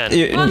 I can.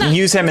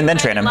 Use him and then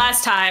train him.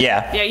 Last time.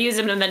 Yeah. Yeah, use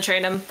him and then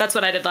train him. That's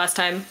what I did last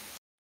time.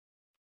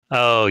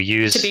 Oh,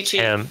 use To be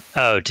cheap. him.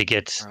 Oh, to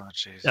get. Oh,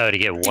 jeez. Oh, to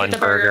get To one get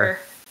the burger.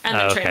 And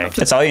then Oh, train okay. him.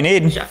 That's all you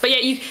need. But yeah,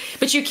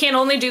 you can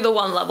only do the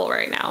 1 level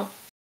right now.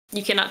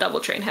 You cannot double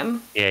train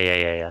him.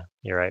 Yeah.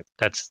 You're right.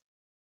 That's.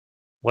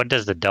 What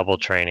does the double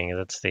training?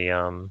 That's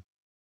the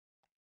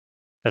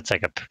That's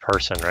like a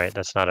person, right?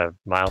 That's not a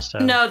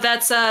milestone. No,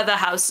 that's the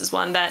house's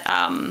one that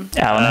Alan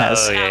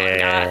has Oh Alan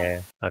got.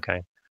 yeah.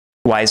 Okay.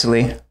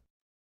 wisely.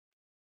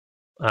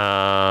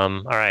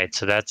 All right.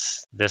 So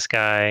that's this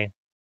guy,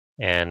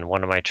 and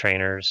one of my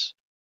trainers,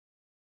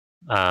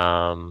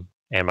 and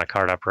my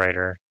card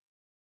operator.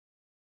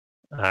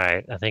 All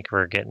right. I think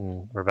we're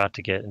about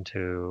to get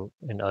into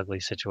an ugly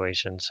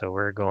situation. So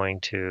we're going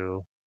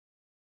to,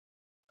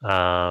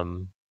 I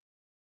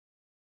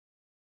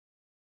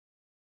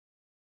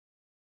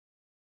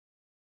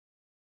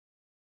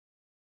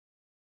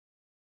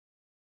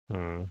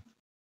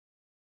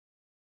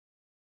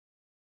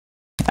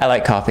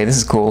like coffee. This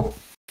is cool.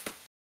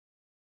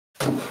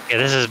 Yeah,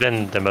 this has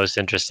been the most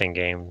interesting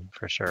game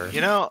for sure.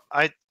 You know,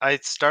 I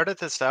started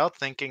this out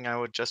thinking I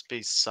would just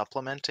be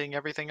supplementing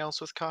everything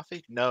else with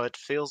coffee. No, it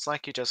feels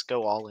like you just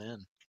go all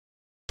in.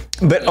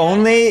 But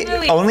only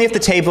really if the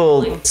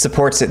table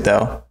supports it,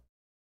 though.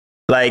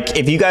 Like,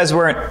 if you guys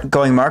weren't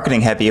going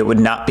marketing heavy, it would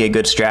not be a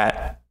good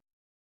strat.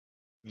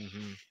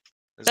 Mm-hmm.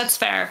 That's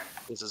fair.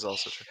 This is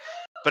also true.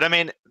 But I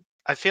mean,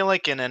 I feel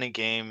like in any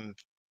game,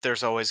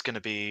 there's always going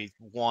to be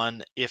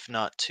 1, if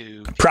not 2.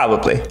 people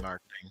Probably. doing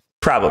marketing.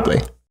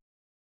 Probably.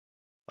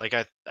 Like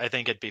I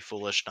think it'd be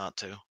foolish not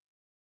to.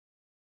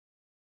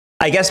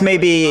 I guess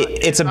maybe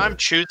it's If I'm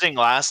choosing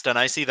last and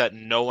I see that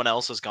no one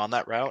else has gone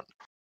that route,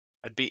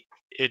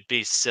 it'd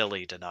be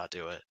silly to not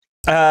do it.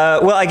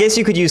 Well, I guess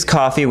you could use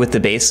coffee with the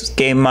base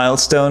game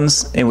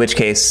milestones, in which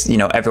case,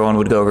 everyone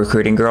would go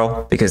recruiting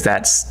girl because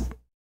that's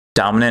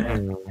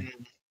dominant.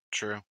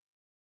 True.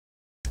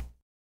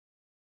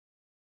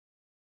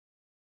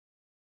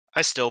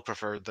 I still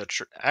prefer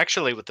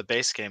actually with the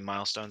base game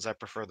milestones, I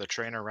prefer the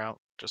trainer route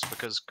just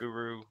because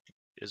Guru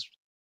is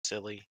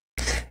silly.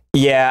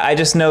 Yeah, I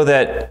just know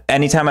that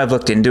anytime I've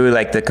looked into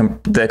like the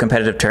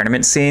competitive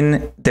tournament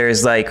scene,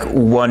 there's like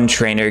 1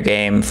 trainer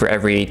game for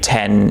every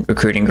 10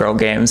 recruiting girl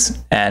games,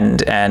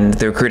 and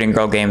the recruiting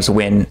girl games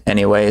win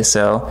anyway.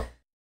 So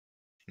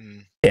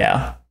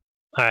Yeah.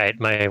 All right,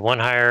 my one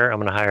hire, I'm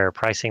going to hire a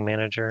pricing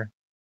manager.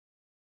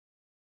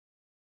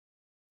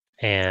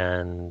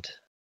 And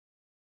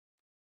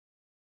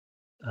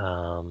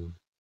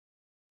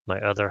my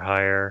other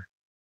hire,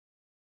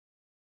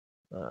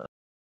 I'm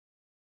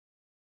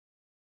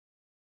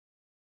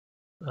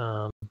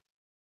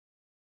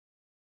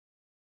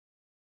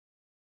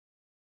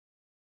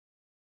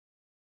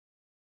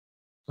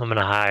going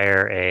to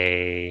hire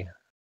a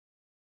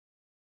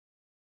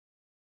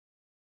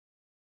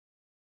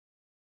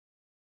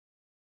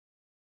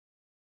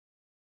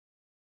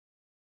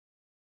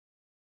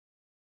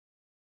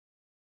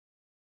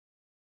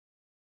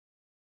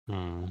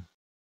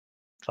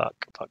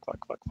fuck.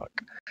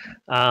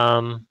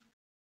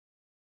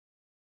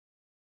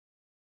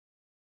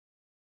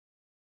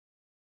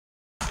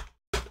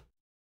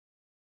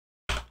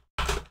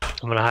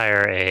 I'm going to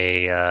hire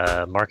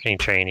a marketing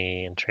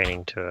trainee and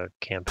training to a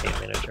campaign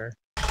manager.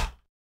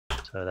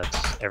 So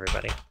that's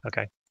everybody.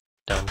 Okay,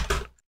 done.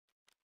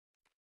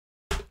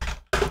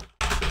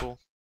 Cool.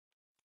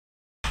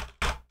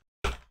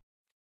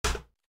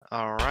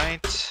 All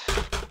right.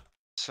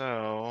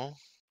 So,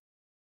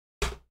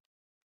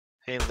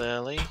 hey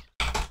Lily,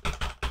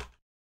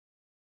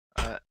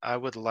 I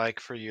would like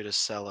for you to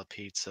sell a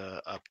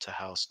pizza up to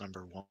house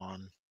number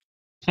 1.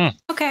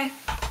 Okay.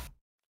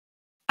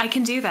 I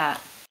can do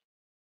that.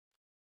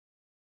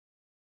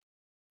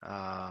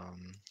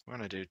 We're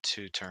gonna do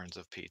 2 turns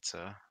of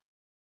pizza.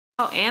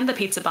 Oh, and the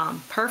pizza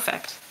bomb.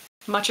 Perfect.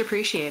 Much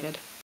appreciated.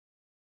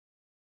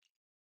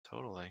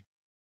 Totally.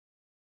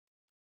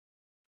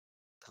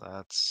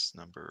 That's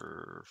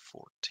number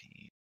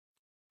 14.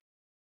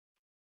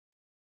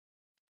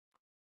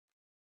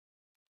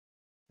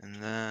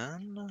 And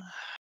then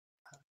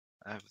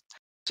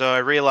so I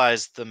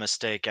realized the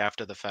mistake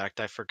after the fact.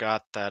 I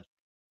forgot that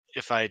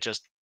if I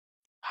just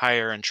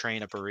hire and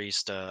train a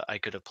barista, I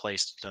could have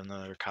placed it in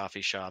another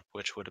coffee shop,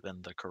 which would have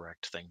been the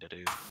correct thing to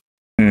do.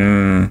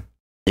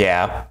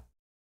 Yeah.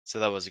 So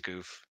that was a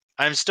goof.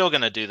 I'm still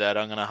gonna do that.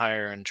 I'm gonna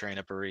hire and train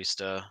a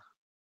barista,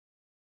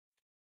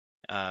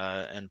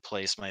 and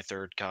place my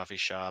 3rd coffee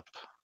shop.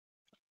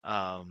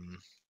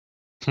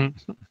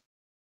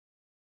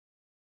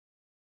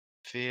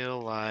 Feel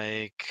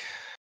like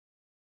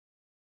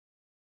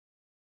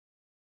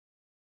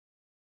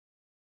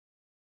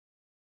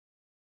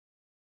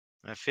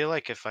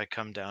if I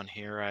come down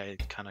here, I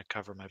kind of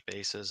cover my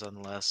bases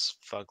unless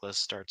Fugless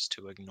starts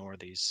to ignore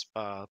these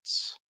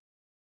spots.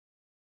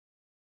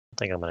 I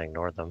think I'm going to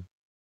ignore them.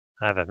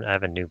 I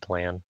have a new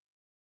plan.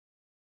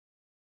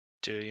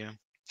 Do you?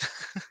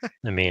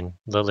 I mean,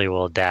 Lily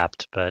will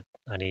adapt, but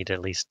I need to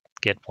at least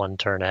get 1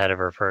 turn ahead of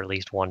her for at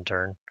least 1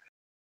 turn.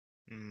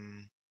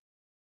 Mm.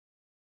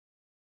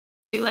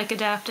 Do you like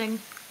adapting?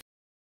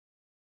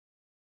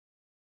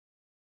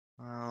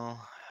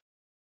 Well,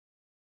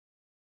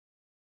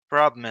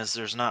 problem is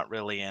there's not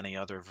really any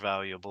other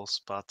valuable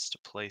spots to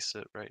place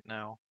it right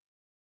now.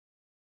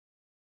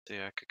 See,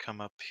 I could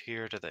come up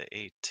here to the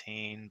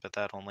 18, but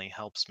that only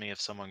helps me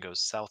if someone goes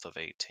south of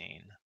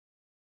 18.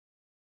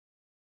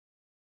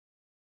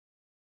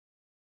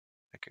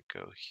 I could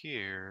go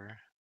here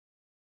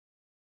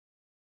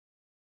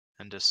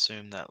and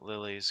assume that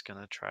Lily's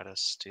gonna try to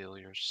steal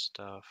your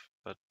stuff,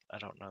 but I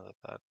don't know that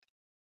that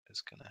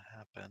is gonna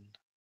happen.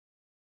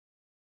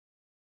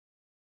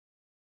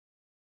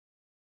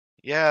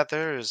 Yeah,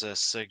 there is a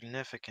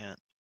significant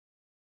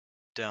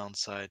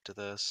downside to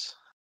this.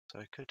 So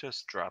I could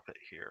just drop it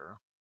here.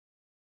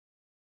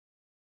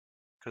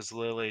 Because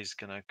Lily's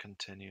gonna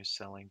continue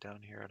selling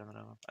down here. I don't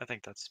know. I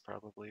think that's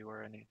probably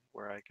where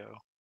I go.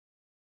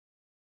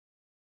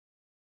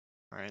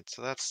 Alright,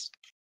 so that's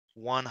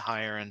 1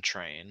 hire and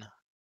train.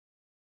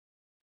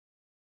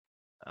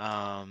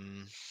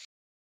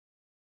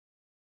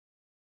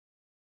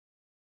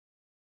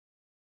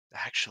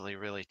 Actually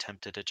really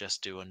tempted to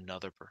just do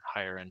another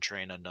hire and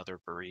train another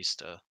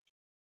barista.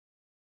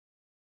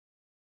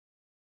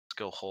 Let's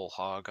go whole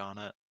hog on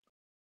it.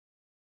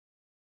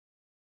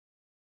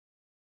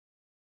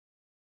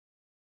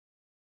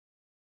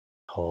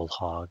 Whole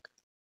hog.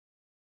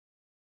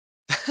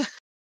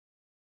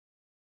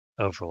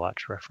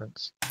 Overwatch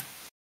reference.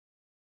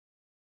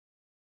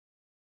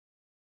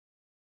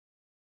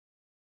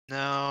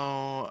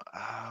 No,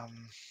 let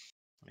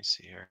me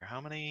see here.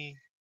 How many?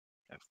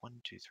 I have 1,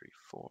 2, 3,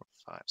 4,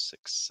 5,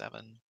 6,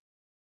 7.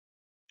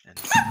 And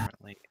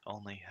currently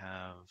only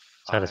have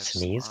 5 that a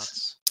sneeze?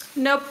 slots.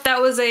 Nope,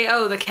 that was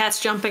the cat's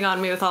jumping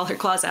on me with all her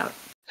claws out.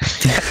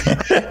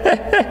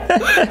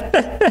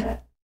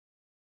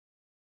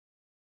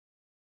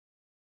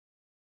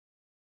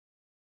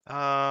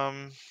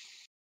 I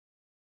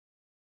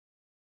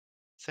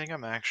think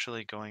I'm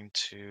actually going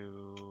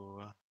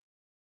to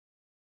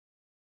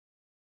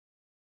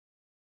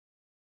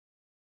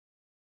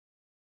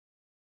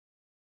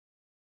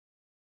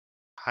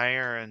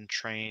hire and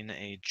train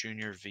a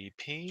junior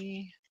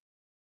VP,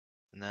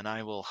 and then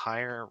I will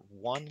hire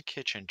 1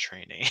 kitchen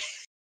trainee.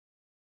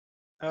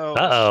 Oh,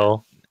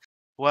 Uh-oh. shit.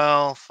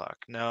 Well, fuck.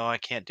 No, I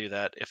can't do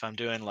that. If I'm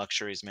doing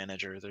luxuries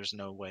manager, there's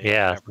no way. I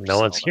Yeah, ever no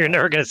one's. sell You're that.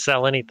 never gonna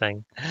sell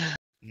anything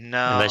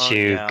No, unless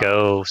you yeah,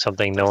 go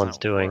something no one's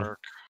doesn't doing.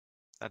 work.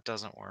 That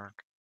doesn't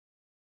work.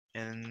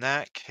 In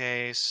that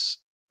case,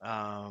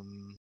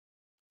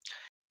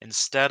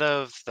 instead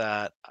of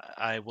that,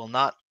 I will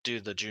not do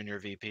the junior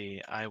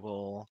VP. I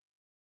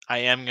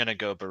am gonna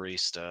go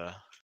barista.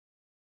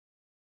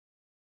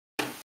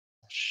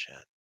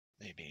 Shit,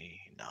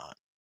 maybe not.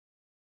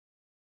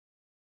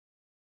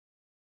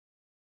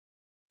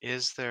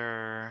 Is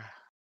there?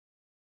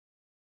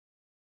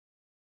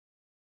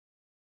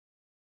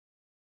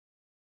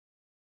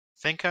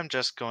 I think I'm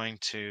just going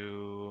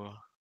to.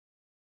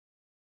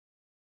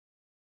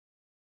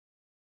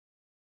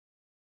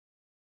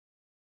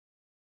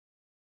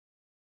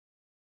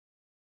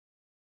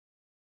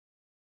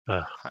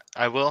 Ugh.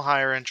 I will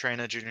hire and train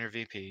a junior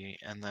VP,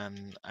 and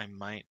then I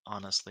might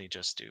honestly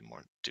just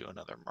do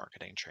another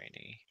marketing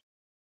trainee.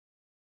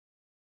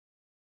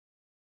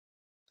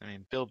 I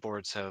mean,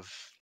 billboards have.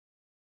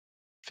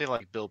 I feel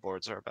like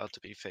billboards are about to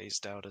be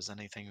phased out as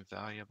anything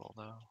valuable,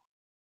 though.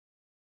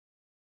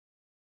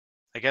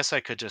 I guess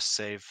I could just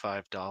save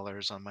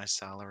 $5 on my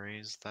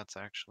salaries. That's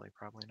actually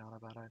probably not a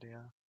bad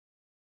idea.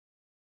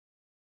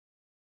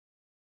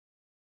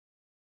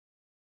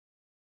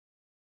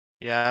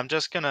 Yeah, I'm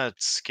just gonna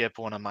skip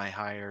one of my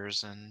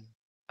hires and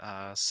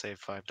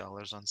save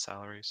 $5 on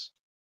salaries.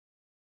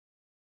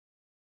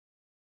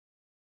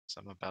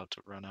 So I'm about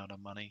to run out of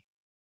money.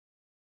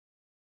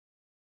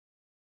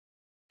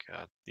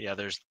 God, yeah,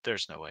 there's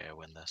no way I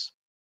win this.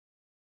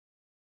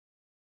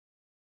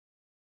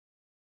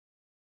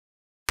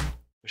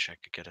 Wish I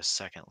could get a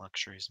second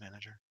luxuries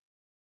manager.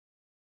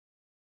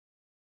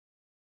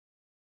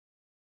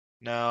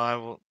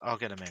 No, I'll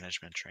get a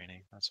management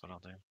training. That's what I'll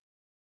do.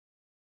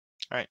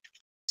 All right.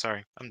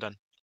 Sorry, I'm done.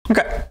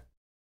 Okay.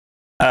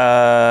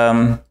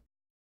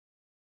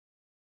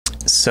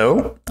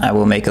 So I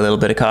will make a little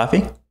bit of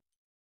coffee.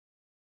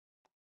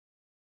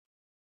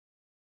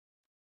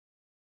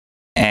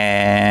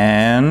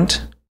 And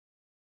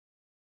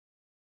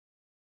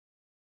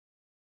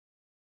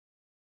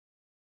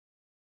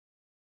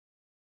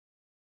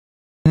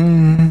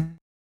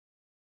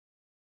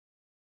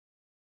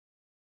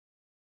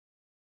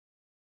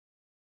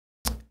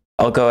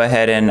I'll go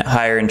ahead and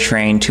hire and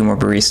train 2 more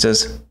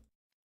baristas.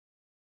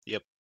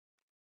 Yep.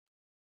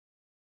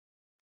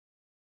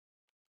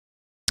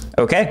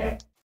 Okay.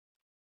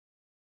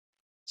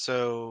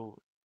 So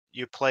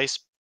you place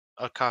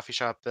a coffee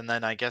shop, and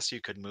then I guess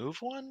you could move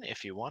one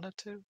if you wanted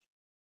to.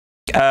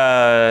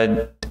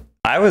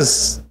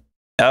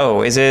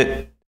 Is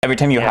it every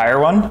time you Yeah. hire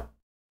one?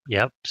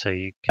 Yep. So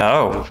you can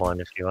Oh. move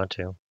one if you want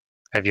to.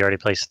 Have you already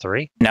placed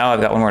 3? Now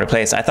I've got one more to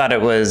place. I thought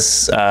it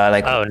was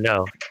like. Oh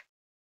no.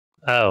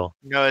 Oh.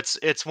 No,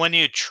 it's when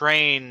you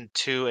train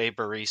to a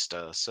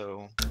barista.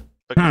 So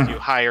because you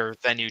hire,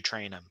 then you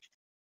train him.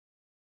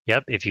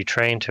 Yep. If you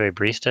train to a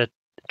barista,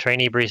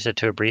 trainee barista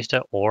to a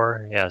barista,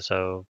 or yeah,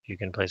 so you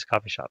can place a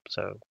coffee shop.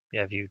 So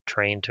yeah, if you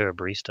train to a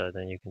barista,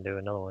 then you can do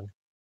another one.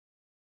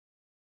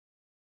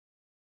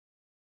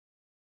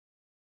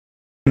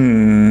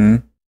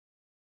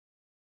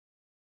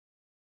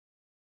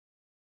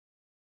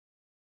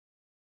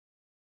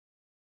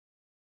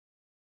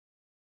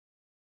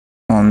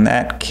 In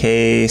that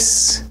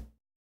case,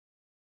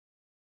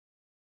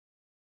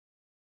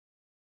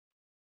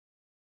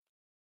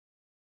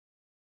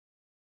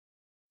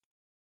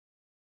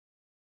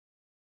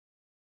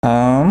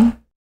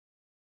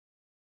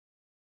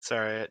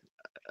 Sorry,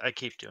 I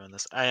keep doing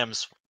this. I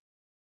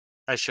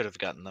should have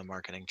gotten the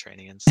marketing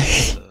training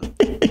instead.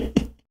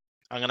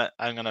 One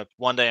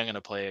day I'm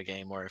gonna play a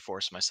game where I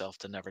force myself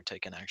to never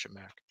take an action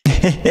back.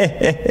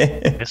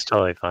 It's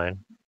totally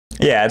fine.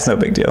 Yeah, it's no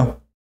big deal.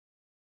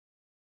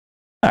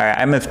 All right,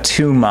 I'm of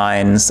 2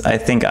 minds. I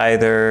think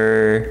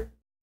either.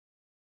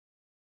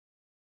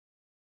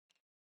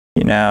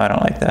 I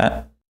don't like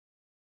that.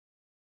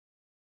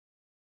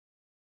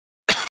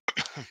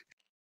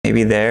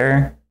 Maybe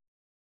there.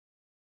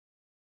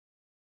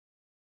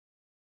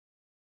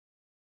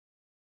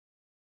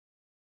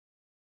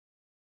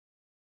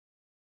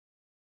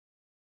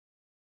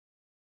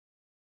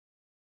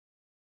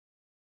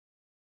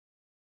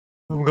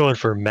 I'm going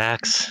for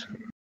max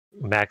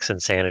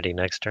insanity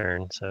next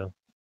turn. So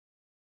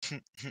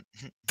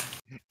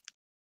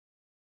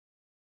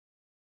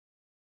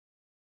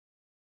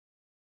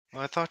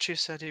Well, I thought you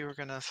said you were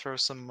gonna throw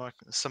some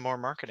more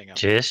marketing up.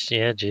 just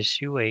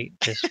you wait.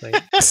 Just wait.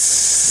 I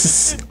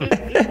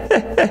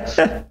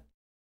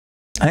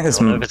think I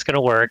don't know if it's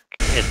gonna work.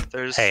 Hey,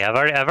 I've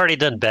There's already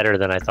done better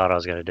than I thought I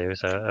was gonna do.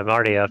 So I'm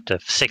already up to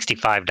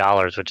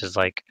 $65, which is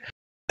like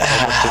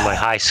almost to my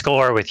high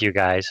score with you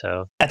guys.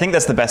 So I think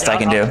that's the best I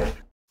can do.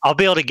 I'll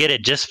be able to get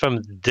it just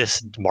from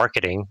this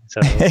marketing.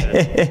 So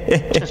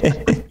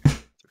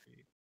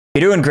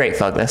You're doing great,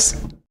 Fuglis.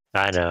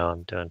 I know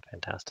I'm doing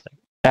fantastic.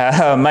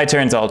 My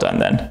turn's all done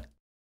then.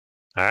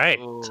 All right,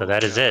 so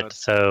that is it. God.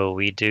 So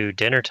we do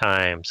dinner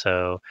time.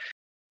 So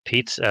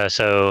pizza.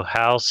 So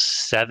house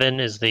 7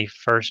 is the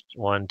first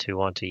one to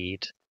want to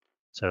eat.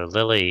 So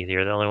Lily,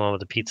 you're the only one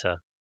with a pizza.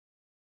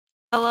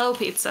 Hello,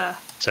 pizza.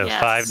 So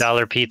Yes.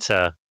 $5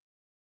 pizza.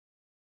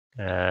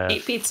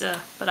 Eat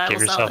pizza, but I will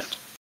give sell it.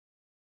 yourself-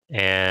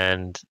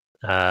 And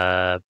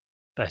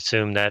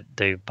assume that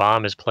the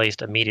bomb is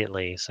placed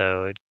immediately.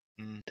 So it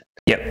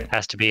Yep.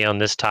 has to be on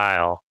this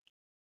tile.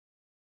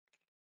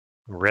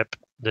 Rip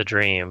the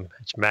dream.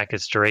 It's back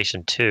its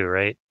duration 2,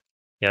 right?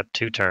 Yep,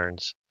 2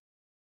 turns.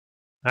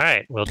 All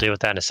right, we'll deal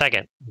with that in a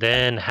second.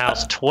 Then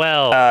house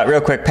 12. Real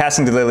quick,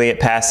 passing to Lily, it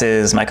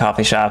passes my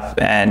coffee shop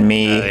and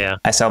me. Oh, yeah.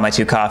 I sell my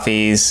 2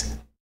 coffees.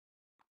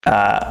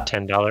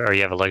 $10. Or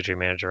you have a luxury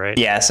manager, right?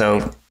 Yeah,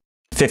 so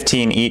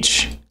 15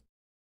 each.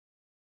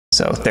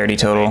 So 30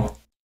 total.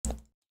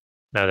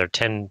 No, they're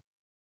 10.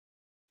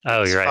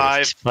 Oh, you're right.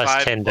 Five- It's plus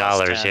five $10.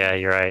 plus 10. Yeah,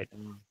 you're right.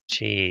 Mm,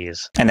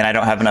 Jeez. And then I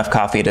don't have enough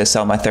coffee to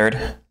sell my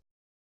 3rd.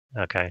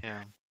 Okay.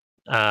 Yeah.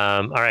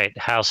 All right.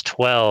 House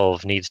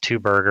 12 needs 2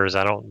 burgers.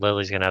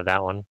 Lily's gonna have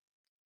that one.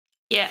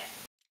 Yeah.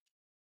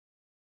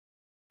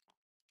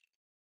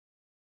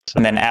 So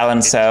And then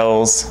Alan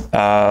sells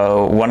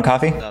 1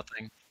 coffee?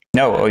 Nothing.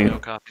 No, oh, No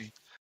copy.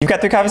 you've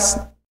got 3 coffees?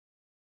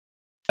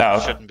 Oh,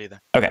 Shouldn't be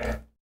there. okay.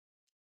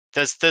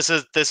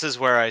 This is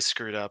where I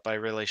screwed up. I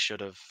really should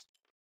have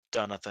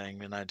done a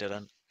thing and I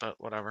didn't. But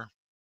whatever.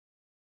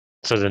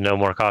 So there's no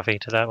more coffee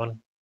to that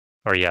one,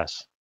 or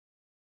yes?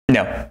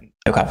 No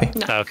coffee.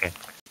 Oh, okay.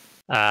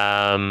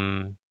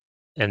 And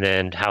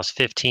then house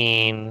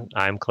 15,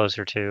 I'm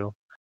closer to.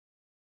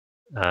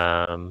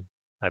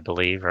 I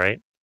believe,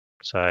 right?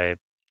 So I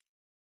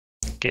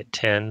get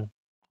 10.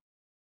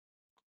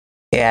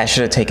 Yeah, I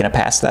should have taken a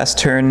pass last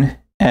turn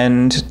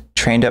and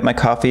trained up my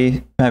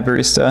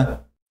barista.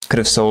 Could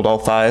have sold all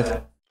 5.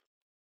 All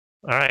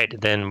right,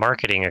 then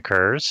marketing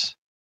occurs.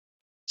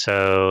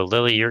 So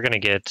Lily, you're gonna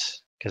get,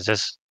 because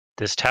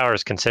this tower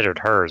is considered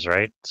hers,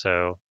 right?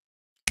 So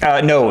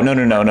No.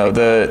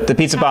 The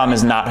pizza bomb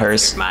is not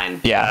hers. It's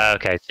mine. Yeah.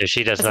 okay, so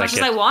she does As not much as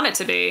get. I want it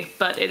to be,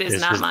 but it is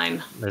This not is-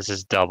 mine. This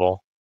is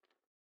double.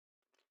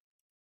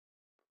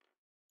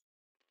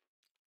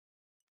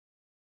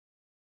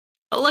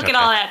 But look Okay. at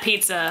all that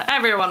pizza.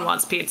 Everyone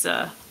wants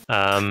pizza.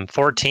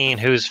 14.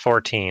 Who's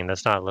 14?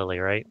 That's not Lily,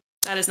 right?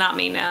 That is not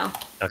me now.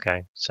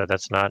 Okay, so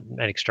that's not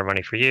extra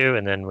money for you.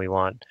 And then we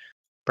want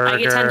burger. I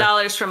get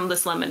 $10 from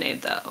this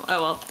lemonade, though.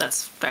 Oh, well,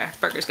 that's fair.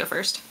 Burgers go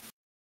first.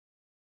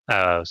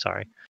 Oh,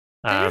 sorry.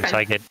 No, you're So I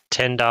fine. get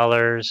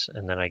 $10,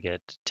 and then I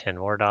get 10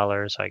 more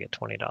dollars. So I get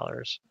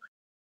 $20.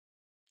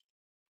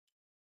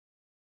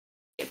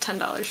 Get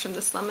 $10 from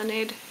this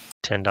lemonade.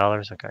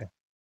 $10. Okay.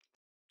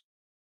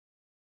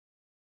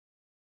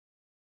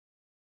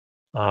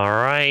 All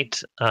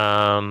right.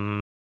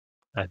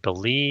 I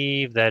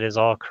believe that is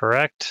all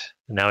correct.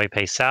 Now we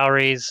pay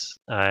salaries.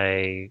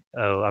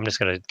 I'm just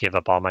gonna give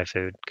up all my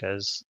food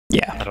because I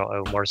Yeah. don't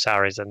owe more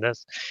salaries than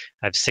this.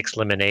 I have 6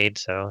 lemonade,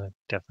 so I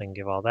definitely can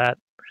give all that.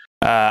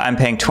 I'm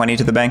paying 20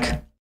 to the bank.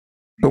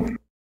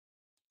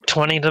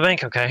 20 to the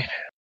bank, okay.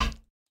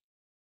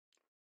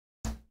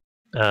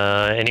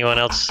 Anyone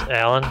else?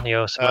 Alan, you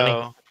owe some money?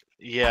 Oh,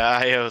 yeah,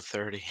 I owe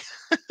 30.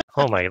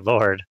 Oh my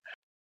lord.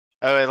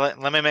 Oh, wait,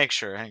 let me make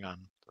sure. Hang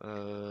on.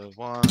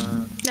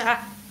 1,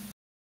 Yeah.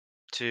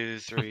 2,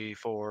 3,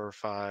 4,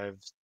 5,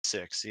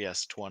 6.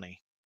 Yes,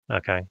 20.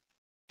 Okay.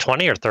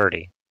 20 or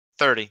 30?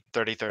 30.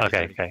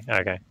 Okay, 30.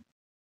 okay.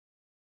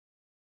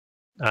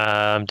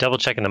 Double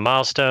checking the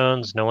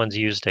milestones. No one's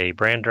used a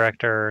brand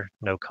director,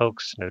 no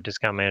cokes, no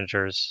discount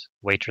managers.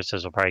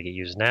 Waitresses will probably get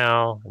used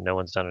now. And no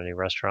one's done a new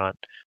restaurant.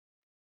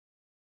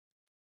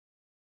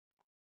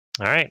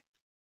 All right.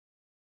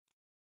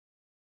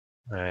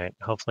 All right.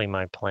 Hopefully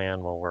my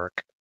plan will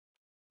work.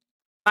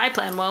 My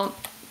plan won't.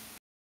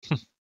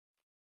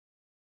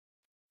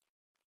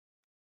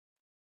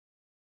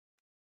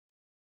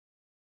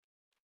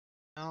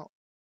 Well,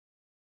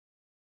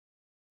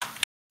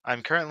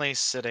 I'm currently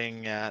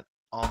sitting at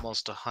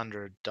almost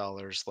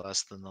 $100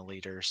 less than the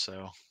leader,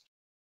 so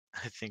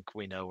I think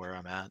we know where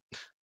I'm at.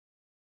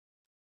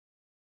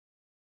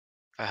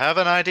 I have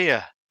an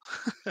idea.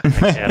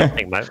 Actually, I don't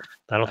think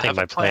I have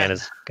my a plan plan.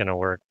 is gonna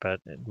work, but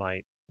it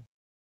might.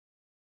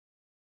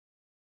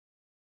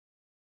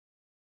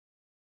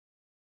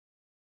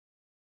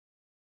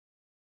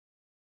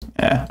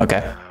 Yeah.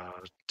 Okay.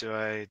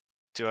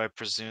 Do I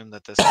presume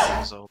that this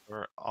is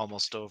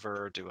almost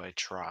over, or do I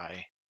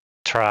try?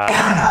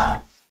 Try.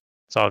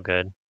 It's all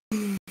good.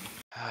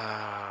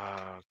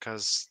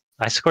 Because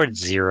I scored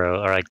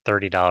 0 or like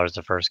 $30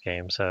 the first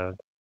game, so,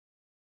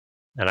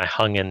 and I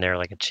hung in there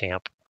like a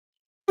champ.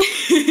 I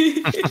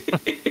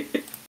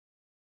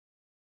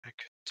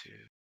could do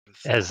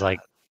As like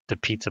that. the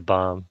pizza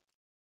bomb.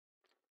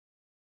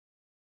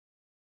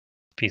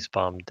 Pizza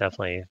bomb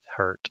definitely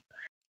hurt.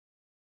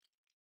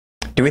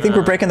 Do we think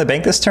we're breaking the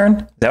bank this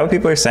turn? Is that what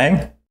people are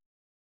saying?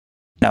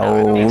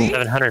 No.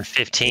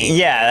 715.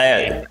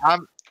 Yeah.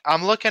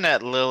 I'm looking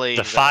at Lily.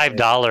 The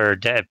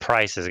 $5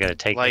 price is gonna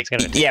take. Like- It's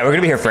gonna. Yeah, we're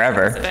gonna be here A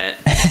forever. bit.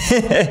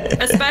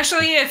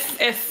 Especially if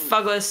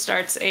Fuggless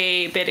starts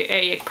a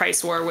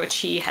price war, which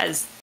he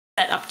has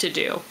set up to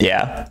do.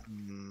 Yeah.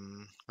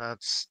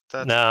 That's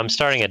No, I'm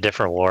starting a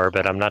different war,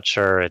 but I'm not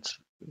sure it's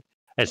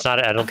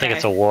not. I don't think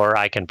it's a Okay. war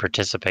I can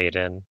participate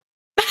in.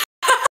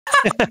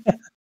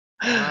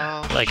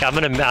 well. Like I'm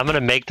gonna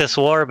make this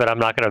war, but I'm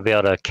not gonna be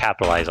able to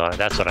capitalize on it.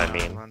 That's what I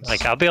mean.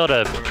 Like I'll be able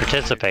to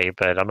participate,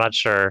 but I'm not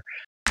sure.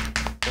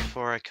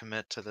 Before I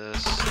commit to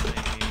this,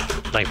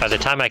 Like by the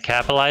time I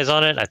capitalize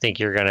on it, I think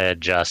you're gonna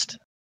adjust.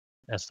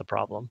 That's the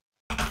problem.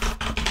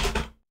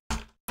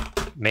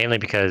 Mainly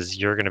because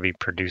you're gonna be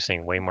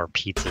producing way more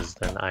pizzas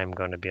than I'm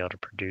going to be able to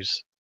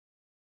produce.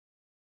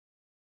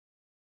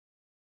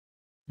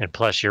 And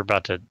plus, you're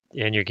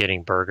you're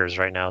getting burgers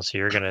right now, so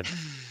you're gonna.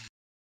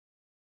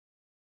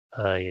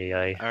 all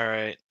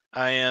right,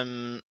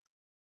 I'm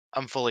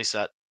fully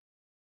set.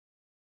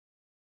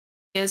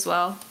 Me as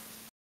well.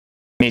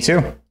 Me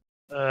too.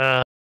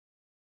 Hold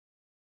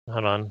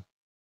on.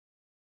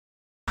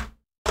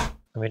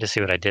 Let me just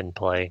see what I didn't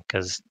play,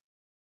 because.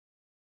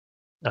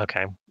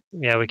 Okay,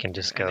 yeah, we can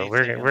just go. Anything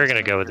We're else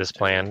gonna go on with your this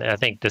plan. table? I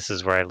think this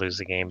is where I lose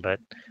the game, but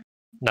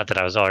not that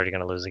I was already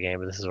gonna lose the game,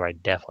 but this is where I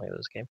definitely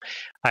lose the game.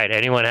 All right,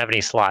 anyone have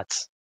any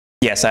slots?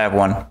 Yes, I have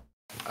one.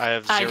 I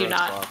have 0 I do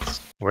not.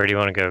 spots. Where do you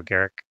want to go,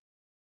 Garrick?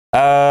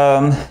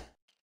 Let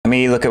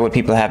me look at what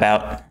people have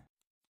out.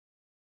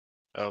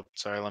 Oh,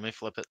 sorry. Let me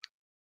flip it.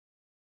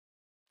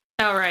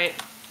 Oh, right.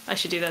 I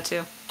should do that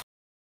too.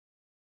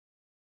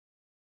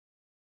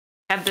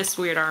 Have this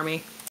weird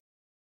army.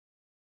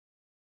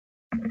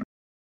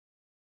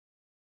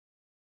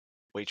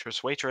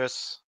 Waitress.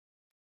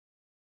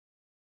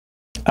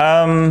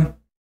 Yeah.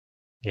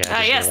 just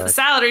Yes, the relax.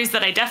 salaries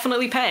that I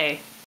definitely pay.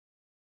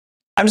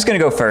 I'm just gonna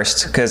go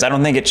first because I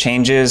don't think it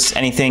changes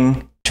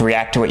anything to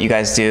react to what you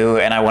guys do,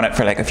 and I want it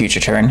for like a future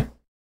turn.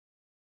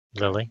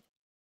 Lily.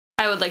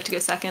 I would like to go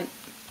second.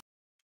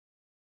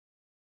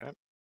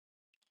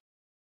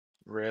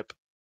 Rip.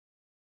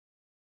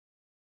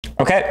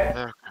 Okay.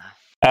 Okay.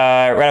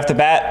 Right off the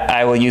bat,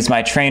 I will use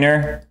my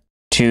trainer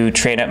to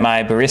train up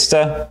my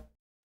barista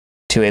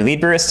to a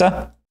lead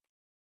barista.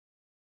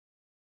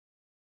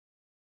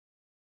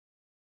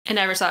 I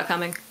never saw it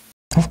coming.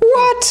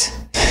 What?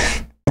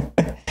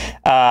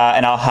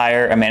 And I'll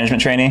hire a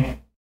management trainee.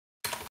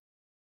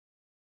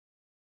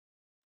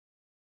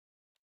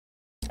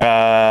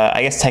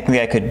 I guess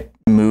technically I could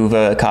move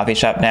a coffee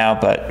shop now,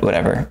 but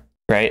whatever,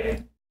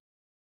 right?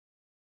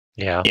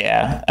 Yeah.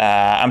 Yeah,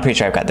 I'm pretty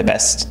sure I've got the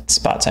best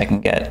spots I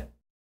can get.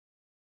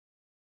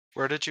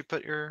 Where did you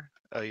put your?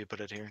 Oh, you put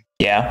it here.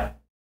 Yeah.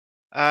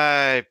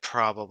 I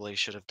probably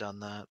should have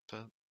done that,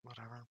 but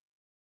whatever.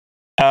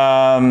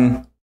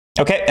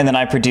 Okay, and then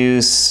I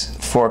produce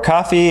 4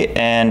 coffee,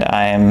 and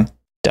I'm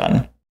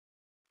done.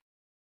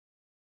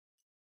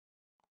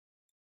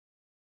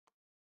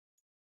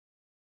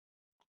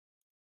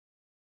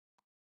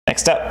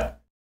 Next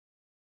up.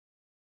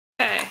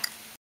 Okay.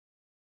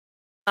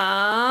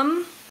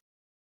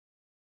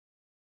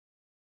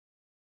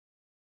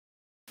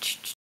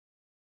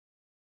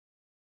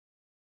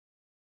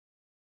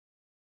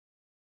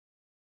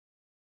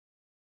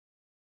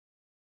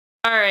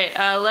 All right,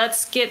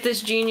 let's get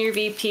this junior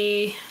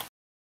VP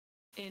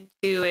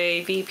into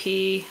a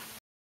VP.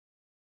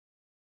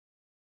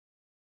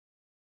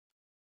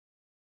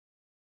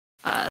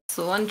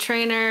 So one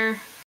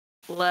trainer.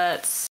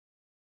 Let's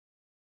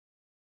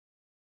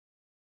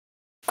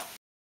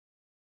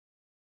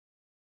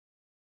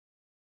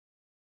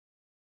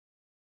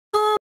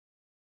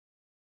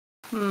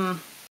do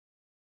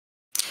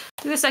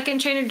the second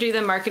trainer, do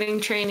the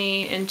marketing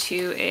trainee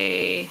into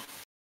a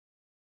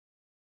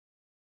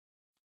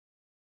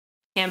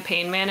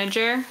campaign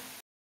manager.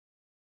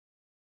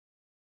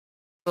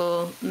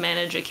 We'll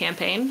manage a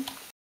campaign.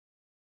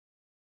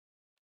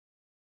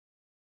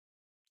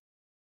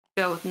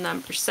 Go with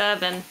number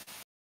 7.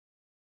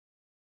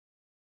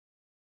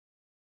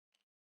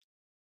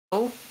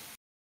 Oh.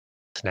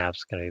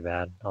 Snap's gonna be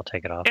bad. I'll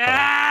take it off.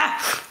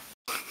 Ah!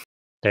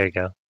 There you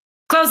go.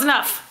 Close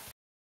enough.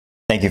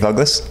 Thank you,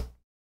 Douglas.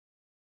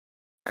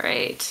 All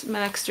right,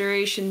 max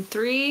duration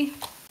 3.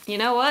 You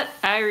know what?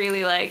 I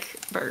really like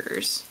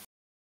burgers.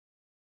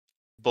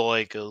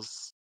 Boy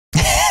goes.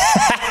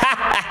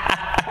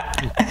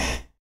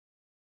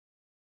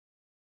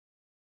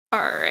 All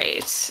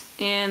right,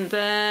 and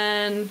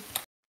then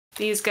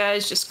these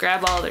guys just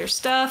grab all their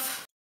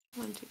stuff.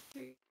 1, 2,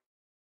 3.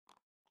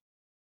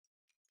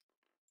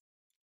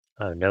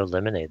 Oh, no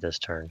lemonade this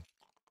turn.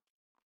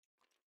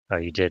 Oh,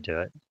 you did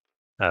do it.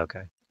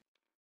 Okay.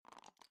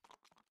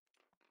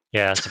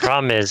 Yeah, so the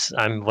problem is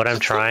what I'm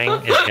trying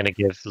is going to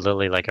give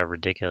Lily like a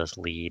ridiculous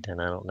lead,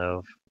 and I don't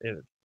know if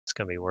it's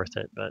going to be worth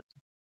it, but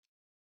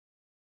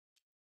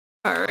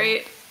All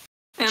right,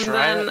 and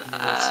Try then it and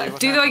let's see what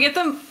do I happens. get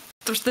them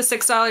the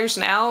 $6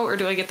 now, or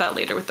do I get that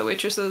later with the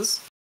waitresses?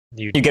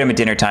 You get him at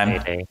dinner time.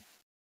 payday.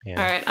 Yeah.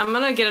 All right, I'm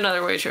gonna get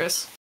another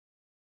waitress.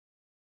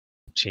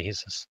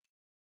 Jesus.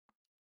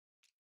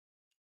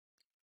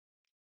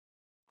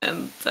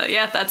 And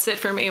yeah, that's it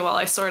for me while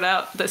I sort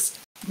out this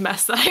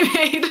mess that I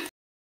made.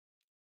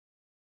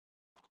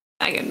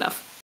 I get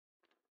enough.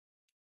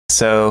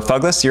 So,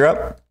 Douglas, you're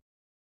up.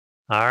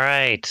 All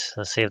right,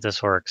 let's see if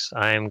this works.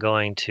 I'm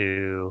going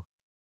to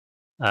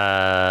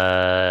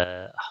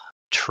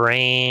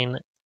train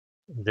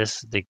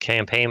the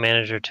campaign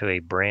manager to a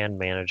brand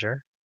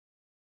manager,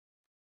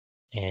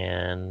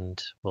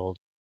 and we'll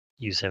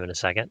use him in a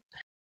second.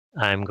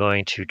 I'm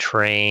going to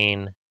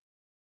train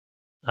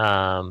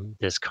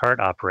this cart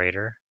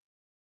operator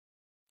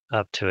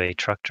up to a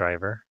truck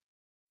driver.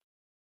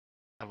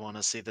 I want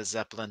to see the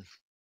Zeppelin.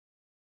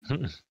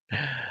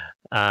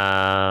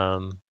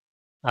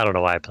 I don't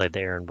know why I played the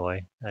errand boy.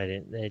 I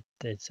didn't.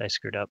 I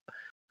screwed up.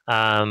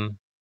 I'll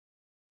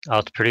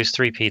produce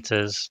 3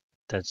 pizzas.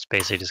 That's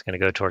basically just going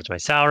to go towards my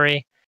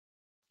salary.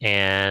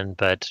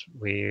 But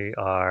we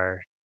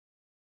are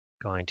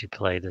going to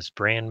play this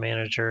brand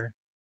manager.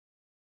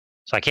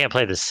 So I can't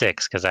play the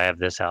 6 because I have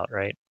this out,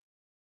 right?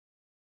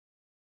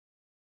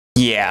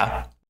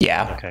 Yeah.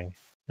 Okay,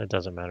 that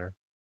doesn't matter.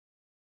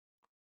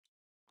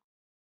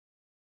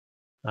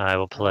 I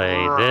will play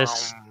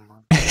this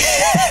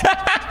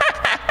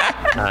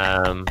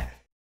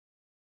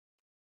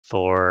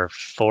for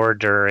 4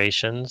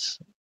 durations,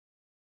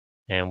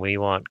 and we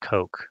want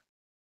Coke.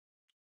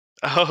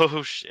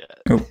 Oh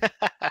shit.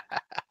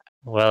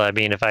 Well, I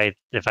mean, if I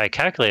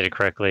calculated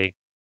correctly,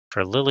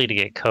 for Lily to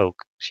get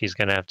Coke, she's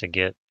gonna have to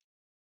get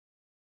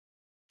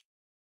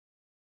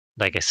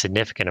like a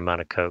significant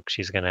amount of Coke.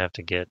 She's gonna have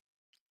to get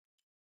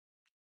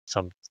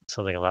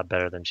something a lot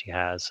better than she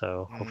has.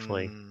 So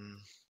hopefully,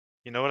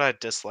 You know what I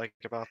dislike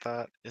about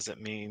that is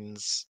it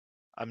means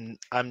I'm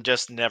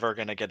just never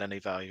gonna get any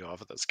value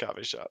off of this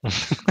coffee shop.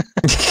 that's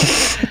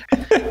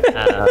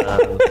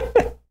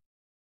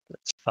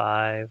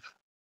 5.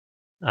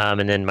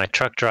 And then my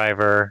truck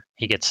driver,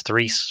 he gets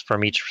 3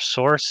 from each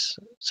source.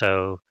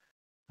 So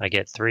I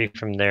get 3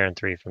 from there and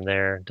 3 from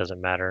there.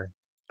 Doesn't matter,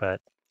 but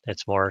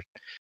it's more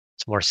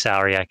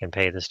salary I can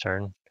pay this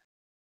turn.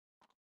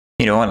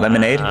 You don't want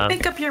lemonade?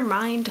 Make up your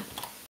mind.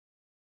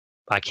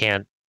 I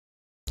can't.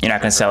 You're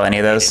not going to sell any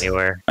of those?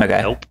 Anywhere.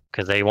 Okay. Nope,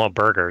 because they want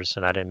burgers,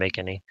 and I didn't make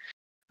any.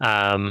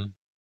 And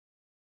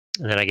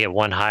then I get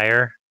 1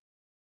 higher.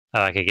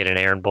 I could get an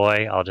errand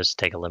boy. I'll just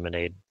take a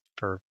lemonade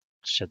for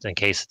shit in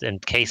case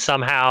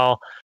somehow.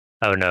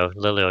 Oh no,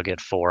 Lily will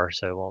get 4,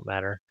 so it won't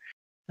matter.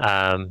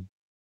 My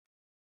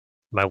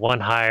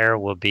 1 higher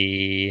will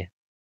be.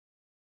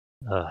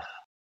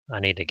 I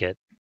need to get.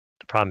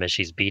 The problem is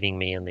she's beating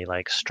me in the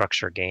like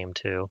structure game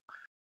too.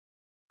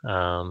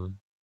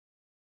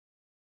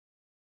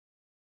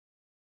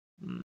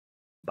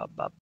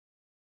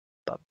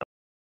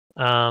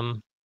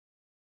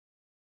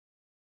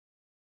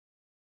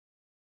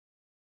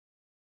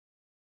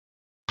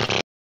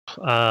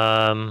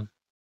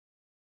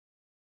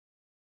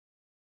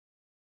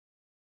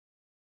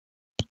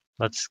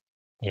 Let's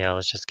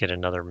just get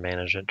another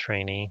management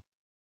trainee.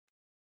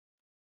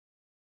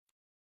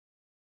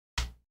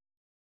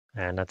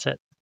 And that's it.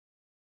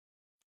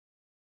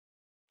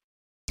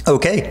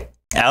 Okay.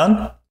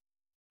 Alan?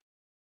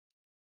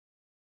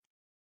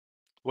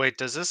 Wait,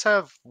 does this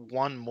have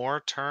 1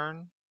 more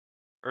turn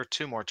or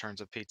 2 more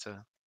turns of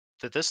pizza?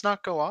 Did this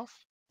not go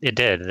off? It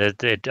did.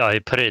 I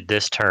put it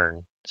this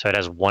turn, so it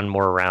has 1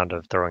 more round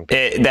of throwing.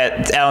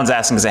 That Alan's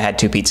asking because it had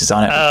 2 pizzas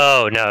on it.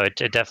 Oh no, it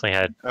definitely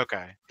had.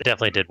 Okay. It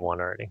definitely did 1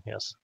 already.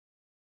 Yes.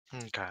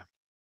 Okay.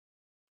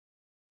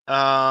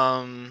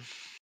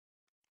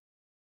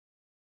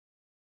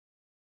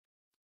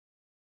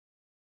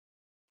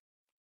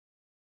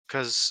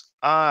 Because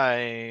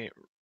I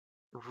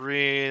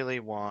really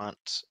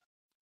want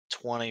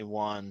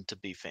 21 to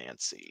be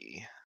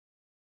fancy.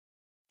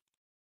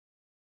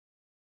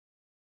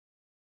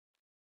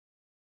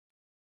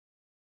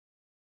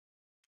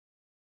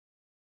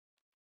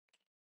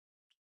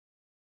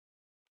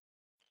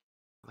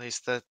 At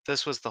least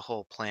this was the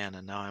whole plan,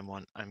 and now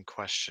I'm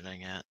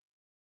questioning it.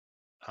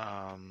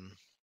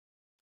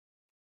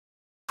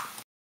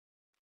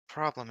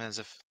 Problem is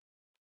if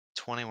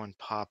 21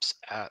 pops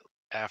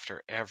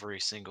after every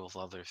single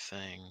other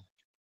thing,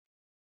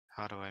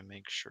 how do I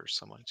make sure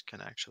someone can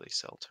actually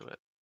sell to it?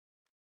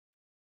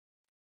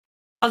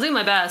 I'll do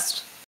my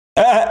best.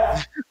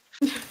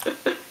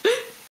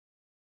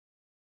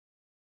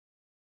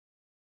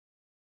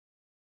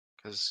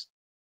 Because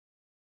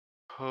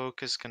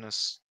Poke is gonna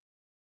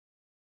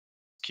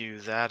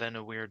skew that in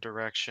a weird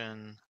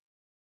direction.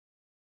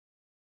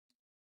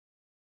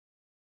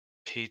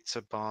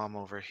 Pizza Bomb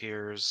over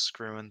here is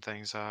screwing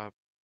things up.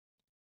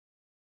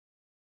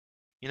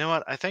 You know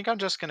what? I think I'm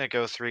just gonna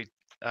go 2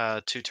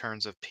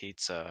 turns of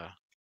pizza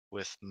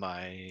with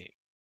my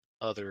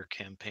other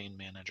campaign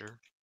manager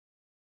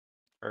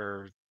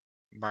or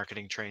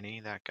marketing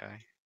trainee, that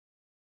guy.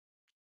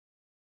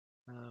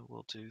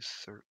 We'll do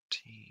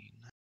 13.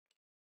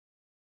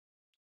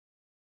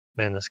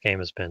 Man, this game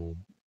has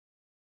been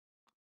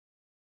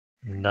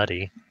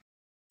nutty.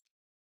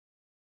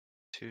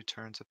 2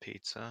 turns of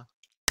pizza.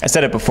 I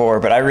said it before,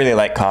 but I really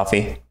like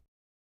coffee.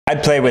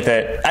 I'd play with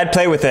it. I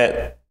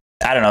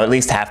don't know, at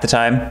least half the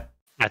time.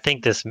 I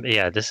think this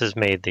has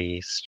made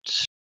the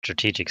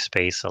strategic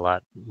space a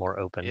lot more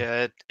open.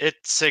 Yeah, it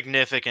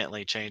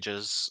significantly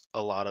changes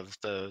a lot of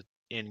the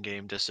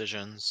in-game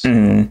decisions.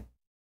 Mhm.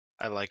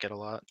 I like it a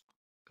lot.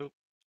 Oop.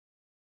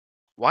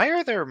 Why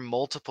are there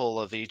multiple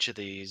of each of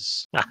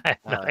these? I have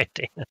no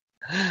idea.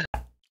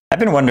 I've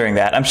been wondering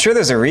that. I'm sure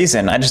there's a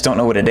reason. I just don't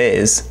know what it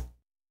is.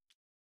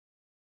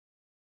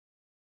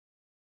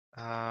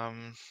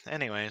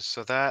 Anyway,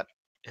 so that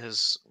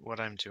is what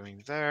I'm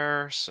doing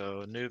there.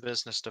 So new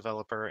business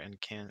developer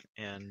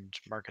and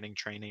marketing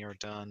trainee are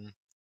done.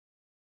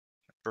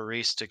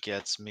 Barista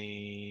gets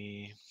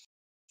me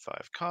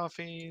 5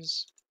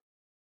 coffees.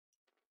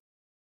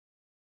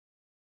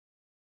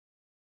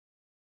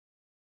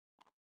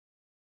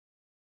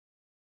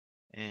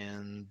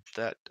 And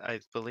that,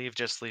 I believe,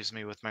 just leaves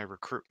me with my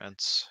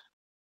recruitments.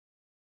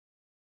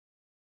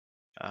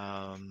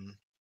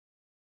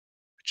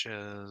 Which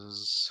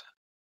is...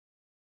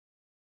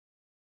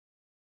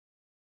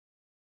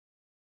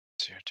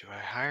 So do I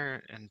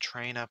hire and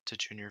train up to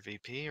junior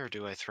VP, or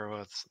do I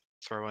throw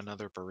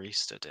another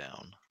barista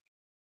down?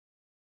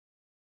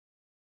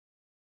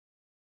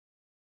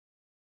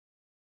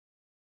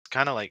 It's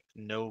kind of like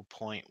no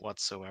point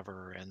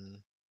whatsoever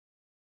in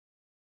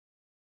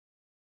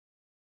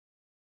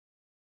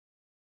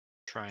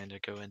trying to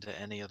go into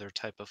any other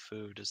type of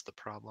food is the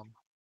problem.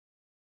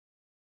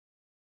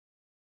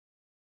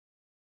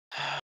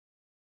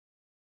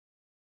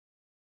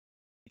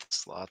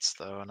 Slots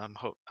though, and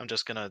I'm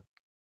just gonna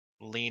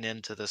lean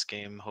into this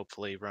game,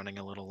 hopefully running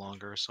a little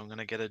longer. So I'm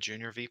gonna get a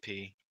junior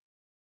VP,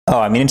 Oh,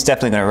 I mean, it's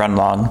definitely going to run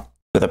long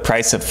with a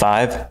price of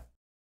 5.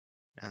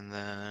 and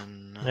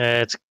then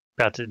It's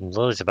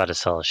Lily's about to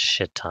sell a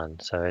shit ton,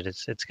 so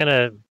it's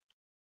gonna. I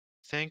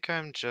think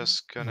I'm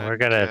just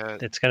gonna.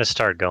 It's gonna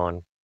start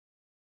going.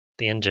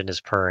 The engine is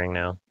purring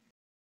now.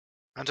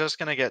 I'm just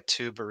gonna get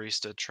 2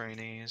 barista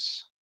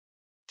trainees.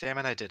 Damn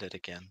it! I did it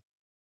again.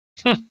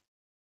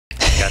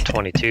 Got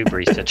 22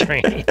 barista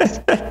trainees.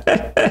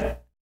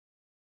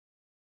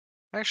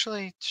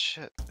 Actually,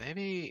 shit.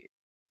 Maybe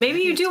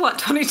You do want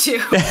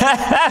 22.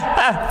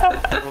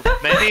 well,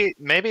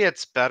 maybe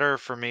it's better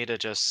for me to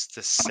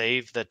just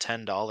save the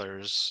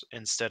 $10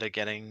 instead of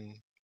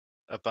getting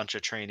a bunch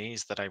of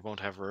trainees that I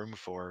won't have room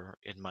for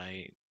in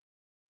my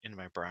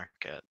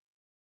bracket.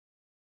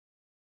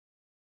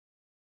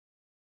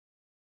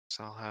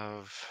 So I'll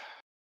have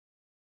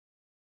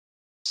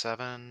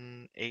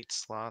 7, 8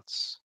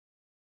 slots.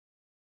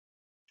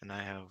 And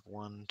I have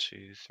 1,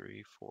 2,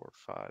 3, 4,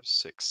 5,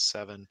 6,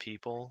 7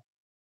 people.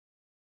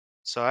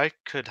 So I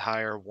could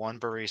hire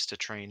 1 barista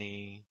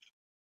trainee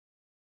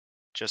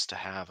just to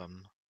have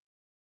them.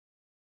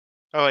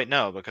 Oh wait,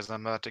 no, because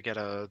I'm about to get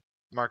a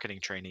marketing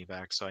trainee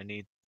back, so I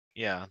need,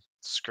 yeah,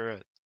 screw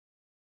it.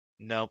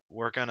 Nope,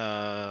 we're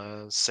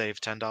gonna save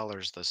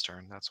 $10 this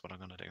turn. That's what I'm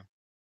gonna do.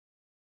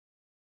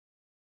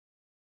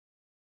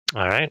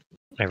 All right,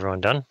 everyone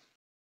done?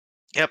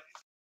 Yep.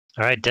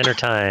 All right, dinner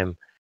time.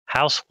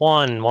 House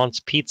 1 wants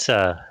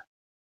pizza.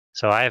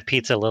 So I have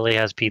pizza, Lily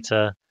has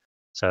pizza.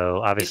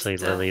 So obviously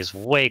Pizza. Lily's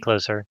way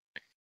closer.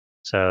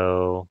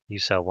 So you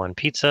sell 1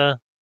 pizza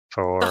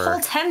for The whole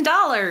 $10.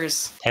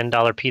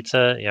 $10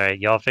 pizza. All right,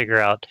 y'all figure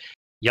out.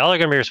 Y'all are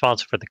gonna be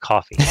responsible for the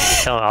coffee.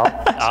 I'll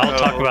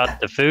talk about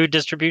the food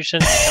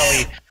distribution. Tell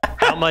me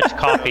how much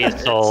coffee is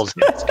sold.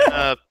 It's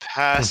gonna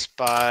pass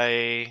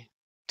by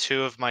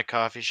 2 of my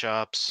coffee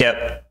shops.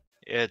 Yep.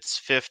 It's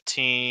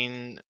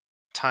 15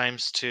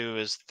 times 2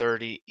 is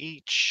 30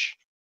 each.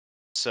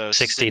 So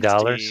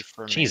 $60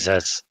 for me.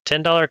 Jesus,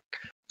 $10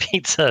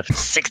 pizza,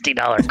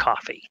 $60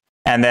 coffee.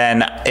 And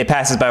then it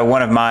passes by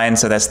 1 of mine,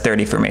 so that's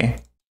 30 for me.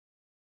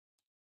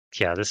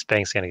 Yeah, this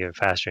bank's gonna get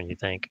faster than you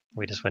think.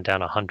 We just went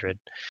down 100.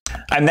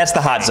 And that's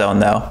the hot zone,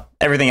 though.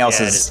 Everything else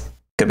Yeah, is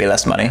could be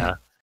less money. Yeah.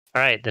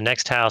 All right, the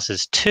next house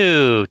is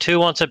 2. 2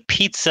 wants a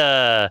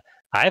pizza.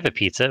 I have a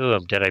pizza. Ooh,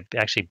 did I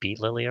actually beat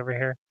Lily over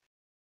here?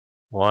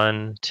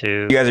 1,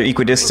 2. You guys are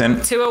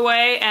equidistant. 2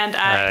 away,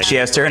 and She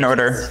has turn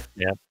order.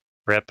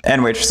 Rip.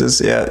 And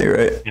waitresses. Yeah, you're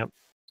right.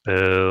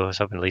 Boo. I was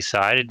hoping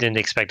Lisa. I didn't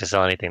expect to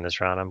sell anything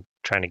this round. I'm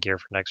trying to gear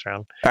for next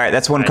round. All right,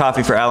 that's 1 All right.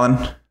 coffee for Alan.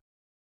 All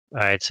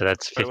right, so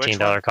that's Wait, which $15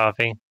 one?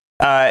 coffee.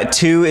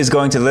 2 is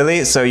going to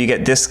Lily, so you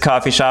get this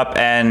coffee shop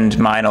and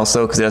mine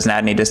also because it doesn't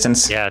add any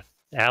distance. Yeah,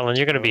 Alan,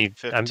 you're going to be.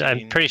 I'm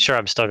 15. pretty sure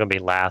I'm still going to be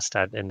last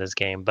in this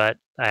game, but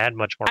I had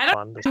much more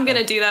fun. I'm going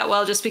to do that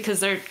well just because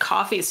their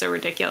coffee is so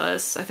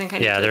ridiculous. I think I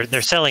need to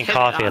they're selling pivot,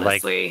 coffee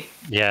honestly.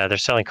 they're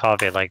selling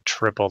coffee at like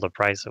triple the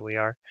price that we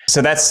are.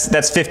 So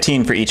that's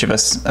 15 for each of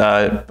us.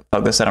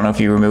 Douglas, I don't know if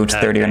you removed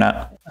 30 or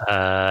not.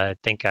 I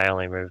think I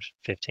only moved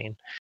 15.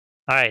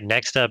 All right,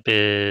 next up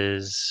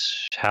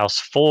is House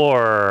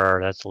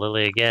 4. That's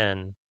Lily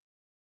again.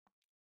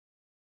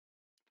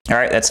 All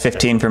right, that's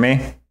 15 for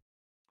me.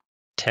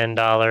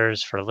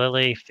 $10 for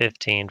Lily,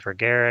 15 for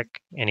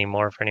Garrick. Any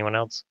more for anyone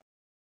else?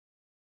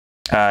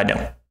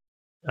 No,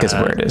 because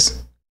of where it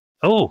is.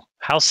 Oh,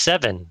 House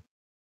 7.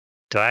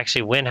 Do I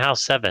actually win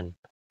House 7?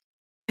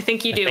 I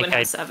think you do think in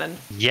House 7.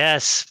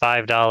 Yes,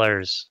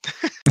 $5.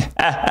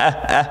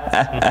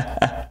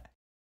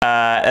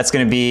 That's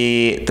going to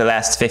be the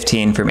last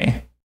 15 for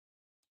me.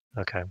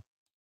 Okay.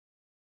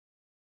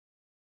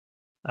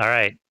 All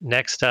right.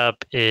 Next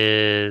up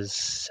is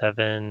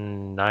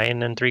 7,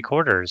 9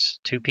 3/4.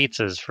 2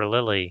 pizzas for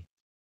Lily.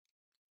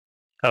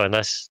 Oh,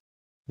 unless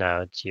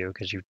no, it's you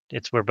because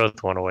we're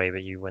both one away,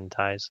 but you win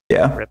ties.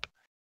 Yeah. Rip.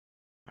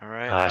 All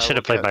right. I should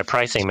have played my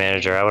pricing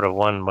manager. I I would have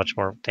won much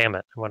more. Damn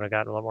it! I would have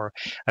got a lot more.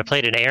 I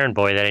played an errand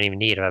boy that I didn't even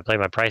need. If I played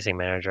my pricing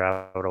manager,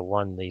 I would have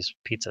won these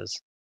pizzas.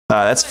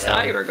 That's I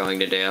thought you were going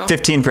to do.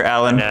 15 for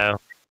Alan. No,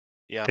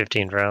 Yeah.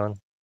 15 for Alan.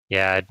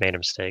 Yeah, I'd made a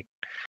mistake.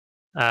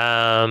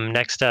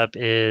 Next up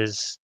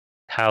is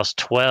House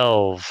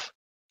 12.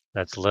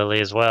 That's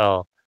Lily as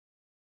well.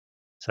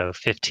 So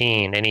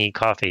 15. Any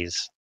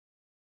coffees?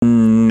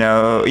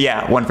 No.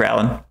 Yeah, 1 for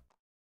Alan.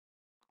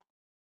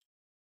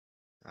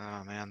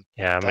 Oh man.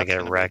 Yeah, I'm gonna That's get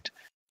gonna be- wrecked.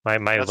 My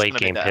That's late gonna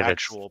be game the pivots.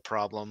 actual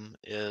problem.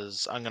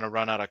 Is I'm gonna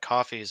run out of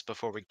coffees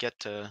before we get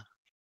to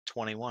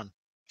 21.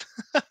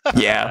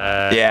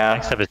 Yeah.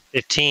 Next up is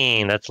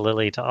 15. That's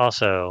Lily to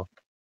also.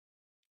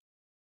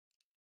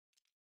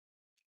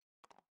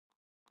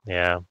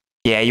 Yeah.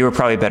 Yeah, you were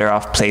probably better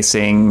off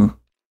placing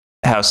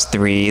House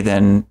 3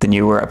 than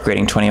you were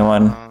upgrading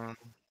 21.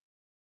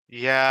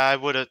 Yeah, I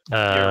would have.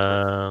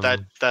 Um,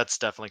 That's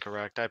definitely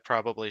correct. I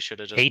probably should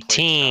have just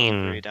 18. placed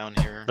House 3 down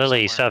here.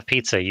 Lily, you still somewhere. have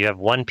pizza. You have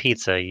 1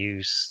 pizza.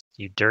 You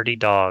dirty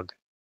dog.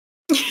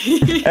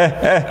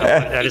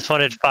 I just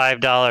wanted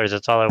 $5.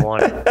 That's all I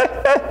wanted.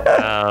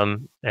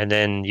 And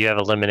then you have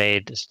a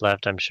lemonade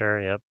left, I'm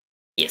sure. Yep.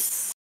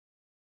 Yes.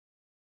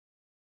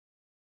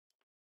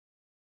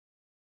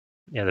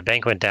 Yeah, the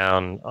bank went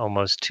down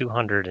almost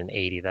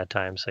 280 that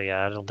time. So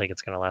yeah, I don't think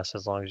it's gonna last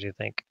as long as you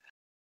think.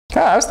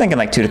 I was thinking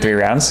like 2 to 3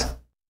 rounds.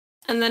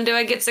 And then do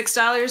I get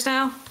 $6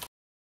 now?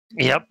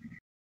 Yep.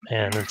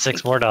 And then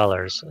 $6 more.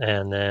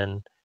 And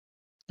then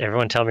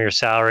everyone tell me your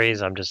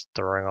salaries. I'm just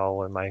throwing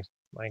all of my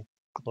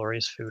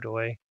glorious food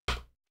away.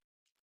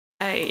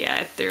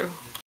 I threw.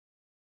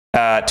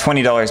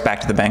 $20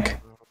 back to the bank.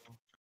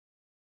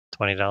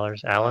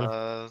 $20.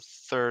 Alan?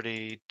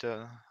 30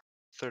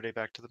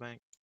 back to the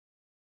bank.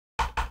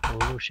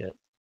 Oh shit.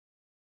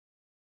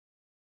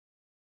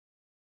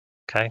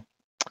 Okay.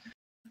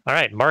 All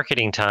right,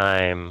 marketing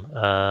time.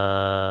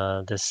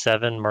 This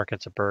 7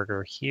 markets a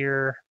burger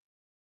here.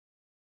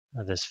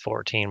 This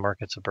 14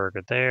 markets a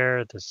burger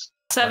there. This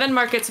 7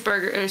 markets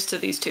burgers to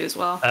these 2 as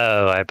well.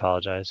 Oh, I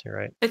apologize. You're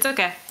right. It's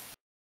okay.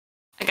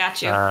 I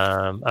got you.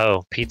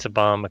 Oh, pizza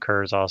bomb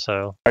occurs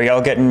also. Are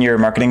y'all getting your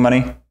marketing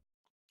money?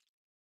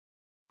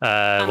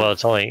 Well,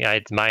 it's only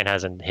mine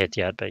hasn't hit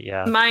yet, but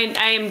yeah. Mine,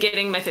 I am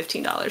getting my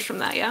 $15 from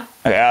that. Yeah.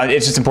 Okay,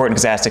 it's just important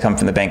because it has to come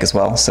from the bank as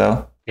well.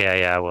 So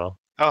Yeah, I will.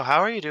 Oh, how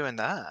are you doing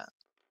that?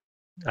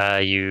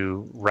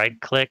 You right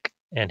click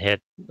and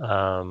hit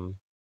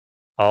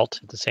Alt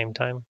at the same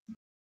time.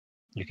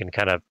 You can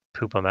kind of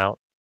poop them out.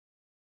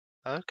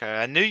 Okay,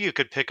 I knew you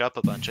could pick up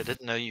a bunch. I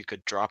didn't know you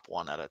could drop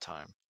one at a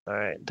time. All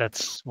right,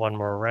 that's 1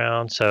 more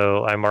round.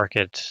 So I mark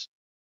it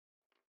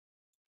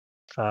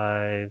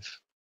 5,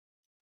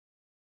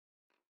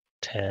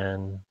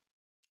 10,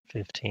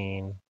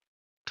 15,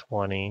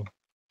 20.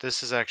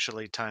 This is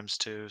actually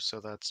 ×2, so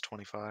that's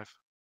 25.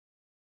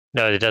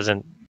 No, it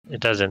doesn't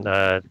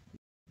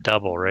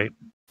double, right?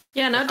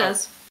 Yeah, no, it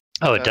does.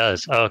 Oh, it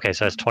does. Oh, okay,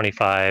 so that's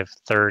 25,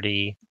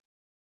 30,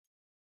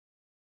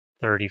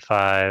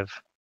 35,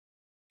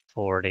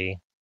 40,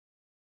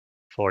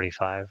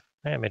 45.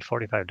 Hey, I made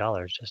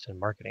 $45 just in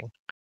marketing.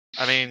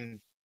 I mean,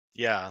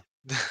 yeah,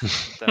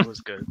 that was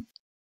good.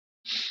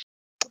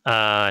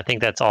 I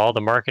think that's all.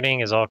 The marketing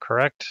is all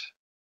correct.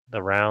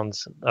 The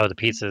rounds. Oh, the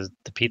pizza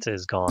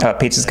is gone. Oh,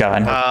 pizza's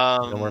gone.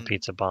 No more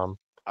pizza bomb.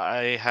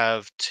 I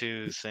have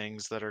 2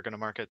 things that are going to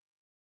market.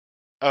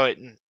 Oh, wait.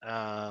 Nope,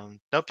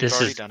 you've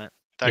already done it.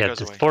 That yeah, goes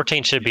the away.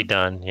 14 should be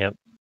done. Yep.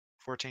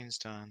 14's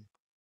done.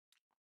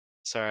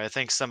 Sorry, I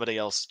think somebody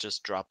else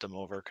just dropped them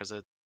over because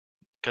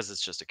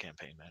it's just a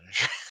campaign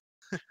manager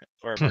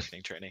or a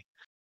marketing trainee.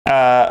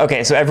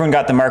 Okay, so everyone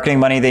got the marketing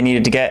money they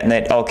needed to get, and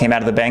it all came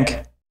out of the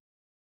bank.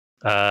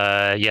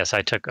 Yes,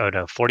 I took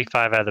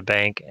 45 out of the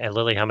bank. And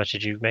Lily, how much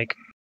did you make?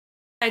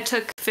 I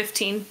took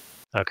 15.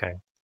 Okay,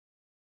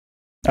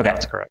 Okay,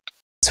 that's correct.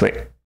 sweet.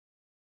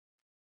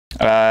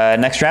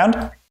 Next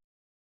round.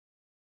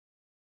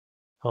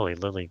 Holy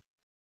Lily,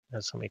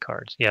 that's so many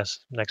cards. Yes,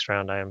 next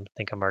round.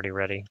 think I'm already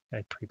ready.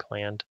 I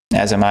pre-planned.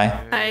 As am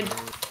I.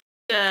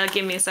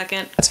 Give me a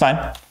second. That's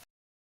fine.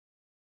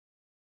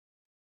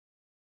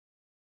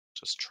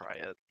 Just try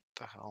it.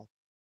 The hell.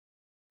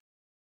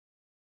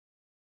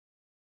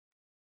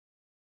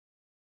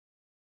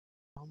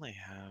 I only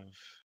have.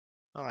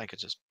 Oh, I could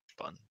just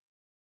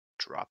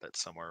drop it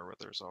somewhere where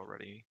there's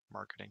already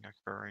marketing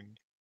occurring.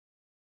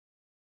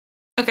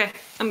 Okay,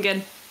 I'm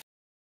good.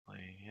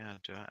 Yeah,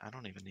 I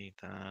don't even need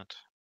that.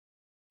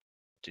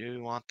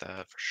 Do want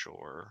that for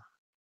sure.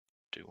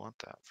 Do want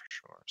that for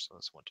sure. So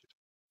that's 1, 2,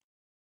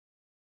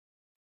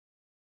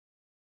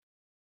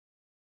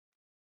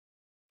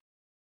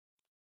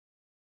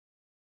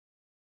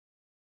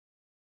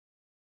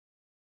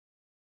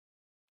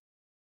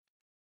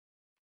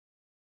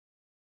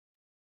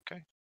 3.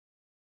 Okay.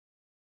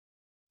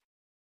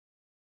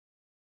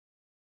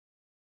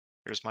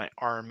 Here's my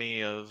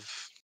army of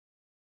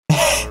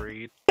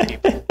salaried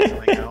people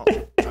coming out.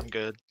 I'm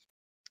good.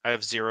 I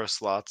have 0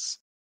 slots.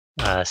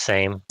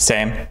 Same.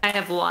 Same. I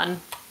have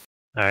 1.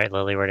 All right,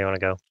 Lily, where do you want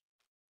to go?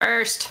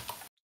 First.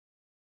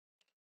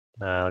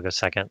 I'll go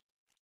second.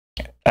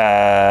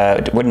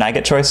 Wouldn't I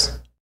get choice?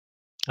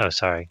 Oh,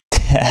 sorry.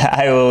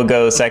 I will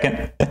go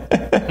second.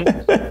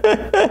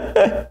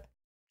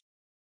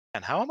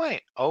 And how am I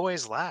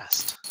always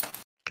last?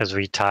 Because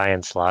we tie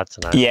in slots,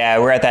 and Yeah,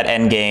 we're at that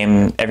end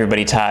game.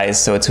 Everybody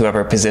ties, so it's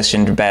whoever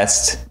positioned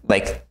best,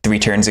 like 3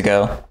 turns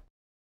ago.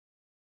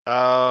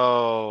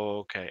 Oh,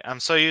 okay. I'm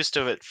so used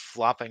to it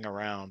flopping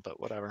around, but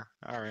whatever.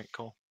 All right,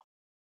 cool.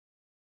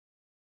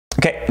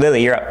 Okay,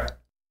 Lily, you're up.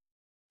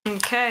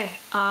 Okay.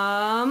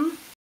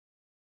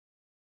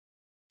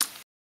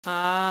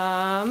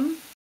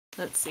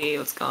 Let's see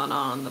what's going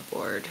on the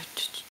board.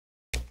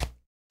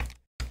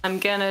 I'm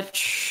gonna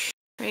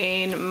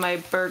train my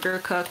burger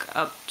cook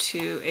up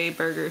to a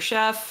burger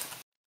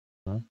chef.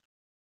 Hmm.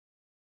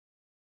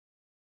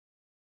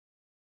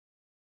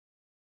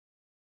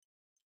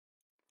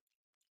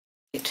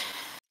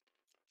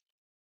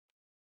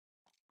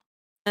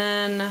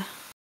 Then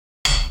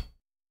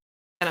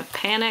gonna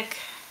panic.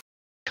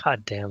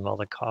 God damn all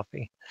the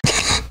coffee.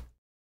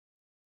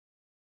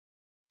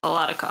 A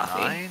lot of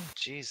coffee. 9?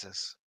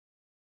 Jesus.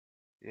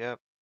 Yep.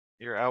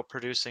 You're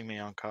outproducing me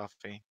on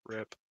coffee.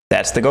 Rip.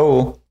 That's the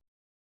goal.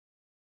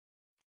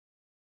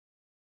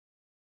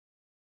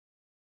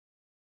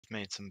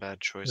 Made some bad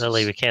choices.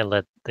 Lily, we can't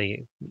let the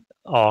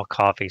all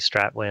coffee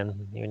strat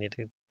win. You need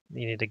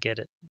to get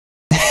it.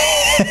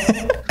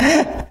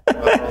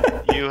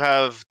 Well, you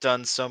have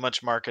done so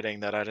much marketing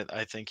that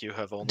I think you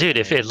have only. Dude,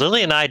 if made-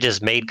 Lily and I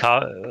just made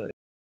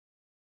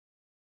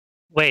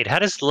wait, how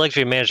does the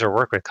luxury manager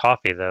work with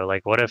coffee though?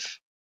 Like, what if?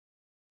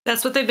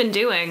 That's what they've been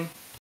doing.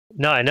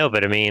 No, I know,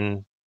 but I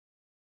mean,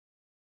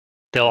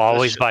 they'll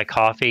always buy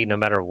coffee no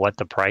matter what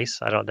the price.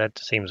 I don't. That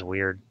seems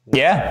weird.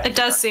 Yeah. It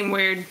does seem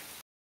weird.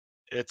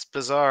 It's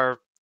bizarre.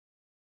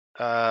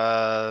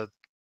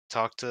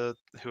 Talk to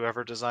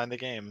whoever designed the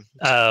game.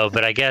 Oh,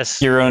 but I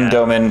guess Your own yeah,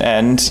 domain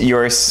and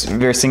yours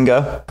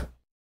Versingo.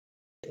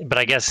 But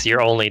I guess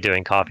you're only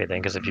doing coffee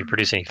then, because if you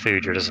produce any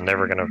food, you're just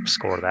never gonna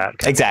score that.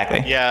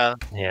 Exactly. Yeah,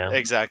 Yeah.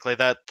 exactly.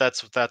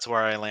 That's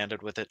where I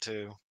landed with it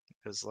too.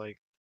 Because like,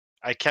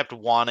 I kept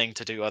wanting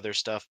to do other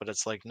stuff, but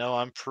it's like, no,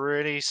 I'm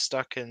pretty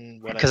stuck in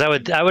what. Because I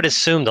would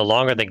assume the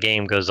longer the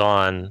game goes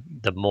on,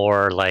 the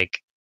more like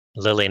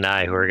Lily and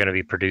I, who are going to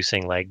be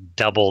producing like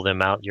double the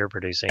amount you're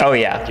producing. Oh,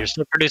 yeah. You're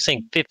still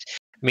producing 50. I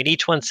mean,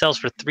 each one sells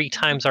for 3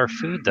 times our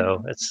food,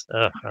 though. It's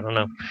I don't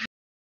know.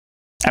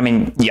 I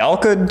mean, y'all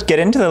could get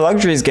into the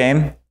luxuries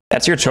game.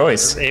 That's your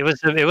choice. It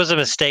was a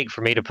mistake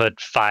for me to put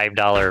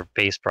 $5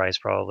 base price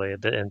probably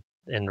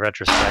in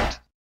retrospect.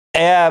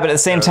 Yeah, but at the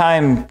same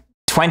time,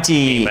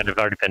 20. It might have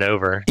already been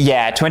over.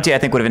 Yeah, 20 I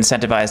think would have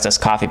incentivized us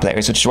coffee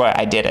players, which is why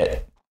I did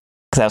it.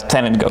 Because I was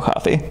planning to go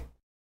coffee.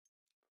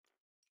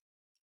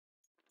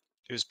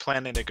 Who's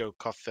planning to go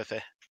coffee?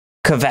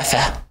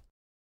 Kvefe.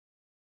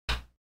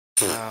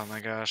 Oh my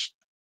gosh,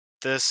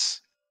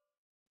 this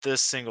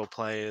single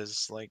play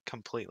is like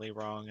completely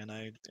wrong, and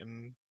I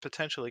am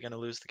potentially going to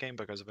lose the game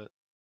because of it.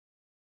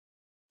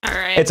 All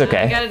right. It's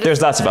okay.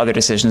 There's lots of other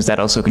decisions that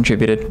also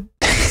contributed.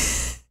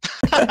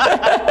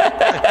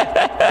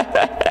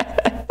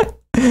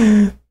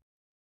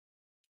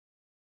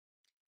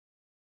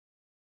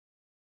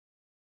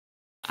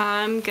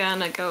 I'm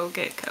gonna go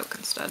get Coke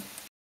instead.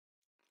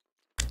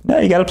 No,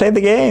 you gotta play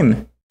the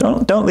game.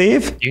 Don't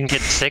leave. You can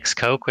get 6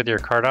 Coke with your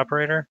cart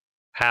operator?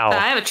 How?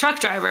 I have a truck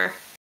driver.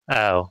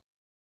 Oh.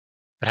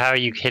 But how are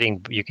you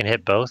hitting? You can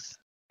hit both?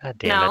 God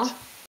damn No, it.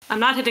 I'm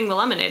not hitting the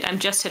lemonade. I'm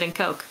just hitting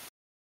Coke.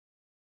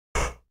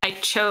 I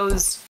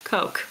chose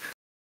Coke.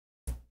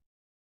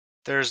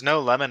 There's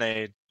no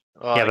lemonade.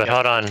 Well, Yeah, I but guess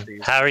hold there's on.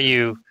 these. How are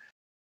you?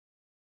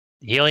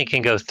 He only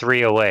can go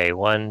 3 away.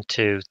 1,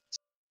 2.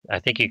 I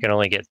think you can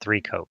only get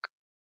 3 Coke.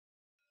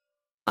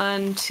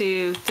 1,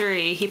 2,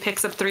 3. He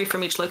picks up 3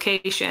 from each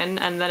location,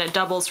 and then it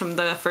doubles from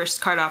the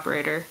first card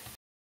operator.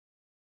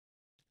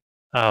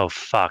 Oh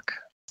fuck!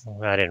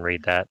 I didn't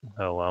read that.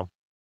 Oh well.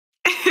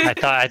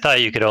 I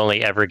thought you could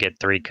only ever get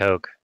 3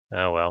 Coke.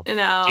 Oh well.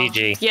 No.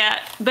 GG. Yeah,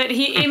 but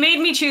he made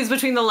me choose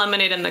between the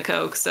lemonade and the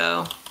Coke,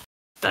 so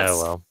that's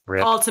Oh well.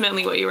 Rip.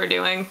 ultimately what you were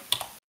doing.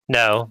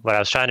 No, what I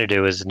was trying to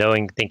do was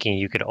thinking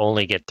you could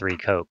only get 3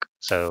 Coke.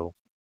 So,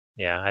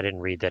 yeah, I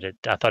didn't read that.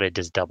 I thought it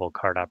just double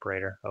card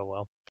operator. Oh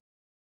well.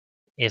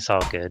 It's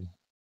all good.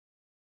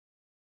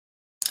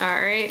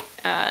 All right,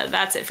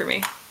 that's it for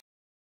me.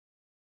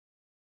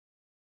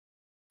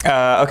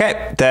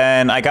 Okay,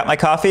 then I got my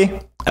coffee.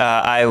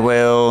 I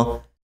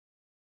will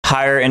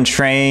hire and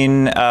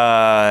train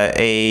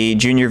a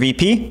junior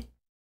VP.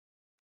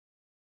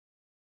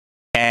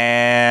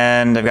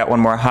 And I've got one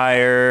more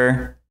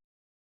hire.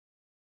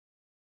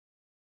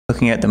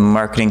 Looking at the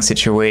marketing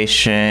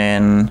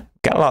situation.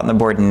 Got a lot on the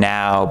board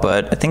now,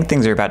 but I think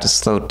things are about to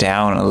slow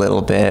down a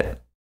little bit.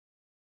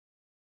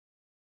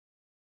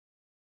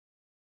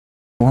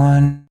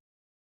 1,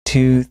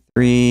 2,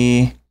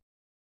 3,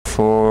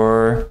 4.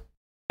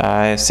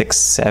 5, 6,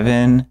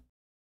 7.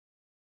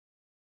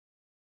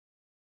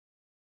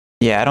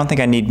 Yeah, I don't think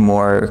I need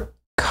more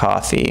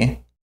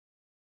coffee.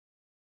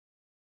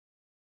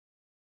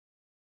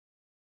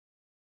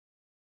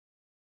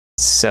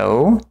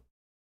 So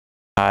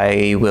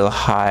I will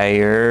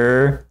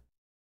hire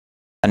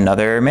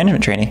another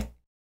management trainee.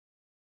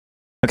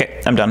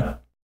 Okay, I'm done.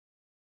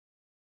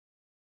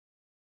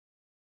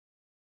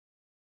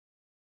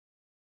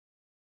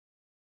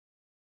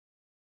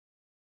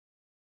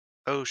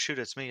 Oh shoot,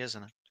 it's me,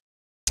 isn't it?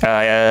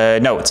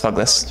 No, it's Oh,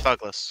 Fugless. it's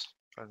Fugless.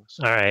 Fugless.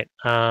 All right.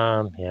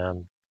 Yeah,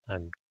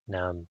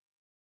 I'm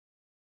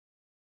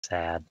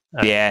sad.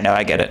 Yeah, no,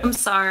 I get it. I'm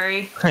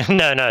sorry.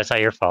 No, it's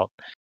not your fault.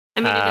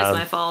 I mean, it is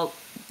my fault.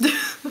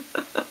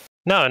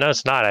 No,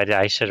 it's not.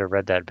 I should have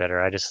read that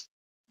better. I just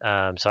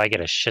so I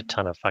get a shit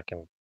ton of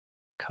fucking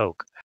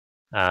Coke.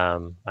 I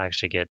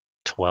actually get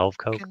 12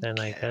 Coke then,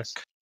 I guess.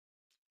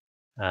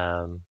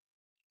 2,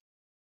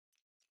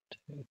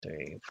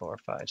 3, 4,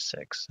 5,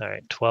 6. All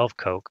right, 12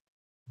 Coke.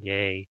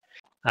 Yay.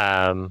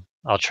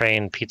 I'll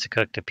train pizza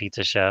cook to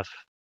pizza chef.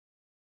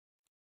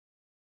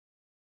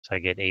 So I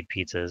get 8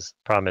 pizzas.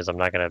 Problem is I'm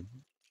not gonna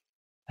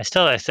I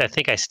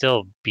think I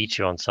still beat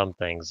you on some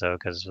things though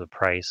because of the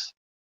price.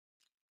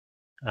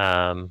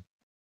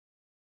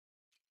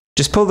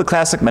 Just pull the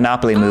classic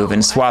Monopoly move and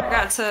I swap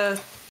forgot to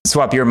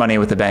swap your money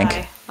with the bank.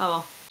 buy.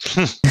 Oh,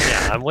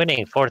 Yeah, I'm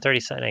winning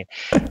 437.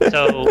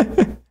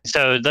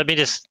 So let me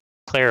just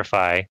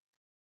clarify.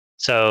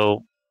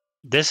 So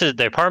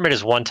the apartment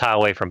is 1 tile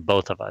away from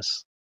both of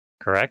us,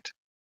 correct?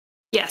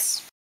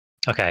 yes.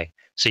 Okay.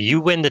 So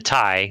you win the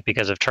tie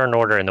because of turn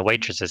order and the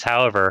waitresses.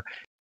 However,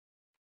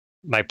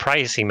 my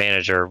pricing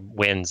manager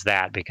wins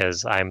that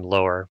because I'm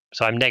lower.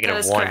 So I'm That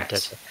is -1.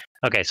 correct.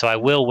 Okay, so I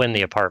will win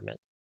the apartment.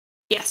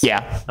 Yes.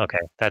 Yeah. Okay,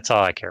 that's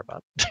all I care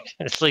about.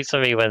 At least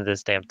let me win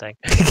this damn thing.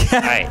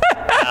 All right.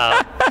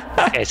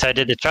 Okay, so I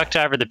did the truck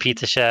driver, the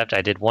pizza chef.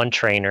 I did 1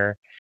 trainer.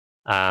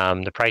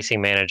 The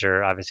pricing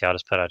manager, obviously, I'll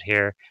just put out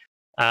here.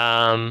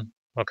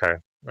 Okay,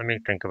 let me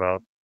think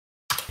about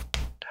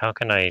how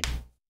can I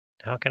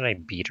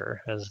beat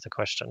her? Is the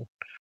question.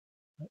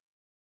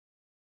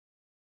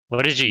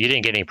 What did you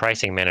didn't get any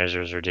pricing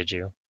managers, or did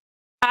you?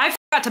 I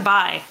forgot to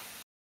buy.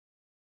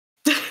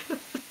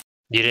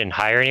 You didn't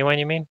hire anyone,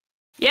 you mean?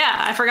 Yeah,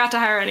 I forgot to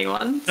hire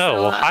anyone. Oh, so,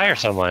 well, hire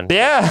someone.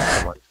 Yeah.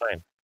 Someone,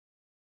 fine.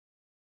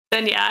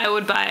 Then yeah, I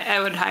would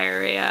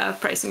hire a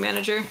pricing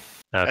manager.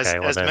 Okay,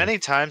 well as then, many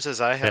times as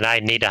I have. then I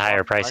need to hire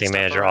a swapped my pricing stuff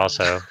manager around.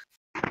 also,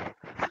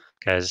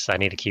 because I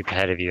need to keep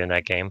ahead of you in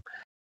that game.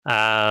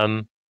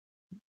 So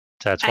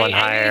that's 1 I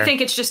hire. really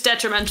think it's just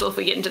detrimental if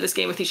we get into this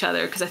game with each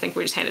other because I think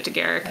we just hand it to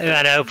Garrick.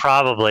 I know,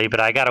 probably, but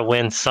I got to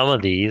win some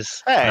of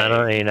these.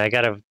 Hey. I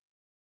got to.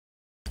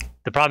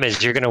 The problem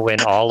is you're going to win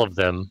all of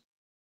them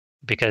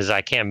because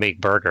I can't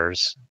make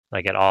burgers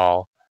like at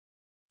all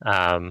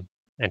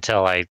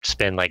until I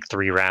spend like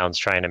 3 rounds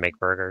trying to make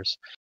burgers.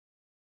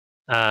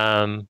 All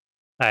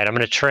right, I'm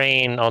going to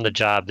train on the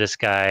job this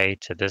guy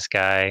to this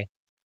guy,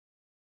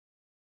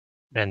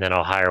 and then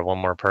I'll hire 1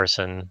 more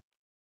person.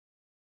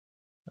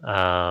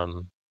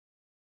 But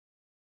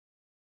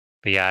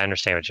yeah, I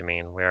understand what you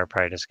mean. We are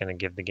probably just going to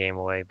give the game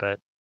away, but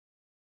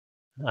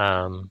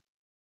I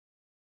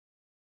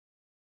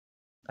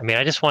mean,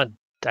 I just want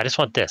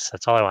this.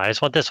 That's all I want. I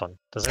just want this one.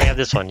 Doesn't have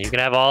this one. You can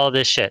have all of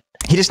this shit.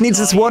 He just needs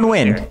this one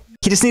win. Here.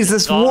 He just needs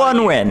this all one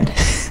you. win.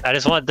 I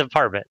just want the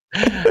apartment.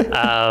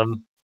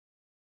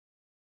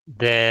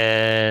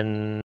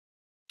 Then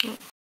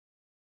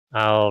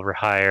I'll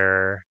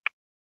rehire.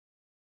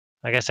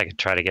 I guess I could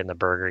try to get in the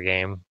burger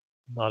game.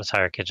 I'll just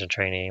hire a kitchen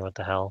trainee. What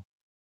the hell?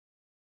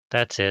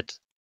 That's it.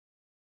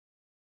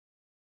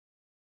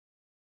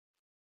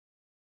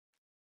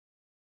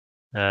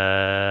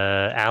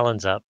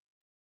 Alan's up.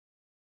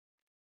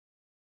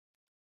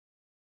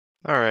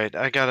 All right,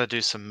 I gotta do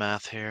some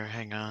math here.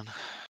 Hang on.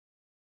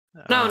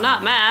 No,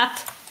 not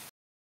math.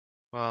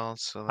 Well,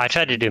 so I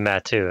tried to do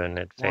math too, and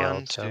it failed.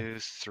 1, So 2,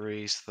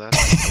 3. So that's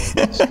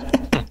six.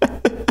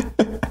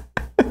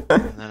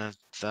 And then if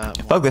that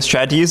one, Douglas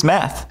tried to use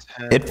math.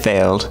 10, It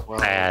failed.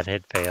 12. bad.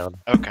 It failed.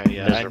 Okay,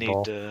 yeah,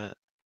 Miserable.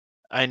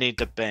 I need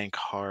to bank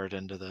hard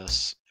into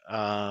this.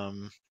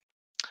 So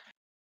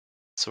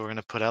we're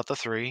gonna put out the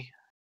 3.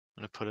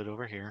 I'm gonna put it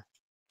over here.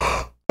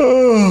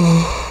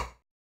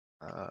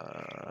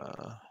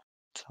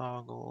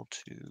 Toggle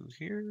to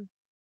here.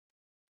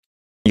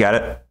 You got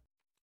it?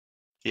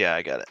 Yeah,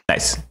 I got it.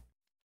 Nice.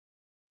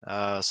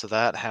 So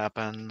that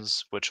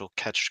happens, which will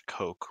catch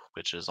Coke,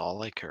 which is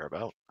all I care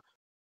about.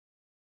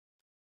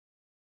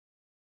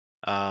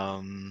 I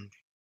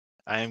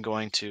am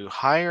going to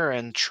hire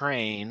and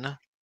train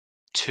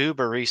 2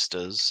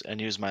 baristas and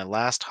use my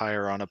last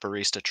hire on a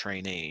barista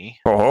trainee.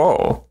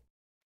 Oh.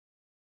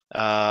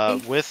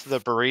 With the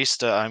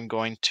barista, I'm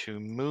going to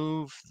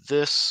move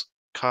this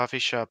coffee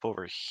shop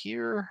over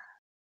here.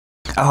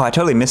 Oh, I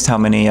totally missed how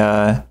many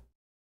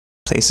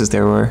places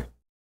there were.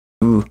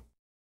 Ooh.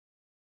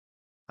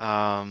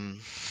 And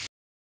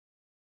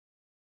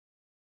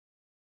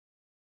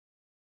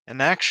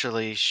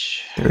actually,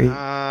 3.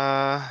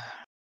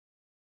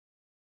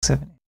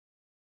 7.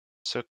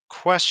 So,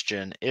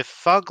 question: if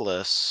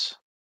Fugless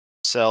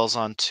sells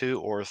on 2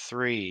 or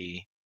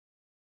 3,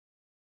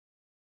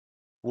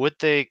 would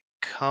they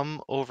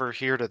come over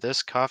here to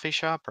this coffee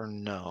shop or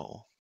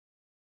no?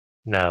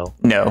 No,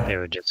 No, they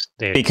would just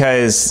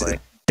because like,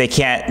 they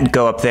can't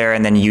go up there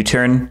and then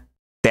U-turn.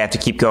 They have to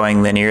keep going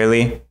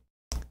linearly.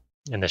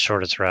 and the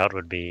shortest route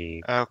would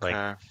be Okay.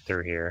 like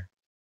through here.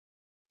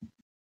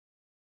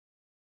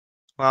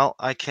 Well,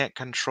 I can't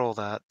control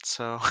that,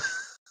 so.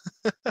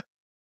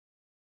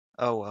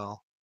 Oh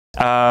well.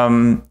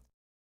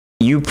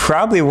 You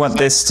probably want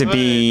this to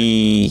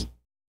be.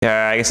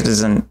 I guess it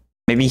doesn't.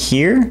 Maybe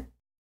here.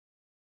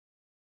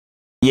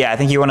 Yeah, I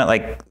think you want it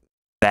like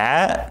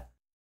that.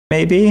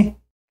 Maybe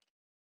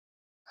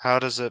How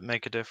does it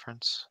make a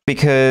difference?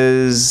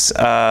 because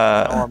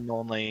I'm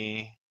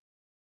only.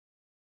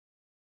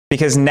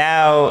 because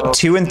now Oh,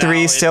 2 and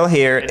 3 now still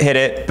hit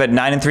it, but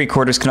 9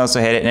 3/4 can also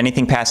hit it, and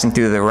anything passing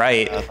through the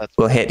right That's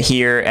will hit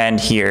here and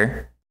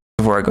here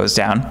before it goes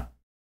down.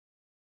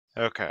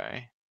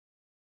 okay.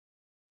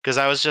 Because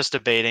I was just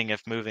debating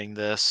if moving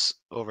this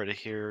over to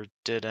here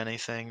did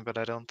anything, but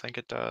I don't think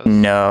it does.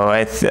 No,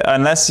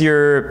 unless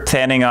you're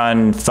planning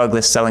on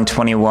Fugless selling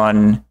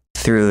 21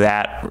 through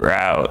that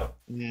route.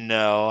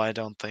 No, I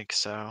don't think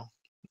so.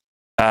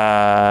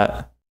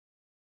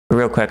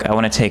 Real quick, I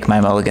want to take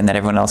my mulligan that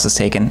everyone else has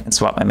taken and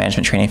swap my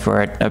management trainee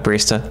for a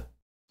barista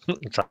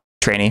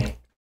trainee.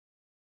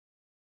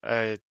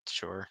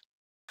 Sure.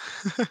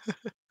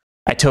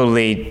 I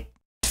totally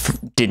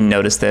didn't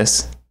notice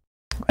this.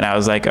 And I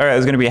was like, all right,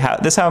 there's going to be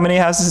this how many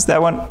houses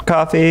that want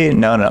coffee?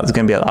 No, there's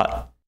going to be a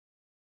lot.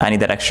 I need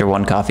that extra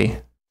 1 coffee.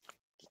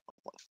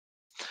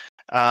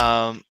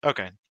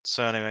 Okay.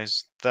 So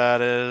anyways,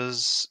 that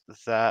is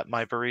that.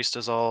 My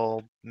baristas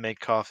all make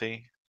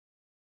coffee.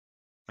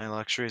 My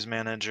luxuries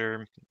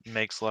manager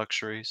makes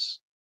luxuries.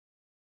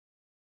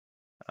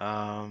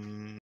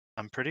 I'm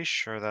pretty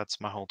sure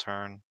that's my whole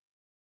turn.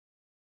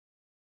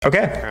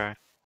 Okay. Okay.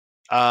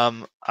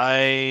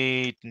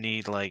 I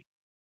need like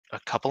a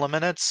couple of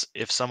minutes.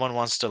 If someone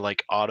wants to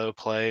like auto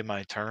play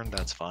my turn,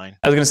 that's fine.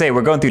 I was going to say,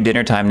 we're going through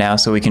dinner time now,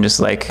 so we can just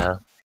like Yeah.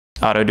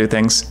 auto do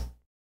things.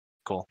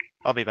 Cool.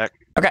 I'll be back.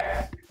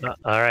 Okay.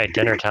 All right,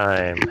 dinner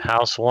time.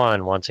 House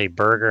 1 wants a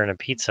burger and a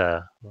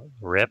pizza.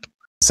 Rip.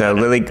 So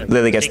No, Lily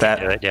gets she can that.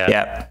 do it,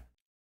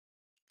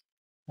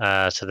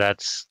 yeah. So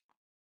that's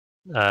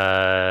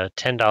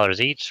 $10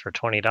 each for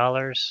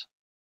 $20.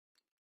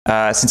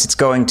 Since it's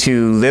going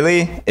to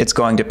Lily, it's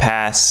going to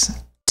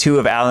pass 2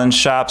 of Alan's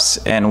shops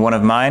and 1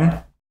 of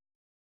mine.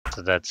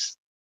 So that's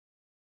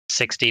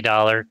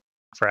 $60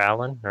 for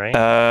Alan, right?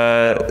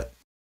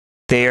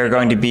 They are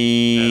going to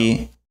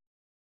be,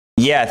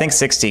 yeah, I think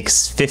 60,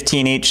 'cause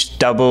 15 each,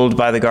 doubled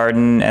by the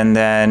garden, and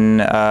then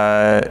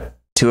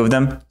 2 of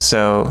them.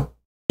 So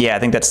yeah, I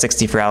think that's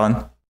 60 for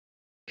Alan.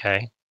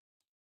 Okay.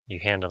 You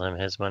handle him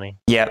his money.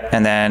 Yep,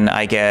 and then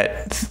I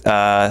get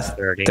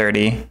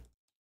 30.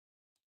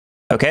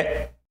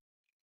 Okay.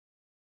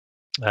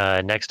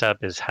 Next up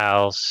is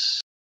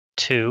House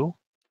 2,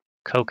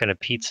 Coke and a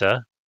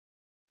pizza.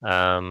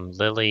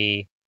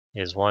 Lily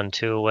is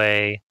 1-2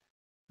 away.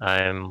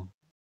 I'm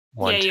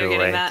 1-2 you're away.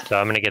 getting that. So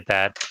I'm going to get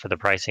that for the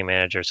pricing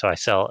manager. So I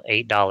sell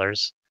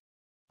 $8.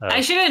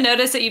 I should have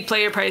noticed that you'd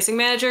play your pricing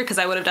manager because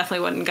I would have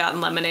definitely wouldn't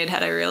gotten lemonade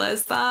had I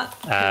realized that.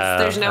 'Cause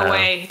there's no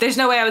way. There's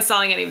no way I was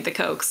selling any of the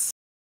Cokes.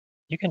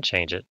 You can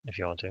change it if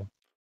you want to.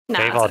 Nah,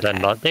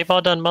 They've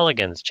all done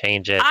mulligans.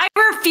 Change it. I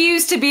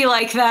refuse to be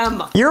like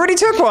them. You already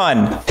took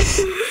one.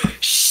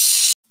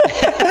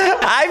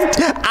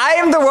 I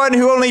am the one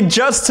who only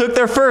just took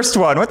their first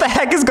one. What the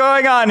heck is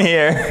going on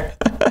here?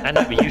 I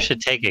know, but you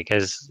should take it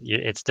because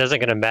it doesn't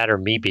going to matter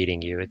me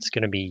beating you. It's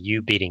going to be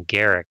you beating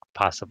Garrick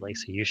possibly.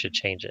 So you should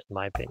change it, in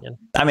my opinion.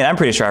 I mean, I'm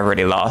pretty sure I've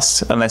already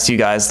lost, unless you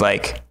guys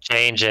like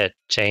Change it.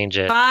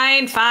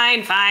 Fine.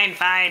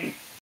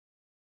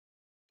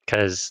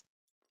 Because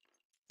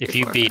if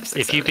you 4, beat 5,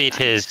 6, 7, 8,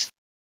 9. his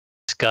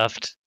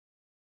scuffed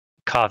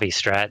coffee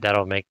strat,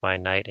 that'll make my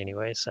night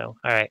anyway. So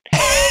all right,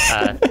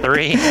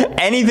 3.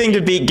 anything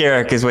to beat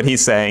Garrick is what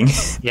he's saying.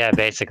 Yeah,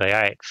 basically.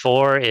 All right,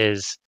 4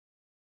 is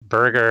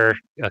burger.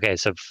 Okay,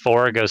 so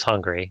 4 goes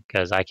hungry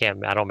because I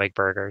don't make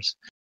burgers.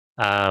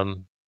 5.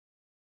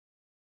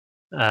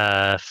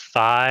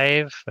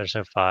 There's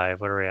no 5.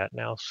 What are we at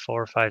now?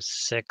 4, 5,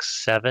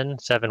 6, 7.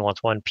 7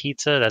 wants 1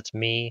 pizza. That's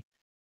me.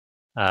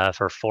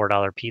 For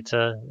 $4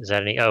 pizza. Is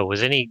that any? Oh,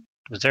 was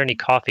there any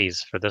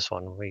coffees for this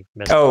one? We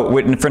missed. Oh,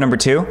 for number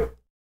 2?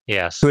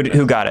 Yes.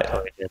 Who got it?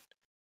 Totally did.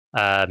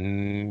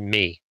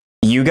 Me.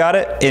 You got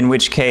it? In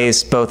which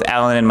case, both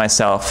Alan and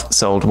myself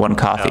sold 1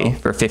 coffee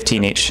for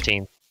 15 each.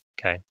 15.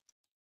 Okay.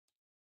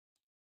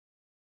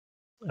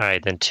 All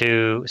right, then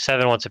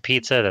 7 wants a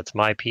pizza. That's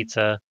my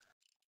pizza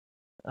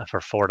for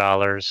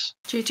 $4.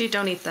 GG,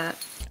 don't eat that.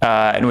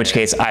 In which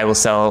case, I will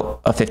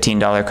sell a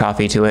 $15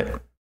 coffee to it.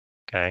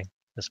 Okay.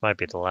 This might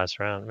be the last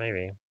round.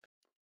 Maybe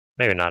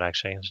not,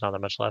 actually. There's not that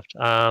much left.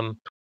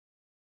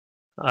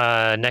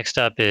 Next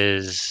up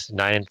is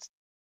 9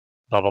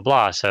 blah, blah,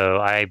 blah. So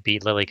I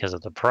beat Lily because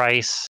of the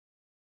price.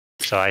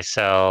 So I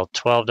sell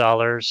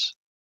 $12.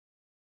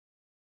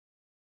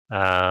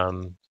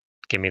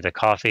 Give me the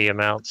coffee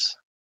amounts.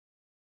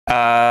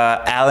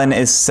 Alan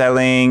is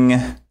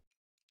selling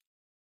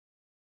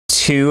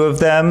 2 of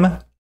them,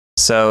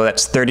 so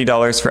that's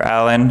 $30 for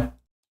Alan.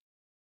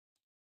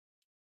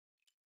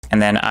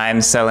 And then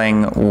I'm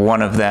selling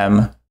 1 of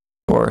them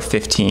for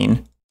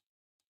 15.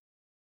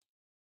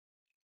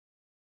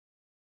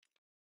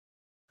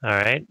 All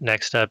right.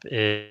 Next up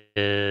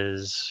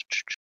is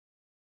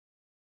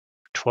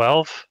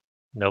 12.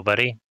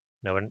 Nobody.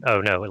 No one.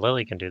 Oh no,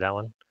 Lily can do that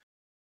one.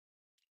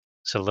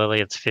 So Lily,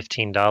 it's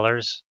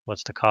 $15.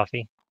 What's the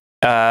coffee?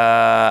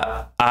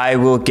 I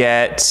will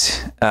get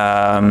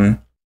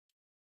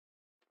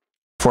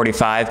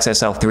 45 because I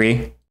sell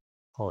 3.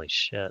 Holy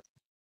shit.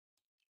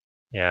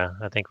 Yeah,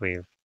 I think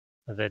that.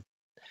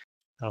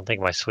 I don't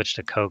think my switch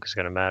to Coke is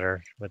going to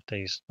matter with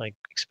these like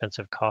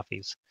expensive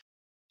coffees.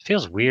 It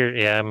feels weird.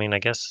 Yeah, I mean, I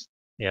guess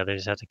yeah, they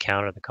just have to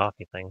counter the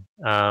coffee thing.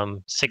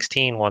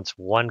 16 wants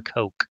 1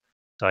 Coke,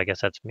 so I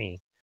guess that's me.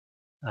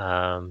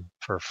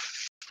 For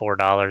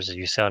 $4, did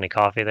you sell any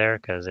coffee there?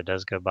 Because it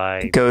does go by.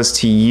 It goes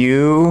to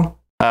you.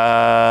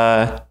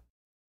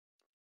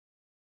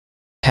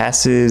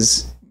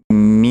 Passes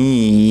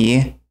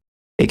me.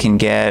 It can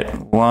get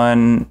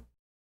 1.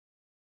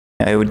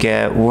 I would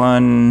get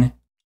 1,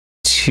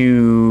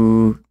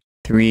 2,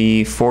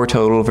 3, 4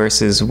 total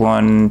versus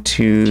 1,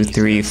 2,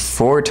 3,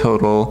 4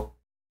 total.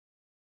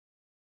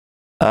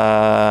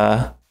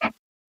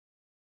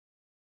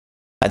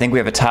 I think we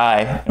have a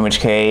tie, in which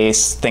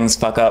case things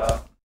fuck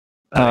up.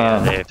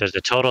 If there's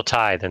a total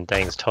tie, then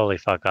things totally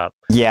fuck up.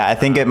 Yeah, I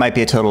think it might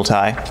be a total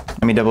tie.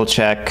 Let me double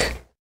check.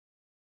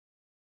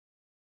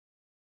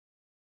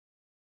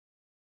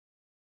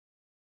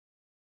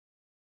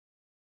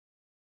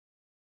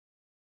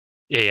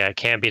 Yeah, it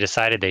can't be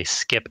decided. They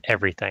skip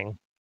everything.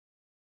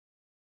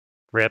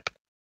 Rip.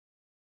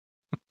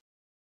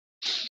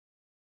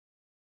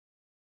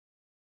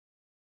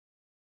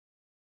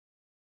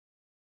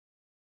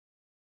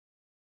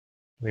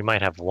 We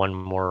might have one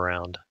more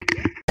round.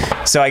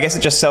 So I guess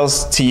it just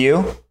sells to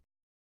you?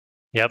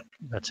 Yep,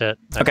 that's it.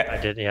 Okay. I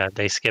did. Yeah,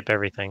 they skip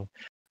everything.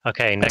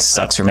 Okay, That next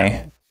sucks up. for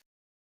me.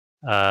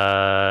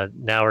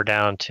 Now we're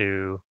down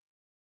to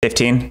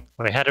 15?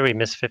 Wait, how did we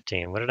miss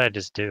 15? What did I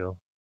just do?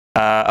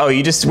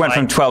 You just went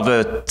from 12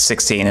 to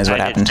 16 is what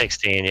I happened. did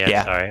 16,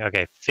 yeah, sorry.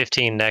 Okay,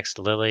 15 next,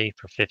 Lily,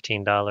 for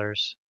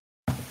 $15.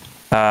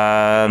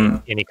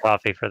 Any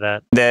coffee for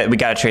that? We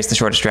got to trace the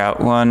shortest route.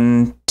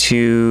 1,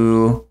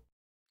 2,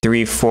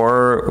 3,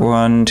 4.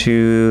 1,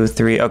 2,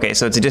 3. Okay,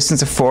 so it's a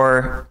distance of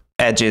 4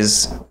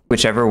 edges,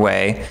 whichever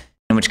way,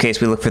 in which case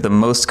we look for the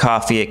most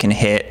coffee it can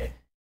hit,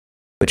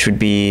 which would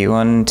be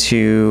 1,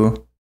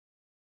 2,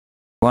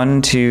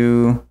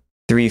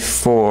 3,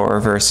 4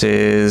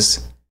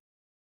 versus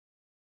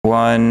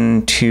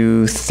 1,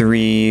 2,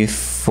 3,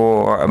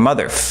 4. A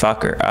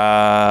motherfucker.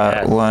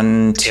 Yes.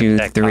 1, 2,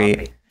 that 3.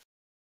 coffee.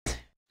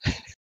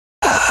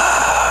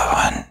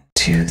 1,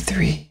 2,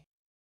 3,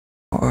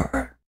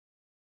 4.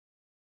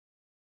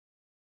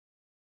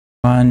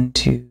 1,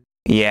 2.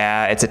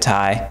 Yeah, it's a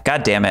tie.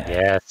 God damn it.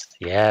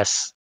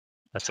 Yes.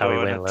 That's how we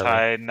So in win, a Lily.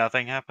 tie,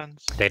 nothing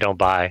happens. They don't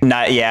buy.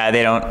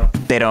 They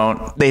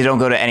don't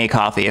go to any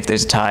coffee if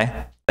there's a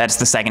tie. That's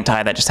the second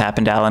tie that just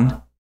happened,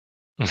 Alan.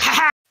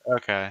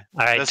 Okay.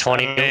 All right,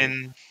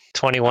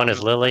 21 is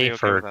I'm Lily pretty okay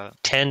for with that.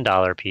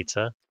 $10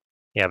 pizza.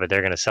 Yeah, but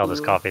they're going to sell this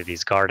coffee to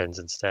these gardens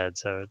instead,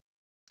 so it's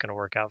going to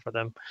work out for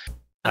them.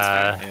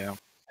 That's Yeah.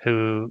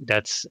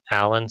 That's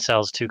Alan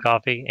sells 2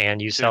 coffee,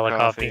 and you 2 sell a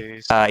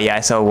coffee. coffees, Yeah, I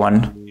sell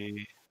 1.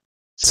 3,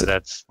 So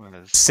that's what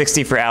is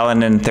 60 for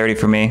Alan and 30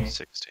 for me.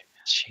 60.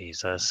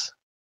 Jesus.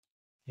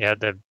 Yeah,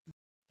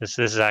 this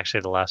is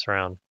actually the last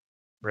round.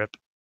 Rip.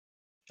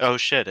 Oh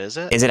shit, is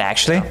it? Is it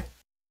actually?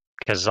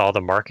 Because all the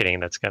marketing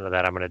that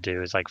I'm gonna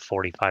do is like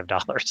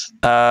 $45.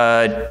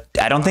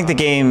 I don't think the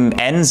game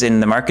ends in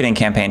the marketing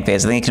campaign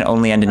phase. I think it can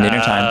only end in dinner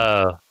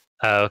time.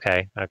 Oh,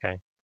 okay.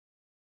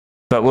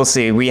 But we'll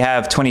see. We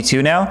have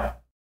 22 now.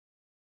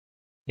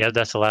 Yeah,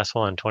 that's the last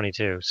one,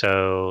 22.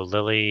 So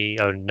Lily,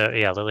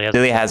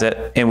 Lily has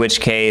it. In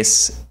which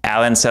case,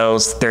 Alan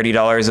sells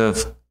 $30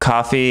 of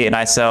coffee, and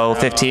I sell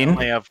 15.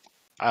 I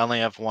only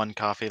have 1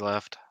 coffee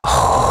left.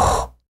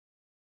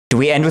 Do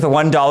we end with a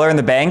 $1 in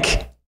the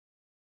bank?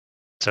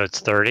 So it's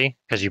 30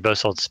 because you both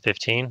sold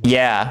 15.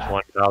 Yeah.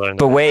 $1 in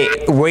the But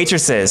wait,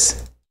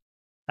 waitresses.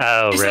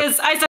 Oh, She rip. says,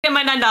 I still get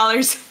my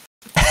 $9.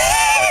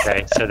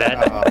 Okay, so that.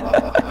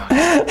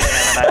 Damn it,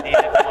 I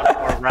needed 1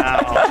 more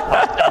round.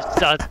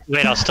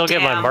 Wait, I'll still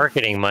get my Damn.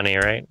 marketing money,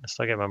 right? I'll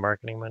still get my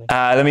marketing money.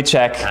 Let me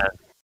check.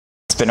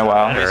 It's been a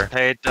while. Sure. Who's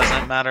paid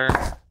doesn't matter.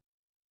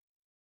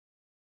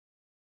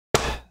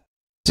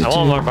 I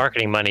want more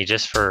marketing money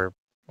just for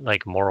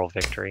like moral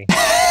victory.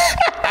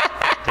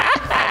 I'll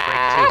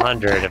break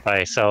 200 if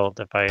I.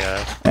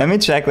 Let me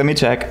check.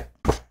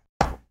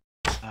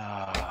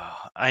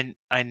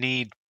 I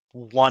need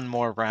 1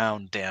 more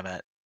round, damn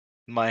it.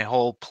 My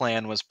whole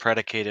plan was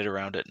predicated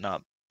around it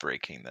not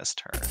breaking this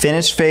turn.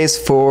 Finish phase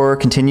 4.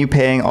 Continue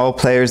paying all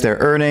players their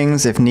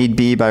earnings, if need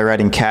be, by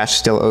writing cash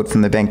still owed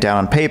from the bank down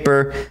on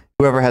paper.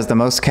 Whoever has the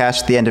most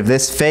cash at the end of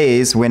this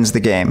phase wins the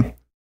game.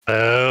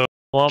 Oh,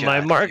 want my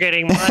God.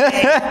 marketing money?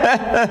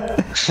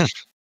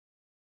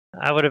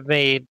 I would have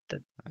made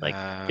like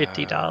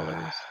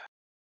 $50.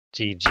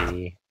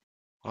 GG.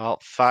 Well,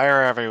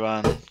 fire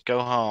everyone. Go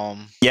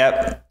home.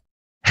 Yep.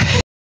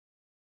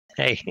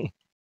 Hey.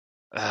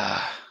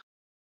 Ugh.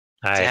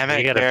 All right, Damn it,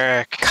 you gotta-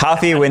 Eric.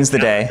 Coffee wins the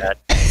day.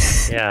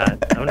 Yeah,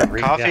 I'm gonna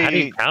read. How do Coffee-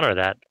 you counter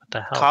that? What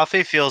the hell?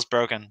 Coffee feels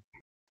broken.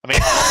 I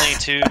mean, only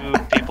 2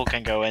 people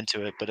can go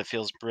into it, but it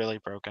feels really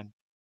broken.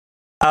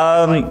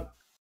 I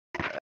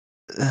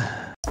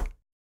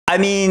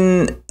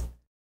mean,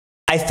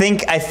 I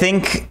think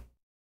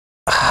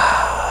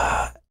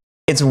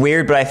it's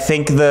weird, but I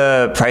think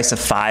the price of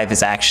 5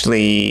 is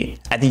actually.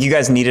 I think you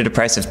guys needed a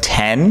price of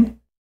 10.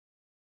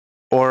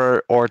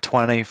 Or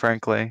 20,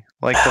 frankly.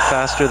 Like, the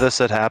faster this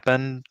had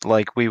happened,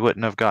 like, we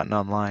wouldn't have gotten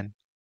online.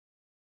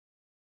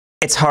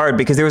 It's hard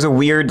because there was a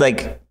weird,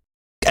 like,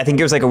 I think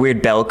it was like a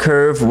weird bell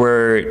curve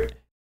where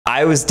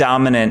I was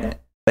dominant,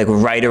 like,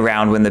 right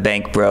around when the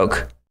bank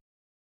broke.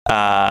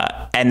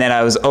 And then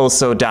I was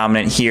also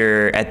dominant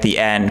here at the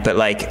end, but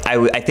like,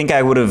 I think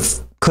I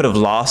could have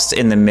lost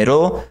in the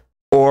middle,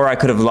 or I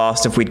could have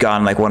lost if we'd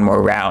gone like one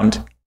more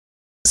round.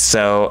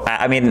 So,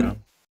 I mean,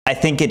 I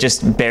think it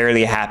just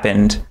barely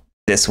happened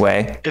this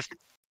way.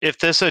 If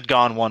this had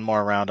gone one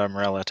more round, I'm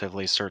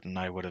relatively certain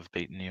I would have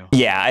beaten you.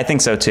 Yeah, I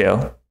think so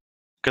too.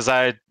 Because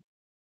I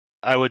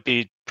would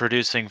be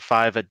producing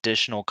 5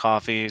 additional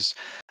coffees.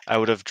 I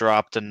would have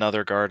dropped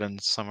another garden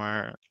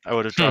somewhere. I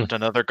would have dropped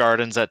another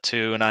gardens at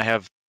 2, and I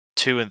have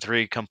 2 and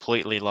 3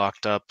 completely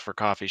locked up for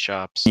coffee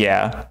shops.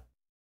 Yeah.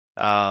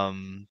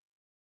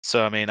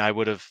 So I mean, I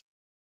would have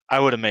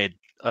made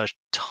a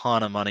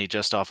ton of money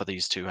just off of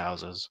these 2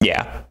 houses.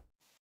 Yeah.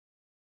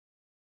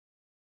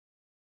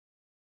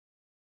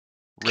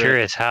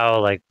 Curious how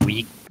like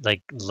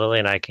Lily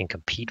and I can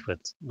compete with,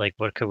 like,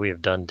 what could we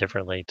have done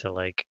differently to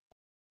like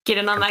Get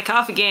in on that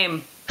coffee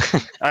game.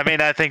 I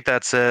mean, I think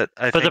that's it.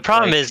 But the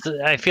problem is,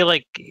 I feel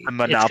like a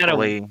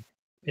monopoly.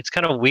 it's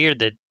kind of weird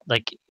that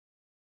like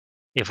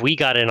if we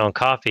got in on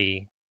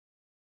coffee,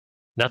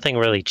 nothing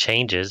really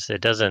changes.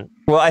 It doesn't.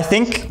 Well, I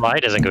think supply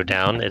doesn't go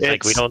down. It's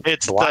like we don't.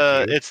 It's block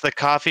you. it's the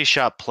coffee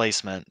shop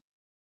placement.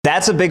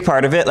 that's a big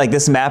part of it. Like,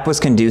 this map was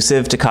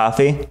conducive to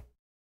coffee.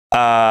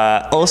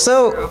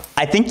 Also,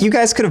 I think you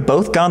guys could have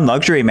both gone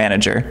luxury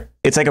manager.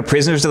 It's like a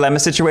prisoner's dilemma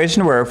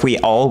situation where if we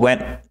all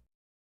went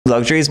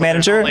luxuries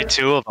manager. Only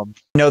 2 of them.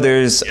 No,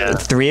 there's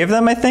 3 of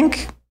them, I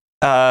think.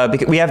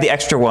 Because we have the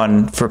extra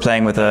one for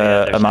playing with a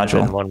There should have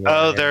been module. one more,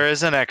 Oh, yeah. there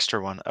is an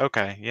extra one.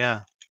 Okay,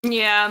 yeah.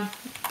 Yeah,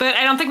 but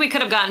I don't think we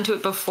could have gotten to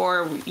it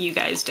before you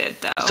guys did,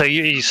 though. So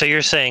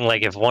you're saying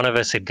like if one of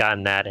us had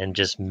gotten that and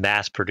just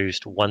mass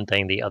produced one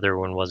thing the other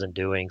one wasn't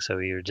doing, so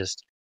you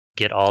just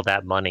get all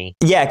that money.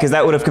 Yeah, because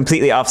that would have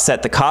completely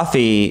offset the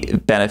coffee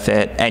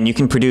benefit, and you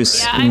can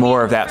produce Yeah, I more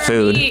mean, of that for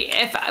food. me,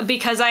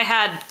 because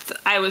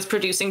I was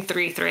producing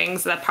 3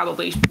 things, that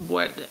probably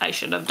what I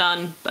should have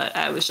done, but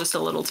I was just a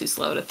little too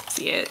slow to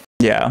see it.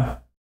 Yeah.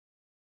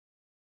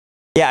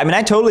 Yeah, I mean,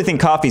 I totally think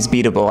coffee's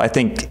beatable. I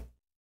think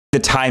the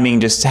timing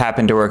just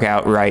happened to work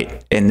out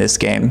right in this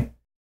game.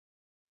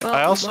 Well,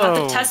 I we'll have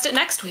also- to test it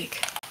next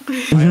week.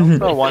 I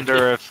also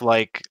wonder if,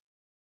 like,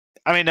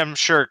 I mean, I'm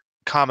sure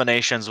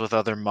combinations with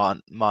other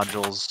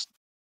modules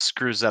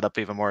screws that up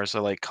even more.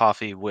 So, like,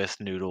 coffee with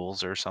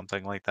noodles or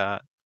something like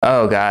that.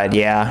 Oh, God,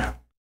 yeah.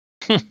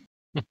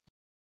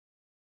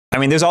 I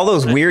mean, there's all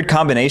those weird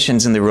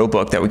combinations in the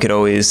rulebook that we could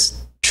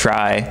always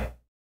try.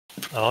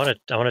 I want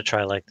to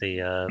try like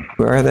the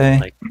Where are they?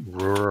 like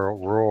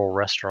rural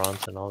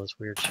restaurants and all this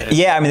weird shit.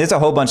 Yeah, I mean, there's a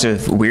whole bunch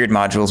of weird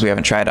modules we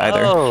haven't tried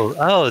either.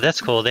 Oh,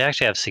 that's cool. They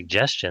actually have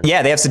suggestions.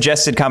 Yeah, they have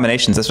suggested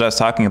combinations. That's what I was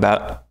talking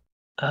about.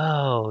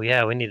 Oh,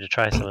 yeah, we need to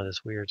try some of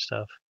this weird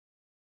stuff.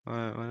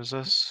 What is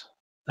this?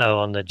 Oh,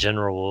 on the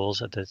general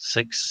rules at the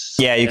 6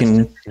 Yeah, you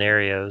can-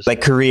 scenarios.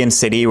 Like Korean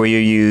City, where you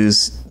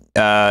use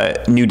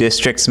new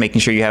districts,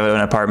 making sure you have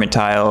an apartment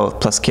tile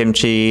plus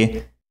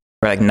kimchi,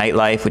 or like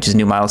nightlife, which is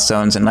new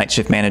milestones and night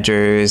shift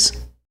managers.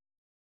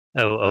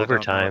 Oh, know what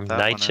overtime, that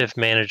night one is. shift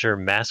manager,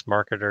 mass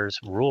marketers,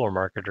 rural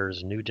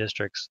marketers, new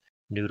districts,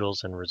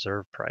 noodles, and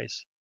reserve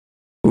price.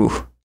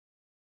 Ooh.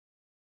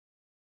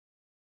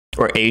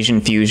 Or Asian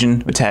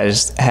fusion, which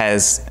has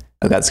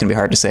oh god, it's gonna be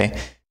hard to say.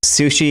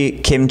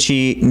 Sushi,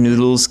 kimchi,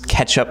 noodles,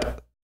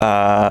 ketchup.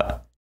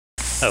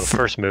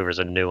 First mover's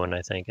a new one,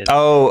 I think.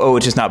 Oh,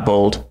 it's just not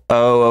bold.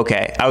 Oh,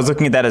 okay. I was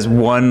looking at that as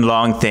one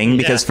long thing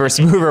because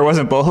first mover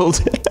wasn't bold.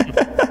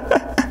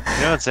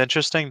 You know what's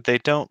interesting? They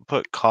don't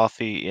put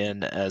coffee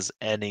in as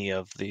any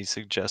of the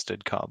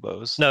suggested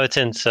combos. No, it's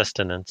in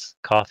sustenance,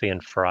 coffee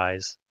and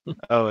fries.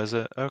 Oh, is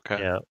it? Okay.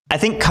 Yeah. I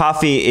think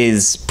coffee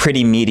is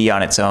pretty meaty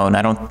on its own.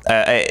 I don't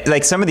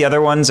like some of the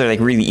other ones are like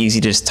really easy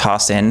to just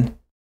toss in.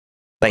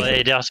 Like, Well,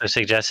 it also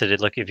suggested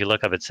if you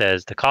look up, it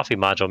says the coffee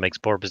module makes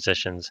board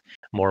positions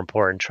more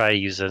important. Try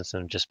using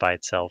them just by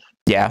itself,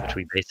 yeah, which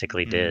we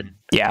basically did.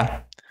 yeah.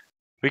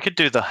 We could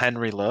do the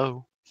Henry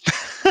Lowe.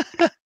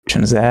 Which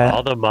one's that?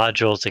 All the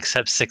modules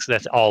except 6.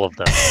 That's all of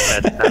them.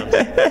 That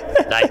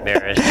sounds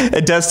nightmarish.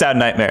 It does sound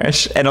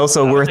nightmarish and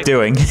also I worth think-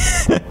 doing.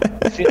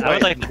 I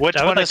would like. Which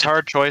I would one like is to-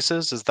 hard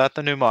choices? Is that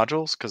the new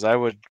modules? Because I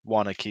would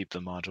want to keep the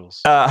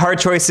modules. Hard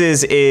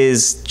choices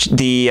is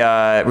the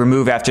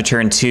remove after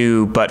turn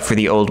 2, but for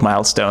the old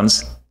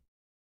milestones.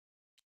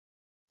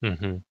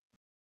 Mhm.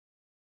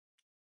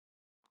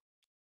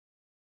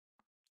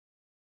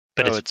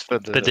 But Oh, it's it's for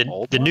but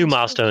old the new milestones?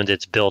 milestones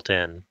it's built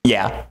in.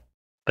 Yeah.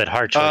 But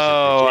hard choices.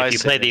 Oh, if I you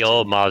see play what the you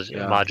old mean.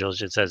 Yeah.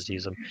 modules, it says to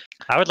use them.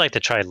 I would like to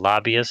try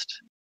lobbyist,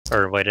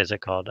 or what is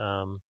it called?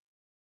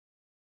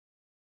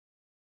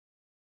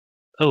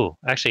 Oh,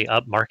 actually,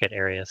 up market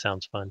area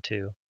sounds fun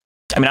too.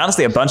 I mean,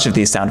 honestly, a bunch of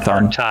these sound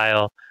fun.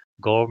 Tile,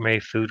 gourmet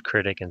food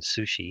critic, and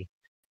sushi.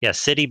 Yeah,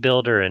 city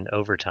builder and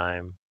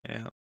overtime.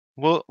 Yeah.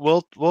 We'll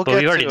But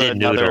get we already to did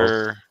another.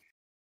 noodles.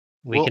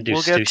 We'll can do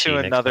we'll sushi get to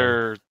next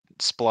another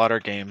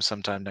Splotter game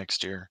sometime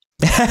next year.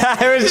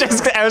 I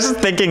was just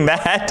thinking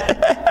that.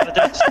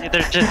 But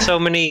there's just so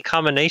many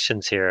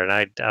combinations here, and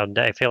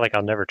I feel like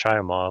I'll never try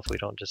them all if we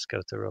don't just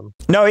go through them.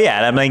 No,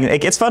 yeah, I mean,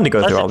 it's fun to go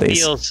Plus, through all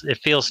these. it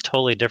feels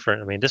totally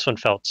different. I mean, this one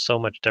felt so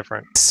much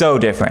different. So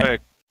different. Right.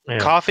 Yeah.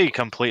 Coffee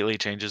completely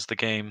changes the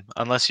game,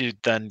 unless you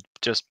then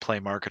just play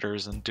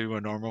marketers and do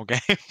a normal game.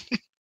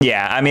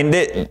 Yeah, I mean,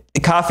 the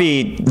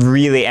coffee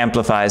really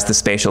amplifies the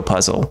spatial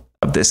puzzle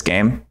of this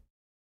game.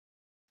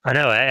 I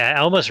know. I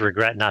almost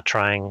regret not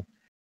trying.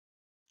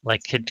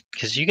 Like,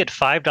 because you get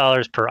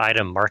 $5 per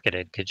item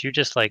marketed. Could you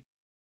just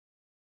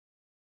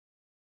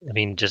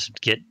just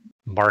get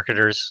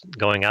marketers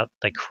going out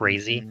like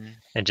crazy Mhm.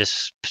 and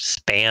just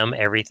spam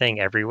everything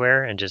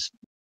everywhere and just.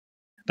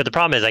 But the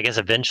problem is, I guess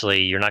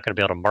eventually you're not going to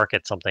be able to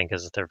market something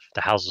because the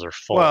houses are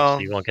full, so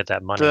Well, you won't get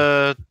that money.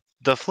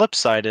 The flip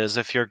side is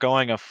if you're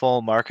going a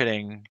full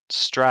marketing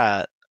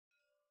strat,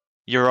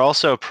 you're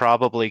also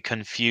probably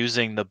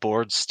confusing the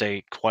board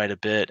state quite a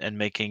bit and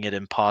making it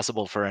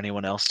impossible for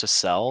anyone else to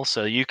sell.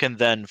 So you can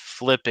then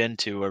flip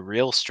into a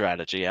real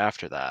strategy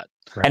after that.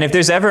 And if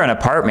there's ever an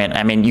apartment,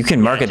 I mean, you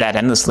can market that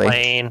endlessly.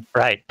 Plane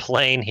here,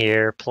 plane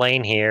here,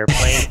 plane here,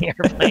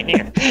 plane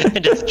here,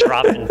 and just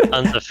dropping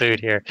tons of food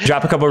here.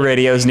 Drop a couple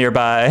radios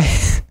nearby.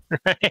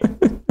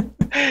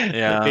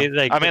 Yeah. It'd be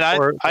like I mean,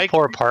 the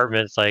poor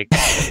apartments like,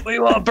 we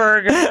want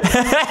burger.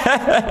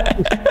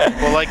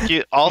 Well, like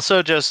you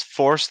also just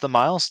force the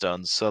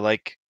milestones. So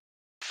like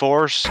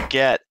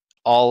get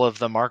all of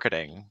the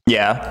marketing.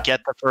 Yeah. Get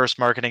the first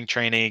marketing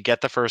trainee,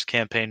 get the first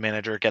campaign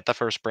manager, get the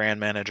first brand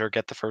manager,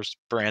 get the first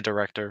brand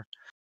director.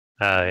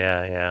 Oh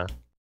yeah.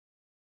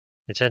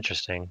 It's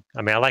interesting.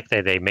 I mean, I like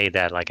that they made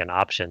that like an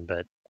option,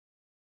 but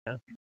I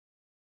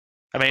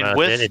mean,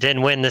 it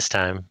didn't win this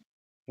time.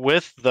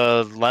 With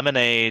the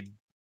lemonade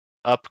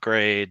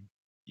upgrade,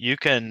 you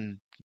can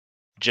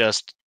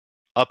just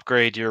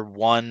upgrade your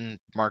one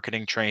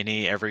marketing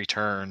trainee every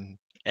turn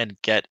and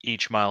get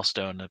each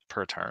milestone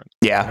per turn.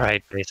 Yeah.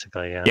 Right,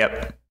 basically, yeah.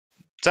 Yep.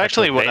 It's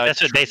actually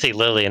that's what basically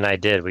Lily and I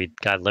did. We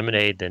got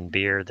lemonade, then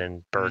beer,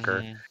 then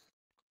burger. Mhm.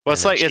 Well,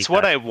 it's and then like it's cheap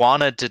what out. I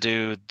wanted to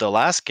do the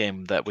last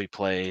game that we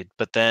played,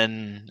 but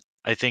then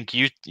I think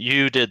you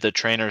did the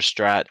trainer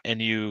strat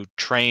and you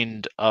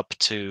trained up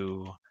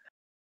to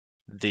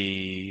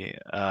the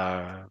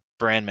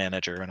brand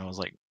manager, and I was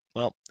like,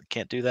 well, I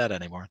can't do that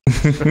anymore.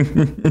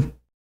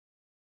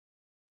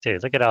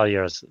 Dude, look at all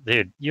yours.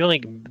 Dude,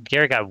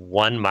 Gary got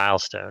 1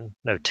 milestone.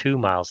 No, 2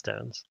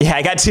 milestones. Yeah,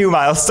 I got 2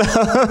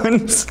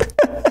 milestones.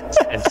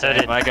 And so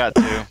did I got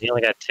 2. he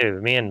only got 2.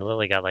 Me and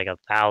Lily got like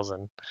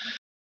 1,000.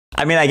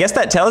 I mean, I guess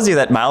that tells you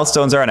that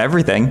milestones are on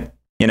everything,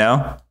 you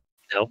know?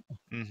 Nope.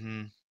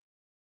 Mm-hmm.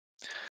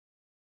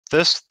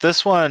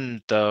 This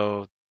one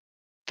though,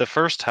 the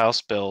first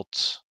house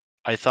built,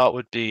 I thought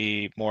would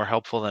be more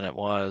helpful than it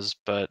was,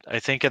 but I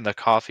think in the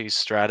coffee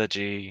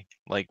strategy,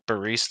 like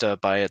barista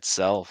by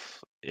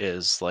itself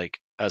is like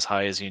as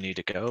high as you need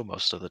to go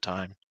most of the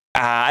time.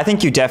 I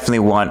think you definitely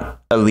want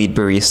a lead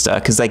barista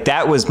because like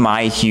that was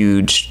my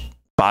huge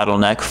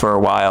bottleneck for a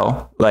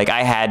while. Like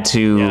I had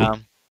to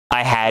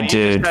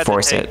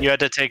force it. You had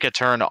to take a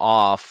turn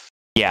off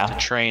Yeah. to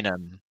train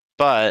him.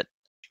 But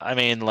I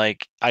mean,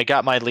 like I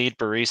got my lead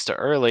barista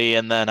early,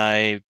 and then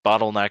I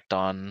bottlenecked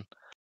on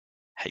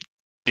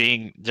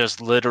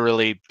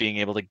literally being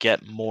able to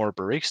get more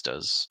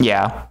baristas.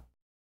 Yeah.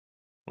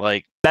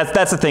 Like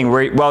that's the thing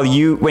where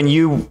when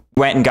you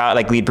went and got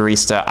like lead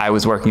barista, I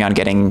was working on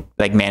getting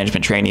like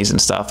management trainees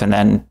and stuff, and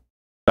then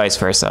vice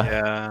versa.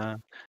 yeah,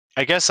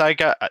 I guess I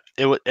got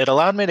it. It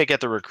allowed me to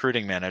get the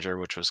recruiting manager,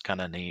 which was kind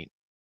of neat.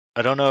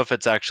 I don't know if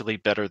it's actually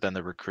better than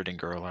the recruiting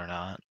girl or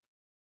not.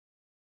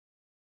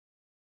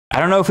 I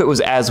don't know if it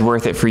was as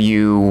worth it for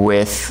you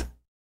with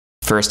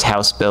first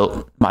house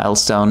built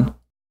milestone.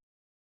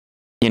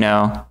 You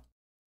know?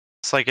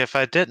 It's like if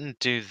I didn't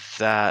do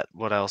that,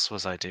 what else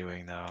was I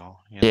doing though?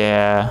 You know?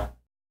 Yeah.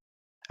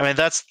 I mean,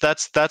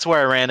 that's where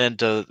I ran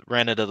into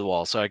the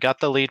wall. So I got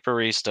the lead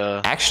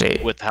barista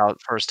Actually, with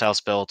first house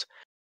built.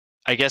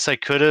 I guess I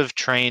could have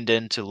trained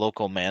into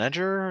local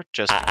manager,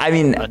 just I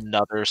mean,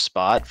 another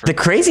spot. For the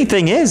crazy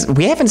thing is,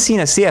 we haven't seen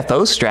a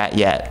CFO strat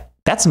yet.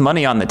 That's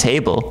money on the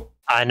table.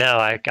 I know.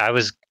 I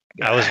was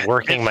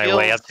working my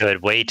way up to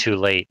it way too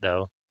late,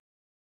 though.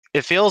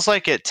 It feels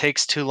like it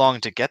takes too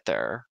long to get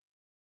there.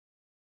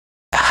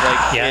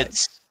 Like Yeah.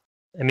 it's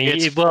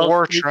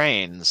 4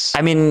 trains.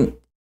 I mean,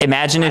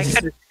 imagine if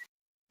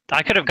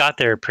I could have got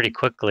there pretty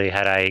quickly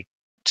had I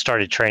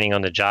started training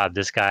on the job.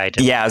 This guy.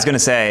 Yeah, I was gonna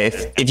say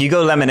if you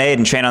go Lemonade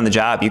and train on the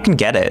job, you can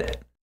get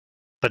it.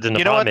 But then the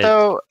You know what problem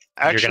though?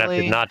 is you're gonna have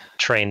Actually, to not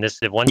train this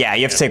one. Yeah,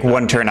 you have to take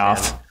one turn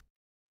off.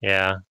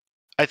 Yeah.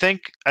 I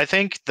think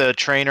the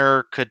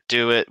trainer could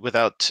do it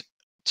without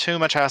too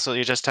much hassle.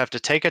 You just have to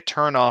take a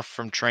turn off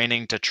from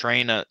training to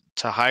train a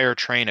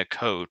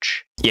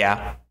coach,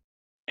 Yeah.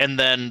 and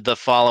then the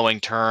following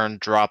turn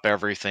drop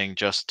everything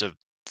just to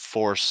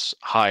force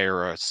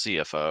hire a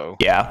CFO.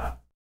 Yeah.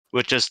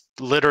 Which is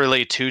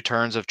literally 2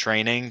 turns of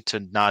training to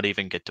not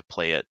even get to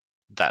play it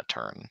that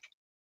turn.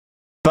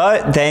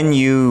 But then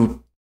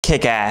you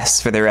kick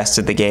ass for the rest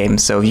of the game.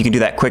 So if you can do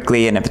that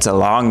quickly, and if it's a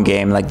long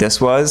game like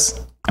this was,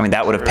 I mean,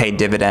 that would have paid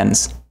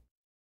dividends.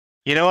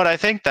 You know what? I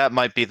think that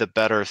might be the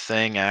better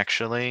thing,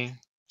 actually.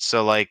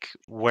 So, like,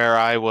 where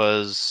I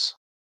was...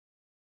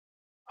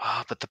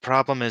 but the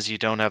problem is you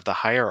don't have the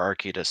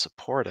hierarchy to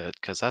support it,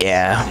 because that's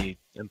so many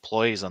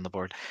employees on the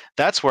board.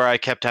 That's where I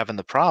kept having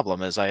the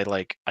problem, is I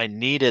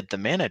needed the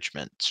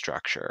management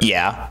structure.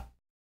 Yeah.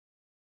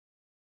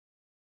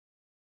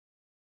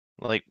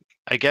 Like,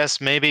 I guess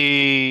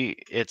maybe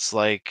it's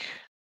like...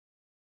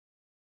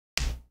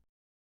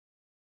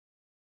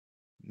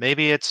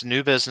 Maybe it's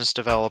new business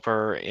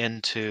developer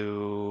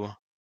into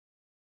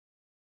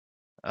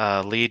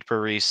lead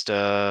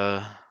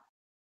barista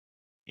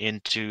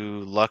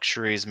into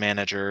luxuries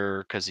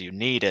manager because you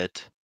need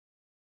it.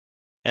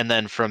 And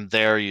then from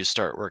there you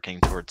start working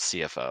towards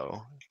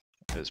CFO.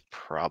 Is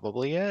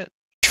probably it.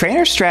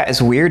 Trainer strat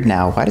is weird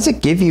now. Why does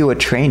it give you a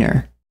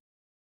trainer?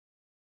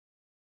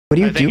 What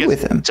do you do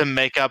with him? To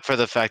make up for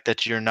the fact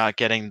that you're not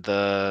getting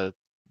the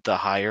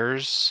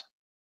hires.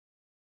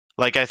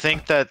 Like, I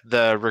think that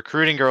the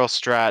recruiting girl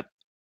strat,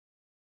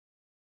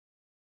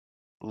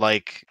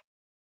 like,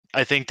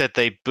 I think that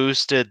they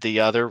boosted the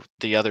other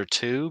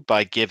 2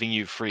 by giving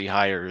you free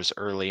hires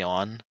early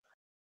on.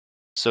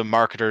 So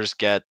marketers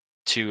get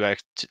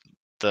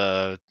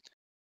the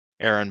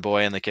errand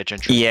boy and the kitchen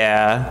trainer.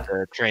 Yeah.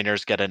 The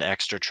trainers get an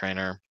extra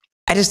trainer.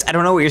 I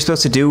don't know what you're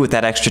supposed to do with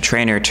that extra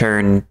trainer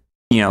turn,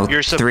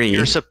 3.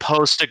 You're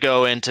supposed to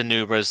go into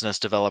new business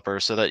developer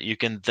so that you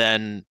can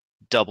then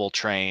double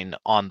train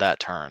on that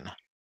turn.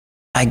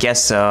 I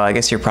guess so. I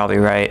guess you're probably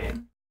right.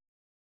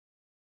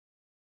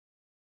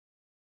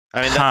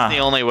 I mean, that's the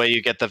only way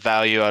you get the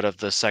value out of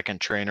the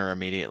second trainer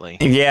immediately.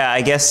 Yeah,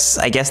 I guess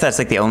that's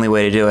like the only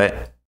way to do it.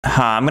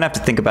 I'm gonna have to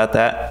think about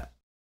that.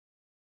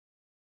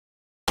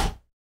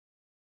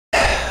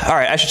 All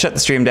right, I should shut the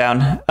stream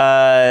down.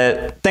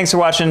 Thanks for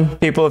watching,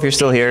 people, if you're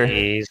still here.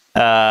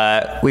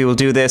 We will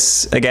do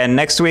this again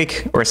next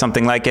week or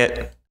something like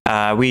it.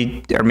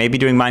 We are maybe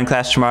doing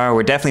Minecraft tomorrow.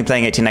 We're definitely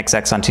playing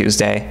 18xx on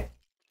Tuesday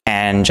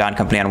and John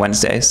Company on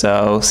Wednesday.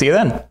 So see you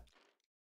then.